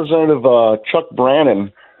sponsor, Representative Chuck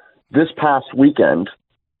Brannon, this past weekend,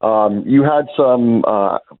 you had some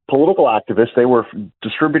political activists. They were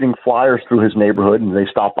distributing flyers through his neighborhood, and they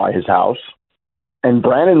stopped by his house. And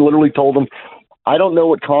Brannon literally told them, "I don't know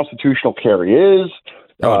what constitutional carry is.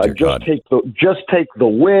 Just take the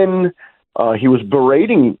win." He was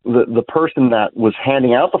berating the person that was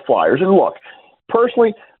handing out the flyers. And look,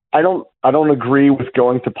 personally, I don't agree with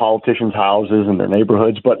going to politicians' houses and their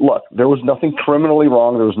neighborhoods. But look, there was nothing criminally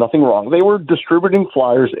wrong. There was nothing wrong. They were distributing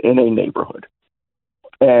flyers in a neighborhood.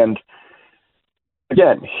 And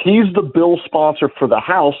again, he's the bill sponsor for the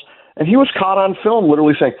House, and he was caught on film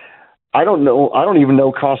literally saying, "I don't know. I don't even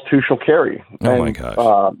know constitutional carry." Oh my gosh!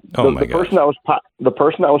 The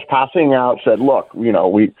person that was passing out said, "Look, we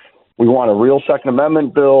want a real Second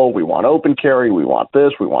Amendment bill. We want open carry. We want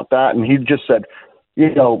this. We want that." And he just said,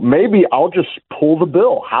 "Maybe I'll just pull the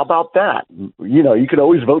bill. How about that? You could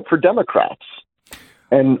always vote for Democrats."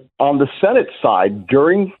 And on the Senate side,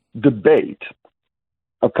 during debate,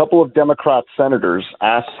 a couple of Democrat senators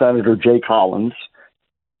asked Senator Jay Collins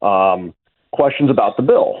questions about the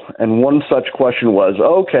bill. And one such question was,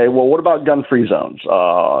 "Okay, well, what about gun-free zones?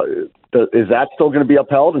 Is that still going to be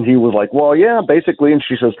upheld?" And he was like, "Well, yeah, basically." And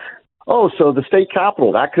she says, "Oh, so the state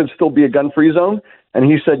capitol, that could still be a gun-free zone?" And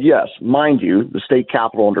he said, "Yes, mind you, the state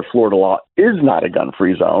capitol under Florida law is not a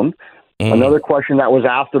gun-free zone." Another question that was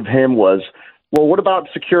asked of him was, "Well, what about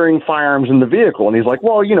securing firearms in the vehicle?" And he's like,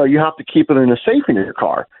 "Well, you have to keep it in a safe in your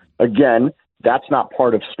car." Again, that's not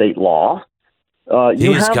part of state law.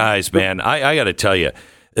 These guys, man, I got to tell you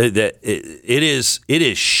that it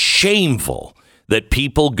is shameful that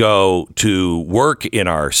people go to work in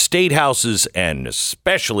our state houses and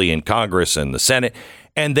especially in Congress and the Senate,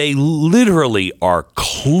 and they literally are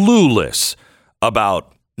clueless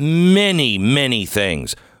about many, many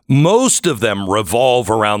things. Most of them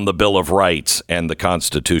revolve around the Bill of Rights and the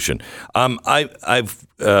Constitution. I've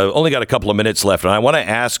only got a couple of minutes left, and I want to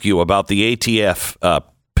ask you about the ATF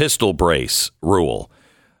pistol brace rule.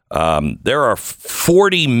 There are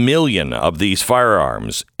 40 million of these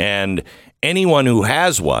firearms, and anyone who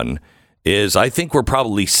has one I think we're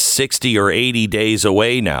probably 60 or 80 days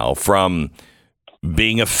away now from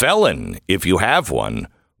being a felon if you have one.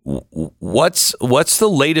 What's the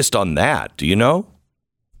latest on that? Do you know?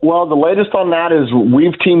 Well, the latest on that is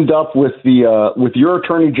we've teamed up with your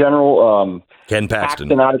Attorney General, Ken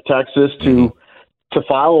Paxton, out of Texas to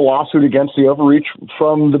file a lawsuit against the overreach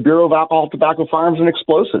from the Bureau of Alcohol, Tobacco, Firearms, and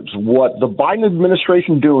Explosives. What the Biden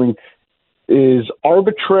administration doing is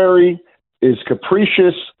arbitrary, is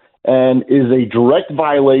capricious, and is a direct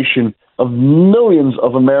violation of millions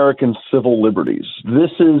of American civil liberties.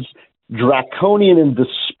 This is draconian and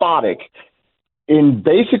despotic in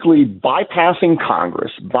basically bypassing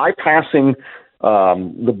Congress, bypassing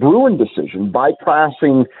the Bruin decision,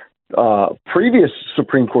 bypassing previous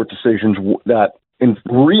Supreme Court decisions that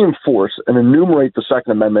reinforce and enumerate the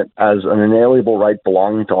Second Amendment as an inalienable right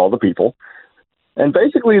belonging to all the people. And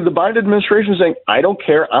basically, the Biden administration is saying, "I don't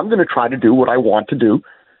care. I'm going to try to do what I want to do.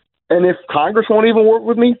 And if Congress won't even work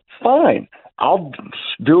with me, fine. I'll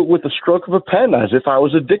do it with the stroke of a pen as if I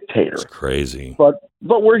was a dictator." It's crazy. But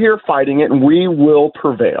we're here fighting it, and we will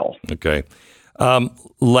prevail. Okay.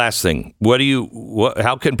 Last thing.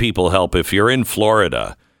 How can people help if you're in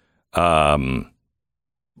Florida?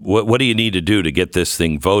 What do you need to do to get this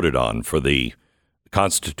thing voted on for the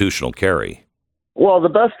constitutional carry? Well, the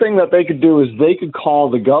best thing that they could do is they could call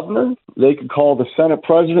the governor, they could call the Senate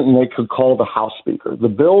president, and they could call the House Speaker. The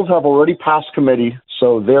bills have already passed committee,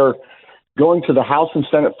 so they're going to the House and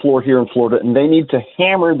Senate floor here in Florida, and they need to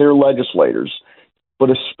hammer their legislators, but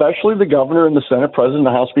especially the governor and the Senate president and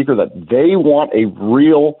the House Speaker, that they want a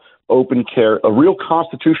real open carry, a real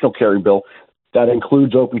constitutional carry bill that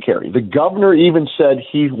includes open carry. The governor even said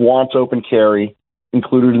he wants open carry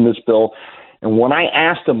included in this bill. And when I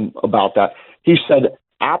asked him about that, he said,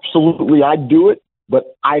 "Absolutely, I'd do it,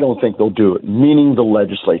 but I don't think they'll do it," meaning the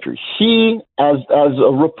legislature. He, as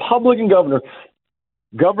a Republican governor,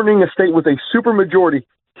 governing a state with a supermajority,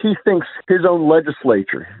 he thinks his own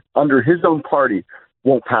legislature, under his own party,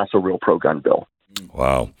 won't pass a real pro-gun bill.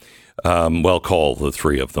 Wow. Well called, the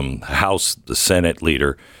three of them, House, the Senate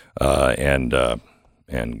leader, and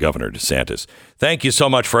and Governor DeSantis. Thank you so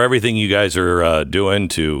much for everything you guys are doing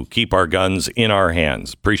to keep our guns in our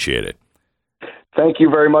hands. Appreciate it. Thank you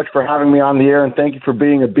very much for having me on the air, and thank you for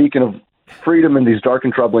being a beacon of freedom in these dark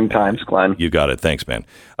and troubling times, Glenn. You got it. Thanks, man.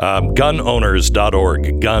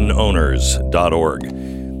 Gunowners.org. Gunowners.org.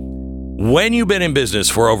 When you've been in business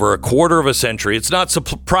for over a quarter of a century, it's not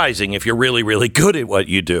surprising if you're really, really good at what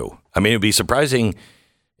you do. I mean, it'd be surprising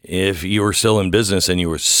if you were still in business and you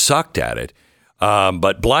were sucked at it.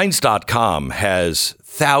 But Blinds.com has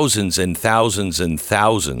thousands and thousands and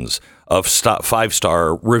thousands of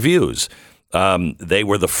 5-star reviews. They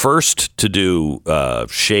were the first to do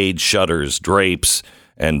shades, shutters, drapes,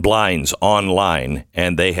 and blinds online,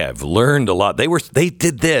 and they have learned a lot. They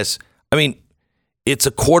did this. I mean, it's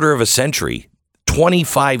a quarter of a century,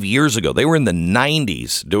 25 years ago. They were in the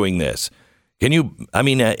 90s doing this.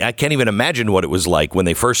 I can't even imagine what it was like when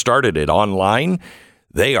they first started it online.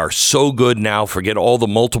 They are so good now. Forget all the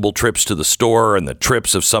multiple trips to the store and the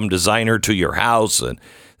trips of some designer to your house. And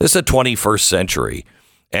this is the 21st century.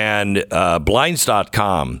 And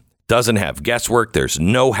Blinds.com doesn't have guesswork. There's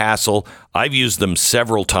no hassle. I've used them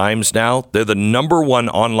several times now. They're the number one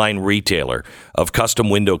online retailer of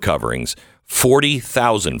custom window coverings.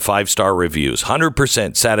 40,000 5-star reviews,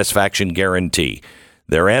 100% satisfaction guarantee.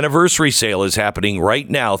 Their anniversary sale is happening right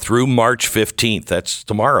now through March 15th. That's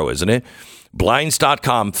tomorrow, isn't it?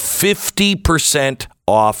 Blinds.com, 50%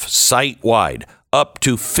 off site-wide, up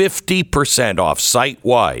to 50% off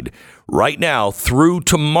site-wide right now through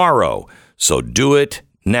tomorrow. So do it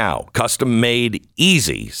now. Custom made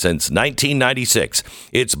easy since 1996.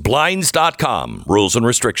 It's Blinds.com. Rules and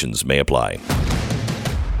restrictions may apply.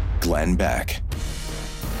 Glenn Beck.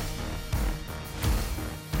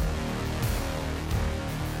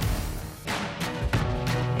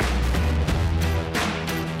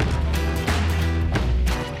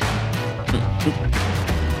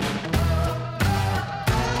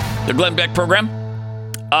 The Glenn Beck program.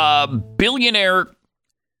 Billionaire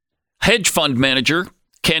hedge fund manager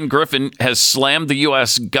Ken Griffin has slammed the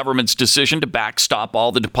U.S. government's decision to backstop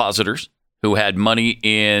all the depositors who had money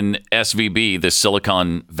in SVB, the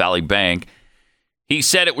Silicon Valley Bank. He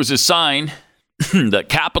said it was a sign that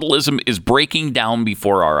capitalism is breaking down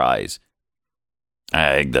before our eyes.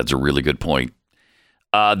 I think that's a really good point.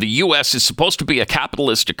 The U.S. is supposed to be a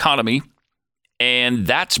capitalist economy, and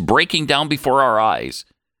that's breaking down before our eyes,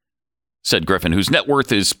 said Griffin, whose net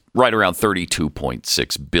worth is right around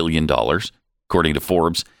 $32.6 billion, according to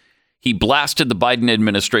Forbes. He blasted the Biden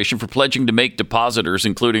administration for pledging to make depositors,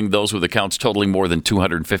 including those with accounts totaling more than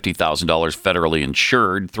 $250,000 federally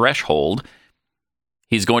insured threshold.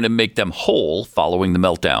 He's going to make them whole following the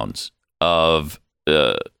meltdowns of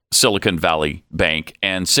Silicon Valley Bank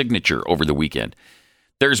and Signature over the weekend.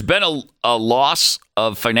 There's been a loss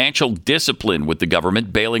of financial discipline with the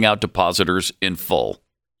government bailing out depositors in full,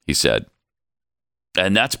 he said.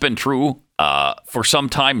 And that's been true for some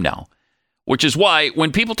time now, which is why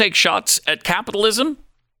when people take shots at capitalism,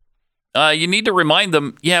 you need to remind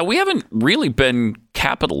them, yeah, we haven't really been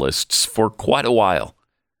capitalists for quite a while.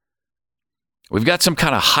 We've got some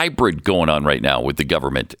kind of hybrid going on right now with the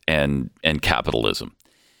government and capitalism.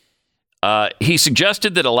 He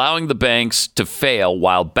suggested that allowing the banks to fail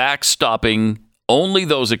while backstopping only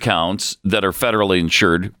those accounts that are federally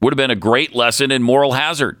insured would have been a great lesson in moral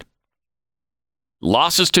hazard.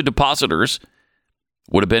 Losses to depositors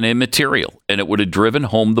would have been immaterial, and it would have driven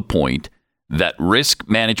home the point that risk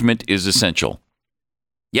management is essential.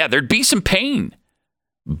 Yeah, there'd be some pain,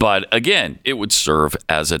 but again, it would serve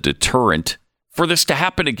as a deterrent for this to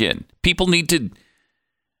happen again. People need to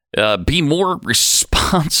be more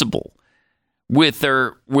responsible with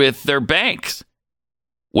their banks,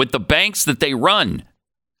 with the banks that they run.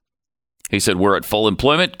 He said, we're at full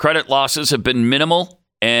employment. Credit losses have been minimal,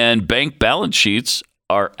 and bank balance sheets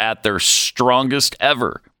are at their strongest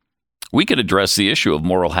ever. We could address the issue of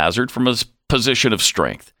moral hazard from a position of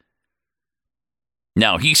strength.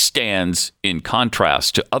 Now, he stands in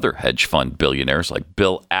contrast to other hedge fund billionaires like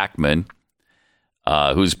Bill Ackman,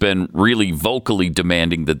 who's been really vocally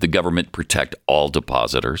demanding that the government protect all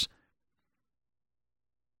depositors.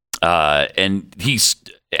 And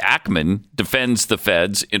Ackman defends the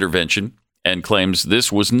Fed's intervention and claims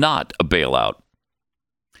this was not a bailout.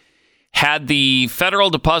 Had the Federal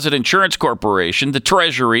Deposit Insurance Corporation, the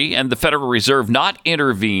Treasury, and the Federal Reserve not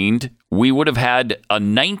intervened, we would have had a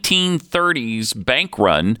 1930s bank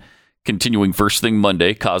run continuing first thing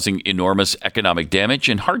Monday, causing enormous economic damage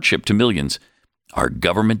and hardship to millions. Our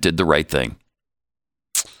government did the right thing.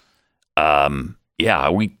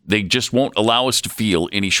 They just won't allow us to feel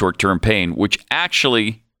any short-term pain, which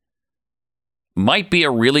actually might be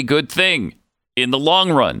a really good thing. in the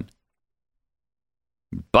long run.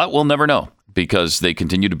 But we'll never know because they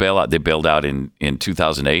continue to bail out. They bailed out in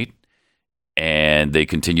 2008, and they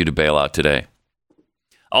continue to bail out today.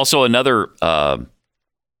 Also, another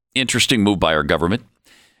interesting move by our government.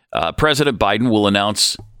 President Biden will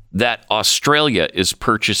announce that Australia is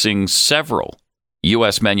purchasing several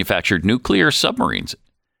U.S.-manufactured nuclear submarines.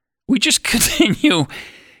 We just continue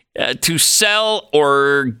to sell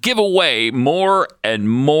or give away more and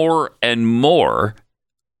more and more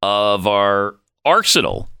of our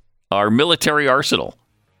arsenal, our military arsenal.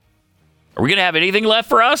 Are we going to have anything left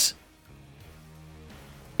for us?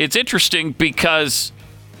 It's interesting because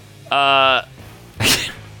they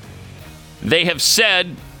have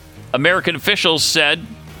said, American officials said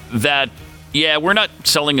that, yeah, we're not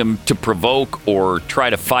selling them to provoke or try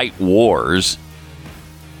to fight wars.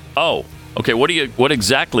 Oh, okay. What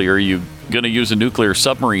exactly are you going to use a nuclear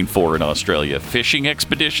submarine for in Australia? Fishing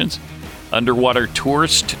expeditions? Underwater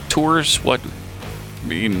tourist tours? What? I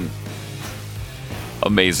mean,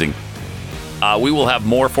 amazing. We will have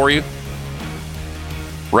more for you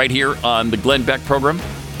right here on the Glenn Beck program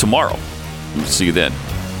tomorrow. We'll see you then.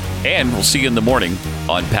 And we'll see you in the morning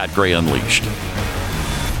on Pat Gray Unleashed.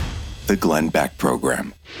 The Glenn Beck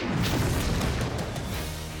program.